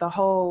gate with the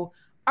whole,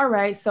 all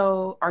right,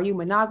 so are you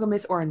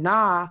monogamous or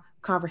nah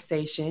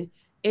conversation,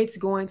 it's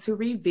going to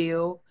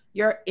reveal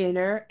your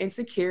inner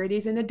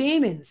insecurities and the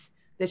demons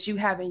that you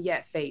haven't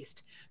yet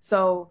faced.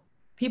 So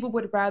people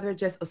would rather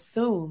just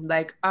assume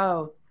like,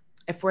 oh,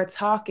 if we're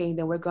talking,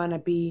 then we're going to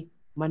be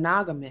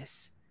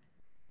monogamous.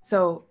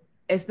 So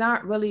it's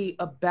not really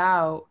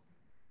about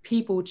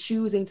people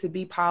choosing to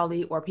be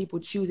poly or people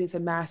choosing to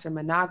master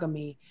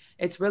monogamy.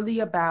 It's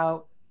really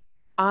about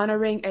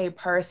honoring a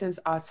person's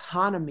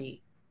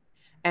autonomy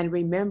and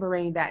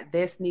remembering that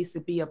this needs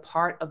to be a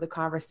part of the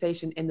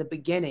conversation in the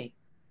beginning.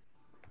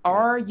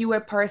 Are you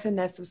a person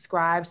that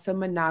subscribes to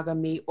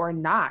monogamy or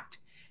not?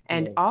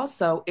 And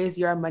also, is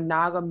your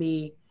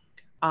monogamy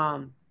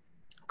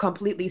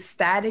completely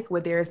static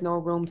where there is no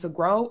room to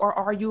grow? Or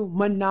are you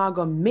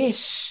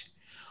monogamish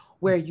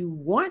where you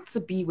want to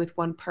be with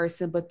one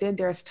person, but then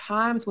there's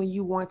times when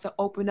you want to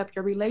open up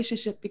your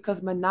relationship?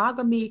 Because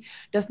monogamy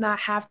does not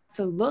have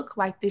to look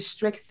like this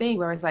strict thing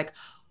where it's like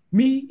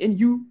me and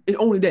you and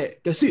only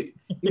that, that's it.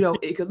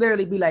 It could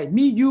literally be like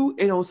me, you,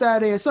 and on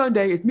Saturday and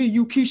Sunday it's me,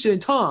 you, Keisha,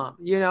 and Tom,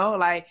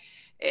 like,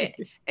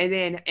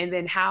 and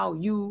then how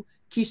you,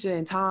 Keisha,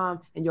 and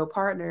Tom and your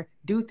partner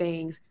do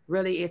things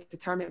really is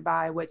determined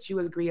by what you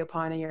agree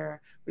upon in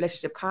your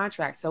relationship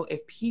contract. So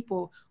if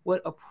people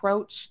would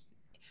approach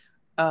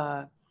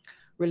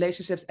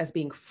relationships as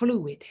being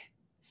fluid,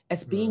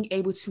 as being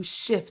able to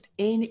shift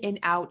in and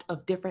out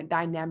of different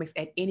dynamics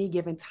at any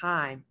given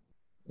time,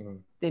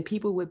 then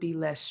people would be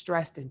less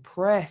stressed and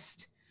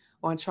pressed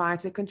on trying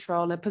to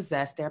control and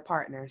possess their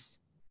partners.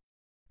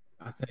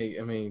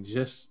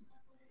 Just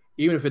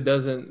even if it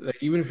doesn't, like,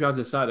 even if y'all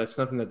decide that's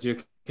something that you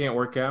can't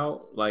work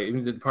out, like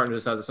even if the partner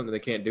decides it's something they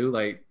can't do,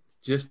 like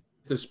just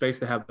the space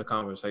to have the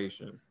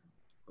conversation.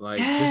 Like,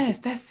 yes,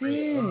 that's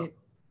it.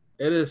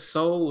 It is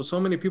so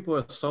many people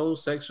are so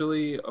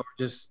sexually or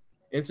just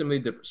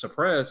intimately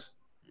suppressed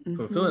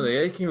from feeling that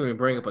they can't even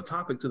bring up a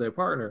topic to their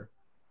partner.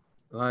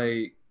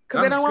 Like,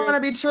 because they don't want to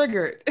be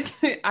triggered.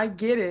 I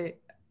get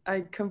it.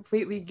 I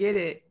completely get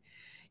it.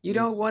 You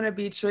don't want to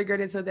be triggered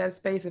into that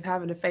space of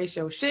having to face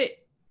your shit.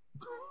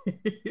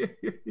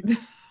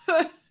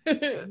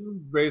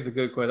 Raised a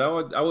good question.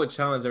 I would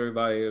challenge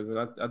everybody.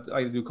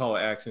 I do call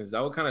it actions.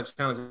 I would kind of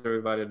challenge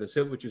everybody to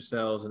sit with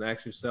yourselves and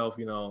ask yourself,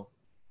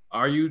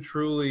 are you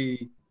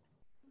truly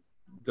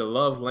the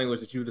love language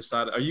that you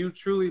decided? Are you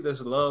truly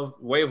this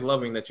way of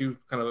loving that you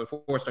kind of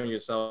enforced on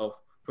yourself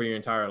for your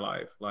entire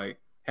life? Like,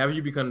 have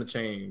you become the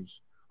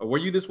change? Or were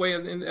you this way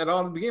at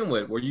all to begin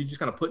with? Were you just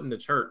kind of put in the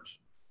church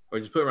or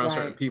just put around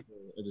certain people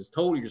and just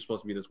told you you're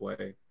supposed to be this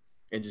way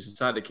and just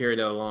decided to carry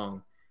that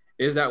along?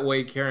 Is that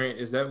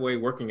way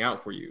working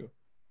out for you?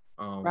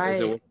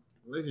 Is it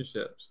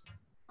relationships?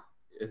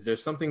 Is there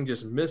something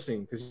just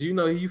missing? Because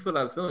you feel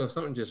that feeling of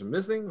something just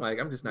missing. Like,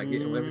 I'm just not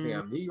getting everything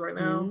I need right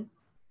now.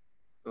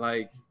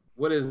 Like,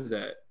 what is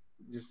that?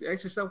 Just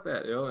ask yourself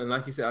that, And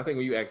like you said, I think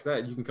when you ask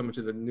that, you can come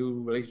into the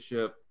new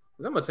relationship.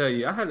 I'm gonna tell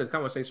you, I had a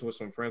conversation with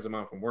some friends of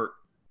mine from work,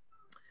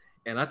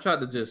 and I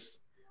tried to just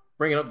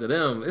bring it up to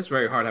them. It's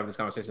very hard having this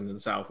conversation in the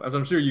South, as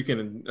I'm sure you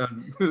can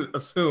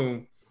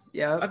assume.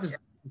 Yeah. I just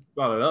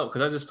brought it up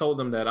because I just told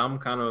them that I'm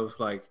kind of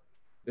like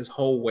this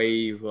whole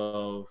wave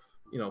of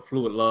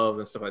fluid love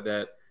and stuff like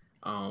that.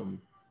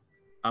 I'm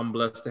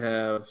blessed to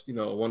have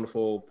a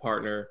wonderful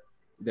partner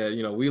that,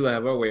 you know, we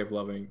have our way of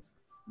loving,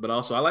 but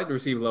also I like to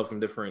receive love from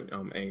different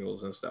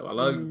angles and stuff. I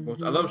love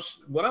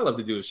what I love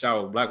to do is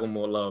shower Black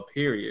women with love,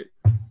 period.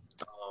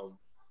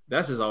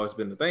 That's just always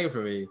been the thing for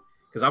me,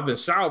 because I've been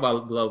showered by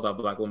love by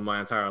Black women my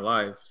entire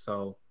life.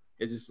 So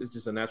it's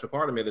just a natural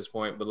part of me at this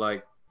point. But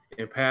like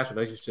in past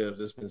relationships,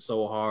 it's been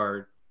so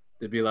hard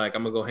to be like,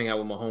 I'm gonna go hang out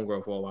with my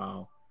homegirl for a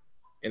while.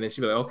 And then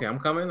she'd be like, okay, I'm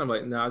coming. I'm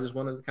like, no, I just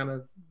want to kind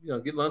of, you know,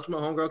 get lunch with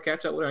my homegirl,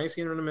 catch up with her. I ain't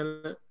seen her in a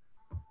minute.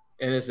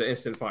 And it's an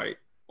instant fight.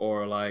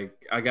 Or like,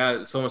 I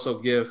got so-and-so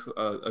gift,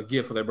 a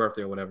gift for their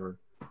birthday or whatever.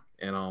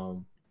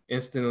 And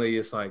instantly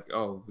it's like,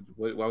 oh,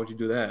 why would you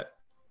do that?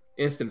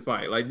 Instant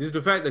fight. Like,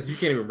 the fact that you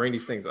can't even bring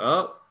these things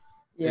up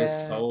is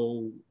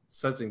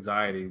such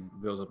anxiety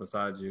builds up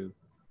inside you.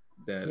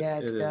 That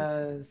it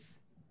does.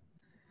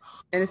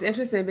 And it's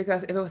interesting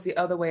because if it was the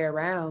other way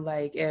around,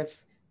 like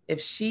if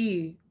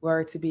she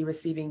were to be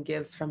receiving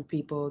gifts from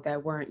people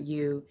that weren't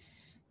you,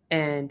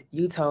 and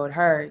you told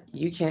her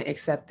you can't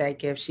accept that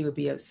gift, she would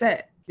be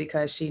upset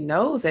because she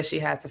knows that she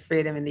has the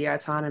freedom and the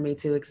autonomy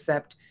to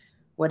accept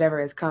whatever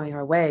is coming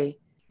her way.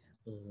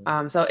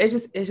 So it's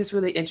just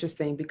really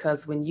interesting,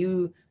 because when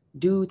you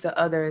do to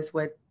others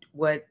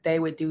what they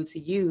would do to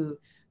you,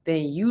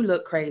 then you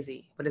look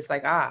crazy. But it's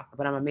like,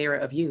 but I'm a mirror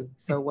of you.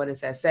 So what does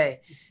that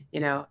say?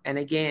 You know, and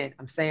again,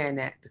 I'm saying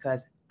that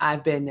because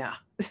I've been there.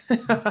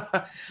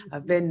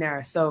 I've been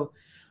there. So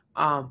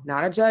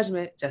not a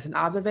judgment, just an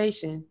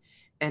observation.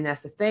 And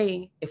that's the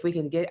thing. If we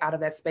can get out of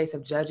that space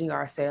of judging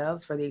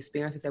ourselves for the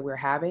experiences that we're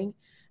having,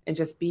 and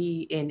just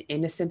be in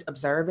innocent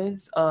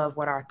observance of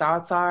what our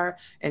thoughts are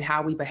and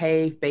how we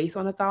behave based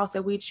on the thoughts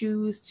that we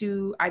choose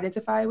to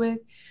identify with,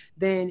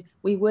 then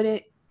we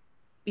wouldn't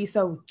be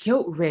so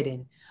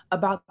guilt-ridden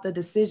about the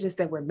decisions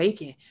that we're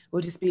making.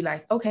 We'll just be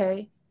like,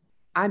 okay,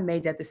 I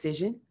made that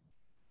decision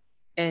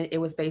and it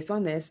was based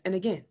on this. And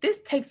again, this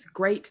takes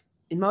great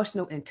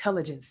emotional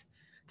intelligence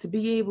to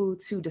be able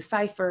to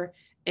decipher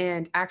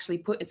and actually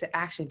put into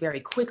action very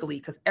quickly,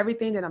 because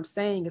everything that I'm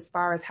saying as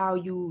far as how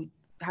you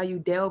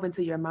delve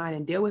into your mind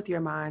and deal with your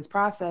mind's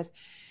process,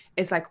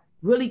 it's like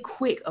really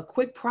quick, a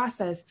quick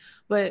process.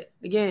 But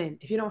again,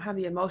 if you don't have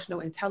the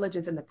emotional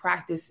intelligence and the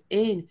practice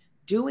in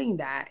doing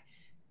that,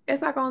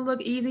 it's not gonna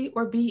look easy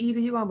or be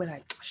easy. You're gonna be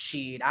like,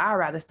 shit, I'd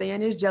rather stay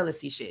in this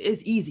jealousy shit.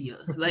 It's easier.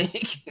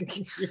 Like,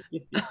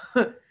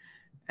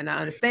 and I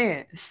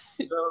understand.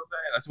 You know what I'm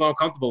saying? That's what I'm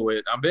comfortable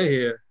with. I've been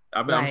here.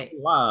 I'm still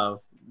alive.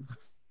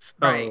 So,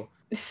 right.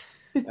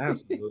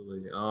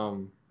 Absolutely. I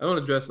want to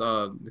address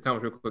the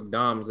comments real quick.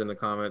 Dom's in the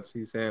comments.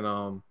 He's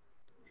saying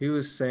he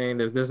was saying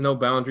that if there's no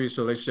boundaries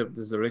to a relationship,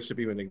 does the relationship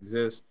even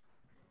exist?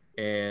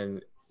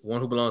 And one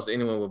who belongs to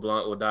anyone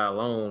will die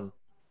alone.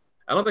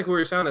 I don't think we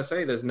were trying to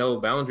say there's no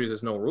boundaries,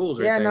 there's no rules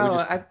or anything.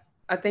 No,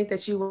 I think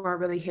that you weren't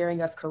really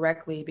hearing us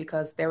correctly,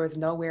 because there was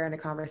nowhere in the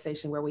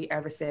conversation where we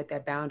ever said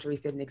that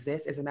boundaries didn't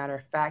exist. As a matter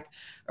of fact,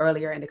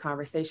 earlier in the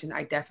conversation,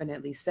 I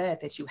definitely said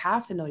that you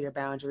have to know your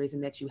boundaries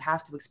and that you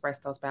have to express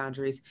those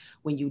boundaries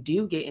when you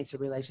do get into a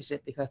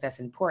relationship, because that's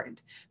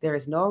important. There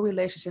is no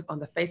relationship on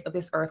the face of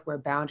this earth where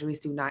boundaries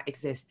do not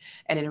exist.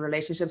 And in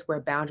relationships where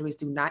boundaries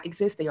do not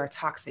exist, they are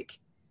toxic.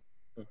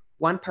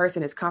 One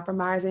person is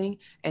compromising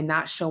and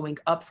not showing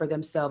up for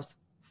themselves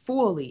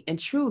fully and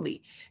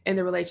truly in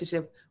the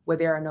relationship where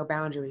there are no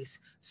boundaries.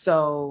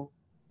 So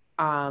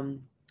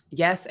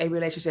yes, a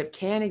relationship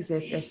can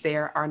exist if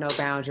there are no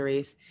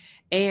boundaries,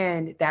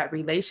 and that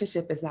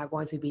relationship is not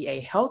going to be a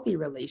healthy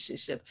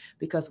relationship,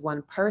 because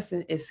one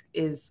person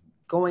is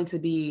going to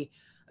be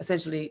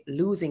essentially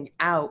losing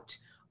out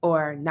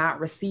or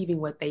not receiving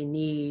what they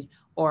need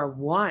or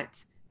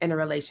want in a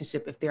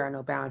relationship if there are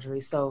no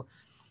boundaries. So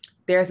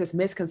there's this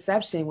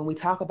misconception when we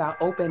talk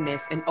about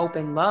openness and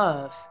open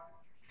love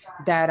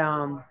that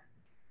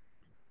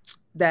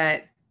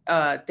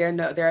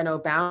there are no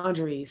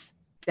boundaries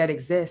that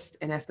exist,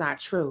 and that's not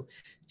true.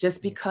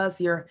 Just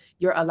because you're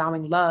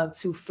allowing love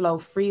to flow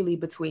freely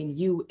between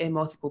you and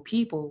multiple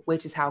people,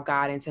 which is how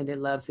God intended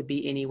love to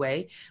be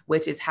anyway,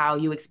 which is how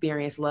you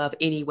experience love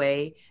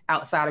anyway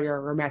outside of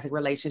your romantic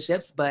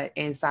relationships. But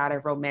inside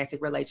of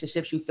romantic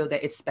relationships, you feel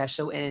that it's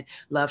special and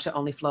love should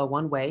only flow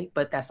one way,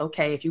 but that's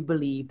okay if you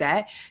believe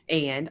that.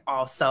 And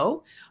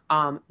also,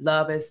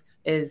 love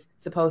is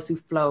supposed to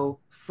flow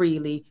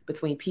freely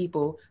between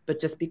people, but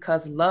just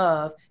because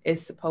love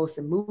is supposed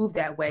to move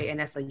that way, and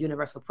that's a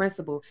universal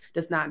principle,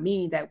 does not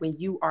mean that when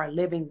you are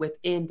living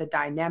within the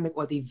dynamic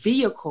or the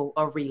vehicle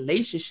of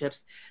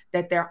relationships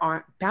that there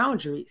aren't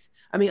boundaries.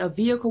 I mean, a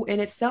vehicle in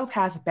itself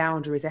has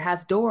boundaries. It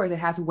has doors, it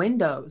has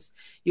windows,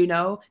 it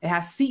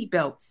has seat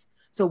belts.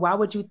 So why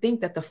would you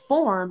think that the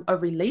form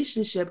of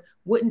relationship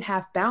wouldn't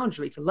have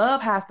boundaries?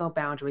 Love has no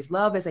boundaries.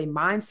 Love is a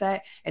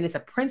mindset and it's a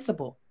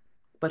principle.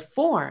 But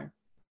form,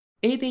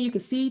 anything you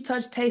can see,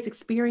 touch, taste,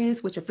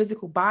 experience with your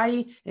physical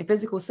body and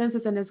physical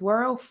senses in this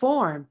world,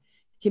 form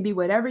can be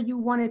whatever you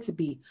want it to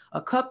be.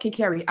 A cup can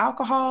carry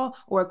alcohol,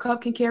 or a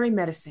cup can carry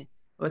medicine,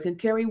 or it can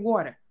carry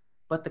water.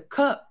 But the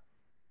cup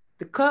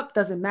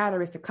doesn't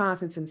matter, it's the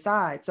contents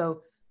inside.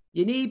 So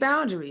You need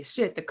boundaries.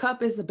 Shit, the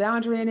cup is a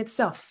boundary in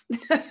itself.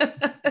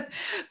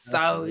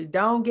 So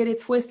don't get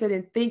it twisted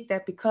and think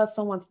that because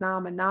someone's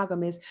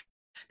non-monogamous,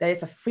 that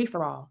it's a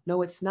free-for-all.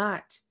 No, it's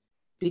not.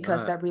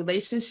 Because that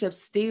relationship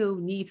still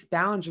needs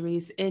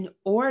boundaries in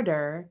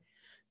order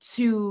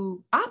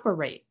to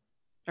operate.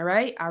 All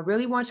right. I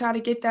really want y'all to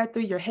get that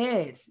through your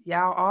heads.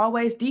 Y'all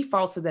always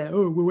default to that.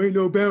 Oh, well, ain't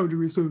no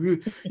boundaries. So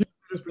you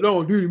just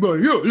belong to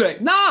anybody. You're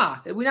like, nah,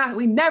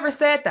 we never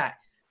said that.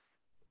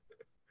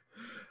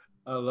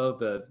 I love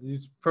that. You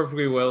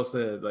perfectly well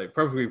said, like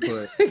perfectly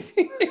put.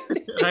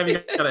 I ain't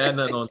even gotta add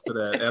nothing onto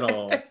that at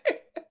all.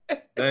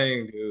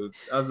 Dang, dude.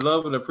 I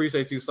love and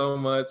appreciate you so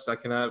much. I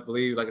cannot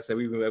believe, like I said,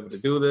 we've been able to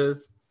do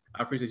this.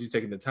 I appreciate you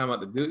taking the time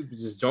out to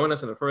just join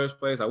us in the first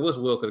place. I wish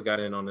Will could have got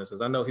in on this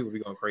because I know he would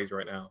be going crazy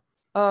right now.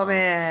 Oh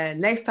man,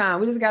 next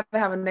time. We just got to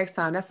have a next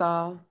time. That's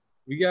all.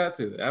 We got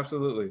to.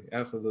 Absolutely.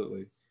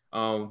 Absolutely.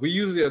 We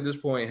usually at this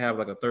point have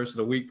like a Thirst of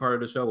the Week part of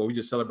the show where we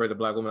just celebrate the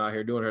Black woman out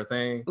here doing her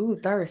thing. Ooh,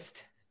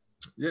 thirst.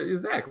 Yeah,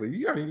 exactly.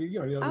 You already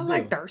know. I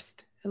like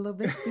thirst a little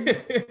bit.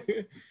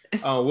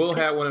 We'll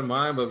have one in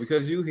mind, but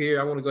because you here,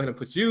 I want to go ahead and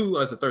put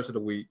you as the Thirst of the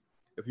Week.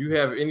 If you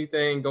have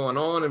anything going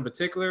on in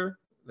particular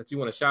that you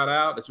want to shout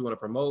out, that you want to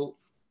promote,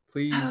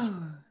 please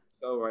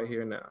go right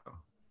here now.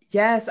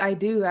 Yes, I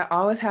do. I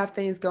always have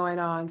things going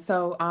on.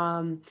 So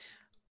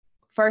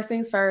first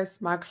things first,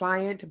 my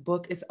client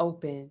book is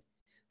open.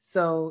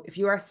 So if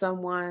you are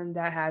someone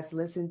that has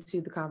listened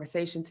to the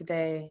conversation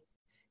today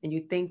and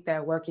you think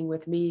that working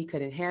with me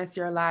could enhance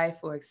your life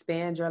or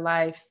expand your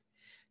life,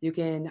 you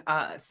can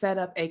set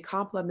up a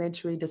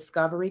complimentary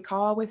discovery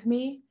call with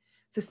me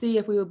to see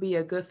if we would be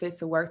a good fit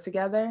to work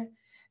together.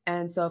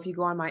 And so if you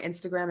go on my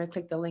Instagram and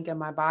click the link in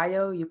my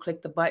bio, you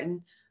click the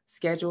button,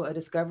 schedule a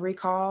discovery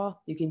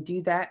call. You can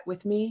do that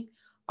with me.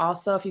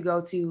 Also, if you go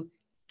to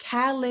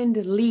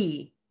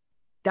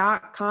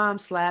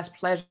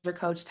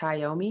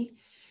calendly.com/pleasurecoachtayomi,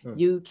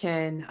 you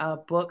can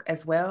book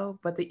as well.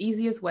 But the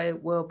easiest way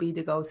will be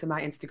to go to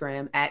my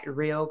Instagram at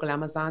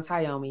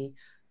 @realglamazontayomi,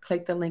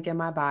 click the link in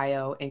my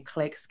bio and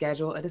click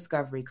schedule a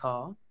discovery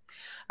call.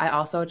 I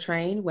also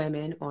train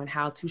women on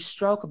how to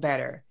stroke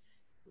better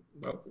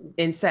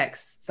in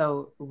sex.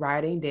 So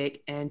riding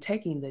dick and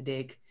taking the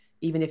dick,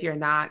 even if you're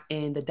not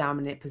in the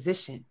dominant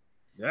position.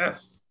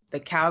 Yes. The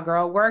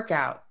Cowgirl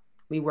Workout.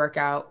 We work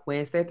out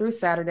Wednesday through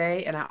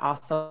Saturday, and I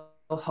also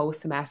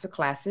host master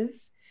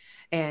classes.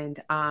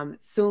 And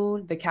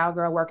soon, the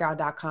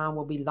cowgirlworkout.com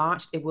will be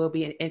launched. It will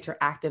be an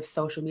interactive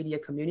social media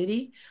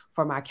community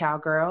for my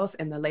cowgirls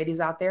and the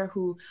ladies out there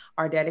who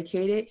are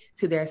dedicated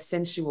to their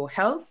sensual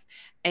health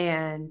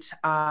and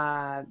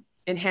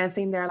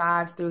enhancing their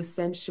lives through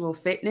sensual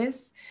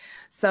fitness.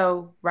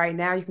 So right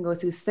now you can go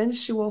to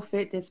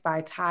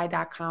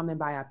sensualfitnessbyty.com and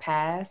buy a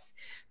pass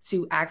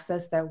to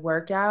access that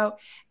workout.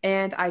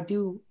 And I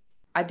do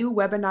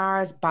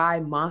webinars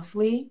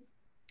bi-monthly.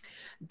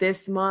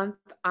 This month,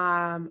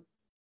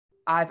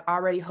 I've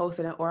already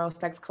hosted an oral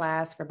sex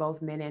class for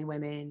both men and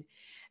women.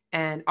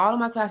 And all of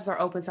my classes are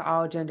open to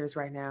all genders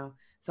right now.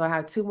 So I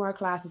have 2 more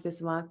classes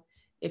this month.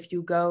 If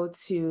you go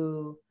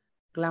to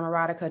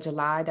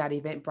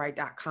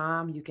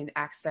glamouraticajuly.eventbrite.com, you can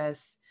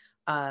access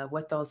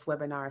what those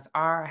webinars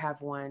are. I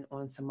have one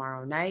on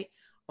tomorrow night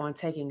on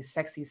taking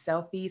sexy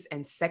selfies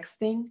and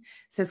sexting.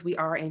 Since we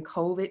are in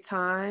COVID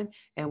time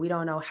and we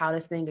don't know how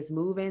this thing is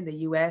moving,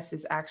 the US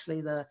is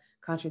actually the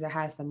country that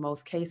has the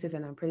most cases,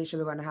 and I'm pretty sure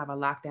we're going to have a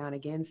lockdown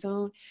again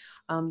soon.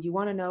 You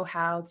want to know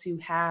how to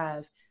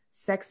have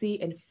sexy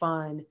and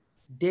fun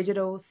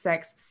digital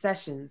sex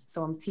sessions.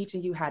 So I'm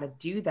teaching you how to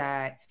do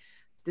that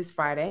this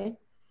Friday.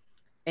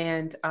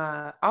 And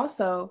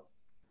also,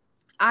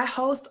 I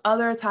host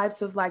other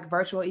types of like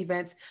virtual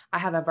events. I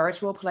have a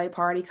virtual play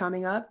party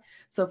coming up.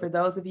 So for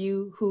those of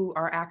you who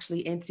are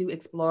actually into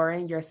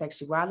exploring your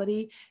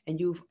sexuality and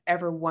you've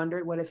ever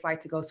wondered what it's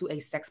like to go to a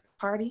sex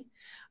party,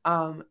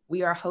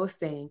 we are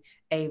hosting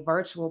a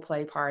virtual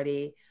play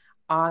party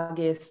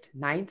August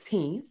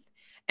 19th.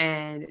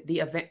 And the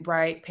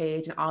Eventbrite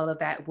page and all of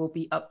that will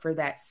be up for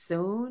that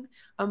soon.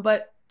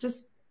 But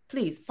just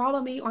please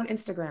follow me on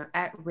Instagram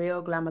at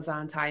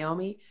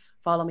 @realglamazontayomi.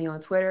 Follow me on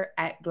Twitter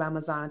at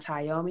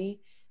 @glamazontayomi.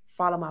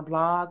 Follow my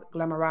blog,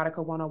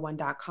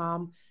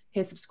 glamouratical101.com.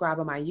 Hit subscribe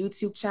on my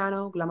YouTube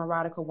channel,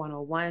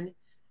 Glamouratical101.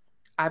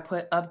 I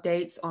put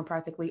updates on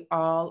practically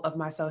all of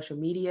my social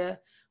media.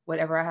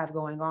 Whatever I have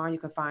going on, you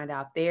can find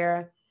out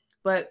there.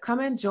 But come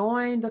and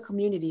join the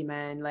community,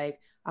 man. Like,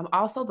 I'm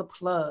also the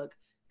plug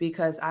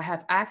because I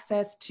have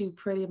access to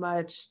pretty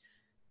much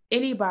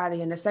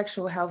anybody in the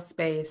sexual health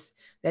space,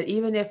 that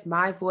even if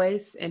my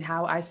voice and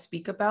how I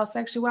speak about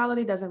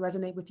sexuality doesn't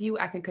resonate with you,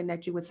 I can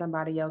connect you with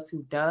somebody else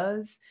who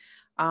does.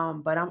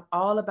 But I'm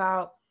all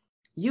about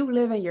you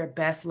living your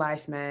best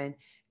life, man.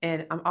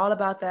 And I'm all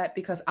about that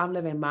because I'm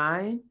living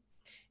mine.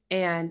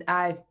 And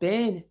I've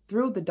been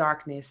through the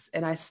darkness,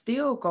 and I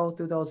still go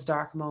through those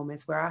dark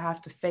moments where I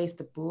have to face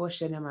the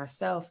bullshit in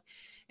myself.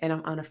 And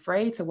I'm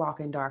unafraid to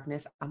walk in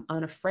darkness. I'm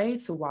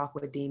unafraid to walk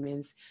with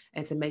demons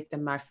and to make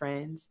them my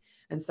friends.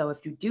 And so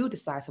if you do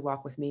decide to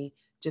walk with me,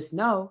 just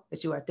know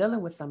that you are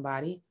dealing with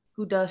somebody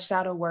who does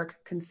shadow work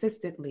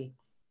consistently,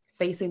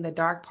 facing the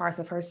dark parts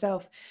of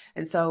herself.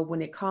 And so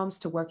when it comes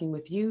to working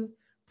with you,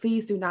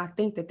 please do not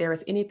think that there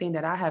is anything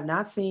that I have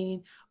not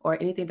seen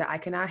or anything that I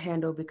cannot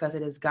handle, because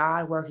it is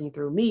God working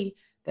through me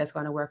that's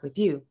going to work with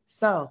you.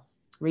 So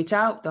reach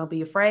out. Don't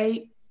be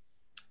afraid.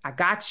 I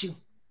got you.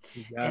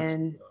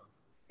 And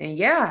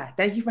yeah,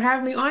 thank you for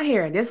having me on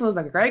here. This was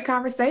a great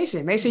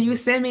conversation. Make sure you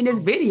send me this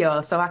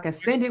video so I can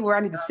send it where I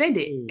need to send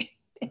it.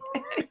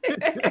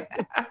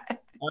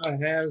 I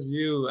have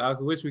you. I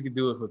wish we could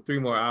do it for 3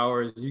 more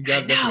hours. You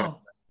got that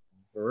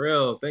for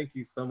real. Thank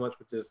you so much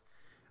for just.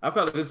 I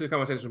felt like this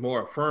conversation was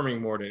more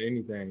affirming more than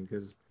anything,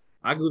 because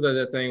I go through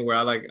that thing where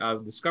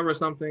I've discovered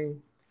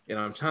something and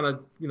I'm trying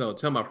to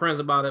tell my friends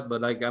about it, but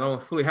like I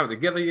don't fully have it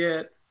together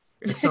yet.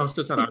 And so I'm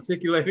still trying to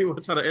articulate it. We're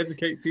trying to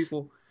educate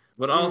people,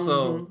 but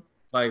also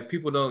like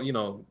people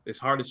don't, it's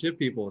hard to shift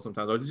people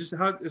sometimes, or it's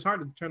hard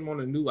to turn them on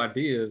to new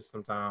ideas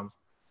sometimes.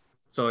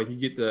 So like you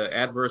get the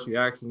adverse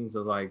reactions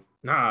of like,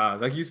 nah,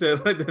 like you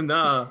said, like the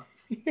nah.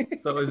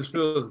 So it just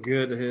feels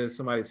good to hear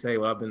somebody say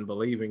what I've been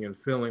believing and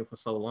feeling for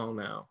so long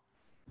now.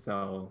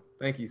 So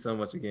thank you so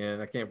much again.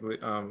 I can't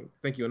believe,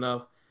 thank you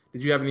enough.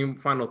 Did you have any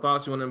final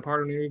thoughts you want to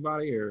impart on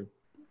anybody, or?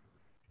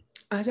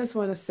 I just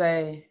want to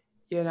say,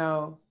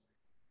 the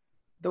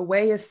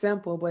way is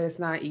simple, but it's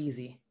not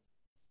easy.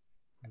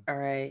 All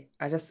right.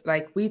 I just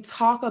we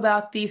talk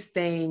about these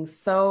things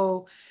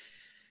so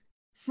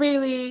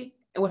freely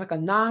and with like a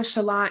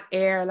nonchalant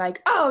air,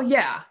 like, oh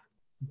yeah,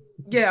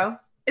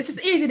 it's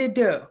just easy to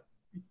do.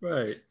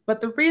 Right. But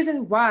the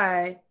reason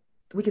why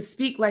we can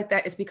speak like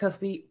that is because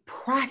we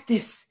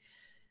practice.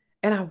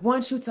 And I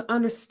want you to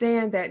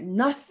understand that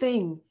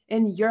nothing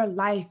in your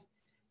life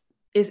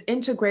is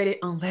integrated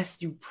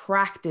unless you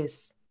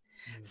practice.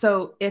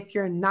 So if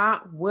you're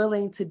not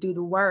willing to do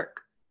the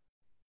work,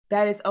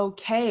 that is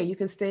okay. You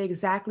can stay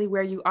exactly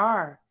where you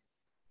are.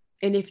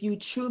 And if you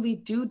truly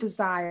do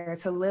desire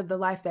to live the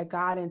life that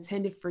God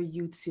intended for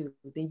you to,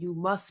 then you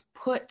must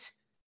put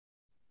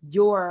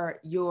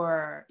your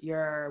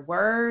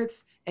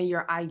words and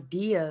your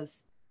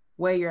ideas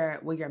where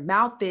your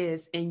mouth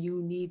is, and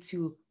you need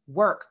to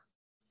work.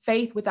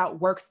 Faith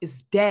without works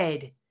is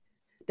dead.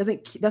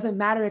 Doesn't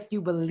matter if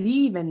you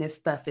believe in this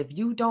stuff. If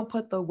you don't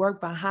put the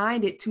work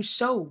behind it to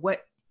show where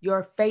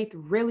your faith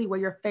really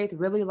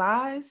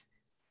lies,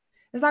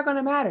 it's not going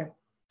to matter.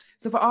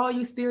 So for all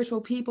you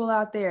spiritual people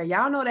out there,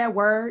 y'all know that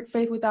word,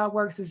 faith without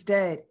works is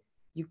dead.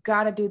 You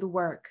got to do the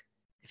work.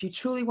 If you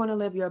truly want to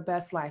live your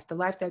best life, the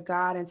life that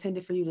God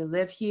intended for you to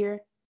live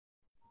here,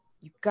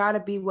 you got to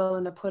be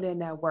willing to put in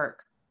that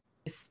work,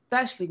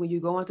 especially when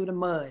you're going through the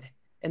mud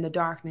and the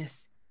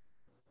darkness.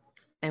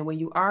 And when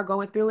you are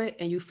going through it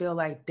and you feel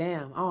like,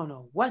 damn, I don't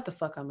know what the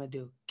fuck I'm going to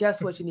do.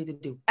 Guess what you need to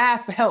do?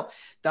 Ask for help.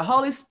 The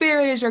Holy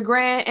Spirit is your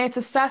grand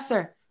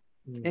intercessor.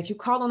 And if you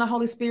call on the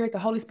Holy Spirit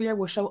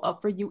will show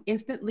up for you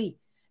instantly.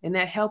 And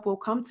that help will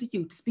come to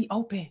you. Just be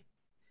open.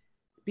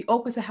 Be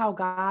open to how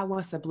God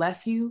wants to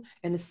bless you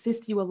and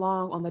assist you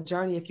along on the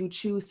journey if you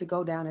choose to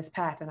go down this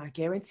path. And I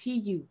guarantee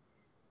you,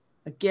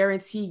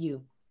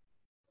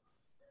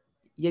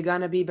 you're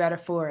going to be better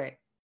for it.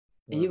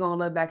 And you're going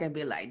to look back and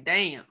be like,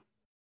 damn,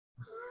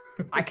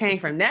 I came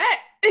from that.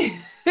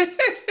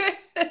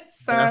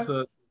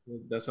 So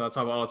that's what I talk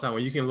about all the time.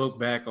 When you can look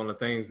back on the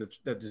things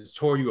that just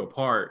tore you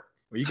apart,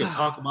 where you can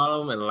talk about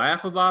them and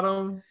laugh about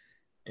them,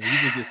 and you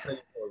can just tell you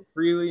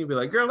freely and be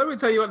like, girl, let me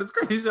tell you what this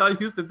crazy shit I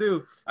used to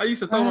do. I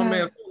used to throw my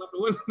man phone out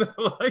the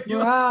window. Like,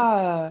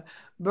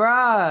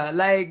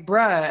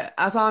 bruh.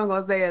 That's all I'm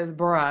going to say is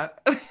bruh.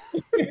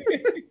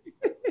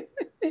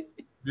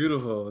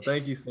 Beautiful.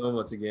 Thank you so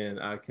much again.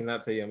 I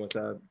cannot tell you how much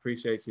I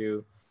appreciate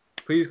you.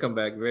 Please come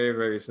back very,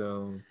 very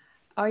soon.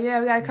 Oh yeah,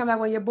 we gotta come back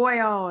when your boy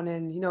on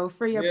and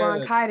free your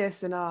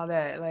bronchitis and all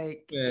that. We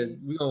gonna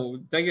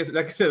thank you.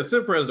 Like I said,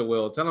 send prayers to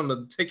Will. Tell him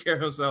to take care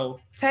of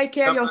himself. Take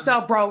care of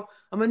yourself, bro.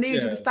 I'm gonna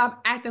need you to stop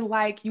acting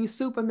like you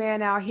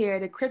Superman out here.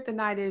 The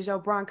kryptonite is your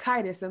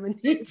bronchitis. I'm gonna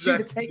need you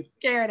to take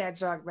care of that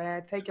junk,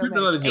 man. Take your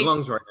medication. Kryptonite is your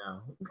lungs right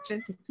now.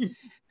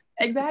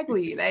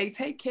 Exactly.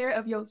 Take care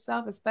of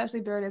yourself, especially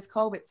during this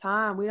COVID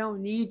time. We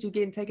don't need you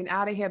getting taken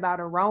out of here by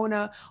the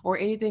Rona or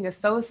anything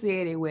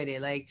associated with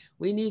it.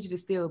 We need you to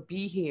still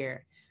be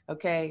here.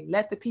 Okay.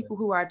 Let the people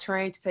who are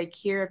trained to take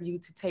care of you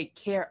to take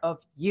care of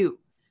you.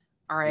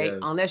 All right. Yes.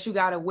 Unless you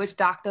got a witch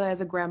doctor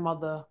as a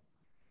grandmother,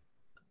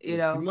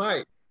 You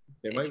might.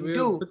 If you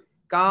do,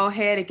 go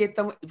ahead and get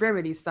the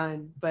remedies,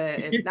 son. But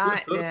if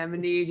not, then I'm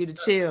gonna need you to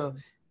chill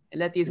and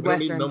let these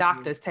Western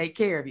doctors take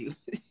care of you.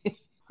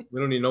 We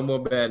don't need no more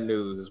bad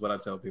news, is what I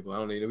tell people. I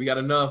don't need it. We got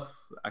enough.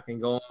 I can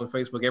go on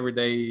Facebook every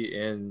day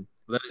and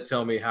let it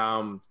tell me how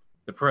I'm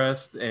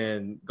depressed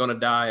and gonna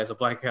die as a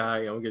black guy.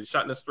 I'm gonna get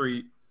shot in the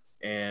street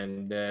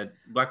and that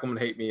black women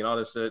hate me and all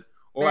this shit.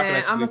 Or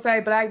I'm gonna say,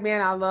 black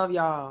men, I love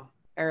y'all.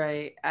 All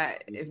right.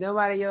 If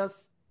nobody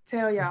else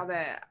tell y'all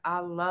that, I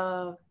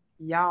love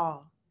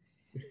y'all.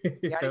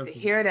 Y'all need to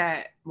hear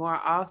that more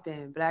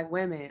often. Black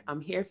women,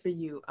 I'm here for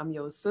you. I'm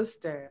your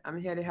sister. I'm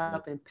here to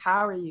help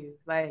empower you.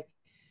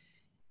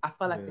 I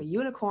feel like a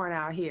unicorn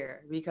out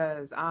here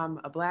because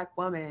I'm a Black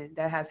woman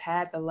that has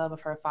had the love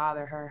of her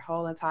father her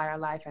whole entire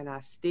life, and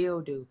I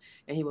still do.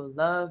 And he will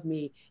love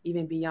me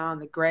even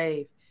beyond the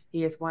grave.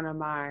 He is one of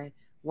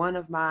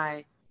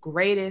my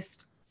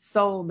greatest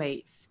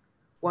soulmates,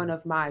 one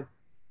of my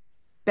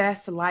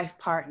best life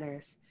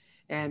partners.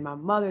 And my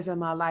mother's in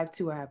my life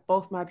too. I have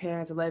both my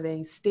parents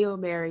living, still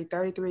married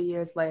 33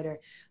 years later.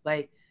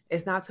 Like,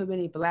 it's not too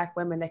many Black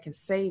women that can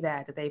say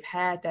that they've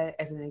had that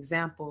as an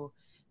example.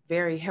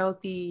 Very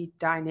healthy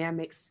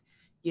dynamics,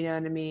 you know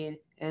what I mean?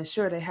 And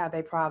sure, they have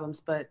their problems,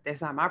 but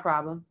that's not my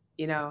problem,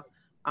 you know?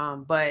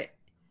 But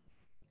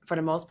for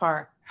the most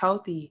part,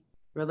 healthy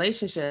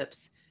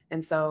relationships.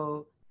 And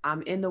so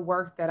I'm in the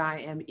work that I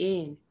am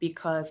in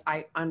because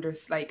I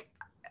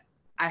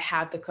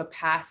have the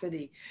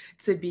capacity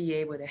to be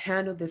able to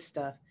handle this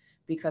stuff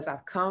because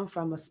I've come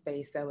from a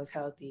space that was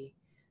healthy.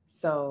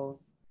 So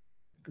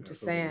I'm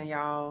just saying,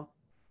 y'all,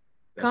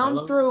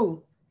 come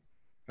through.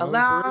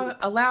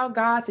 Allow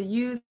God to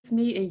use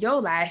me in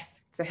your life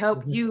to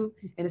help you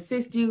and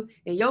assist you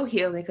in your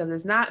healing, because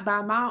it's not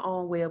by my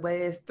own will, but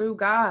it's through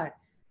God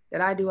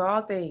that I do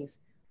all things.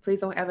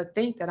 Please don't ever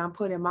think that I'm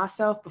putting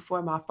myself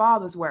before my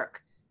Father's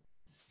work.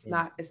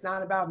 It's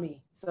not about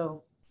me.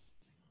 So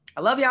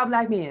I love y'all,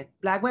 Black men,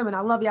 Black women.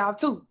 I love y'all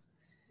too.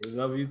 We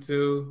love you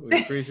too.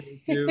 We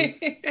appreciate you.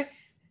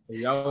 If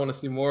y'all want to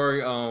see more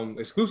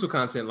exclusive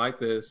content like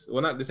this,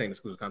 well, not this ain't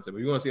exclusive content,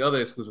 but you want to see other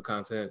exclusive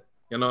content,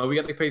 you know, we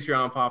got the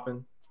Patreon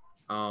popping.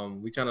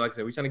 We trying to, like I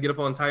said, we trying to get up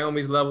on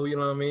Tyomi's level. You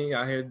know what I mean?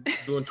 Out here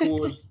doing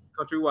tours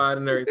countrywide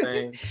and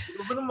everything.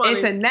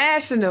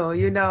 International,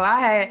 you know.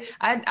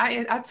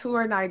 I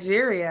toured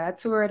Nigeria. I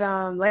toured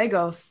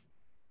Lagos.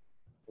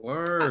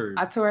 Word.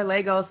 I toured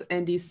Lagos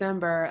in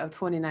December of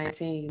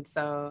 2019.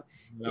 So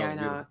yeah, I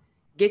know.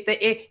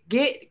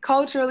 Get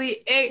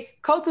culturally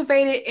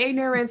cultivated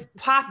ignorance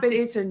popping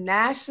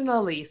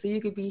internationally, so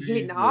you could be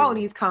hitting all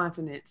these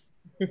continents.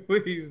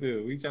 Please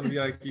do. We trying to be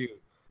like you.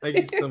 Thank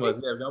you so much.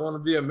 Yeah, if y'all want to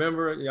be a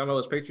member, y'all know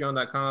it's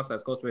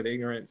patreon.com/cultivated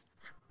ignorance.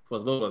 For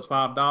as little as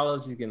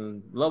 $5, you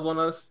can love on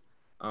us.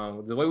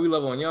 The way we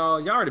love on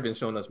y'all already been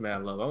showing us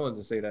mad love. I wanted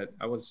to say that.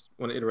 I want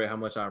to iterate how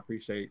much I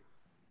appreciate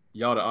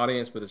y'all, the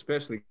audience, but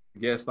especially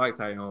guests like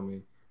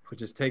Tyomi, for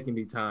just taking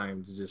the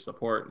time to just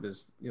support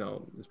this, you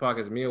know, this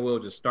podcast. Me and Will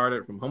just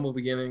started from humble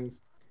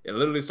beginnings. It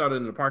literally started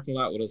in the parking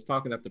lot with us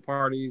talking at the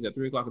parties at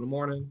 3 o'clock in the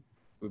morning.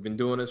 We've been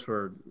doing this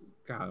for,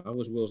 God, I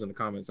wish Will's in the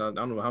comments. I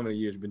don't know how many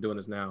years we've been doing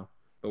this now,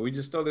 but we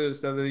just started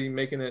steadily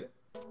making it.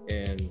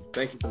 And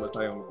thank you so much,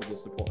 Tyomi, for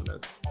just supporting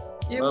us.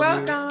 You're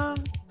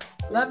welcome.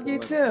 Love you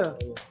too.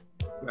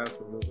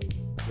 Absolutely.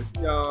 We'll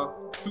see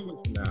y'all 2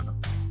 weeks from now.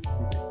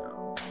 Appreciate y'all.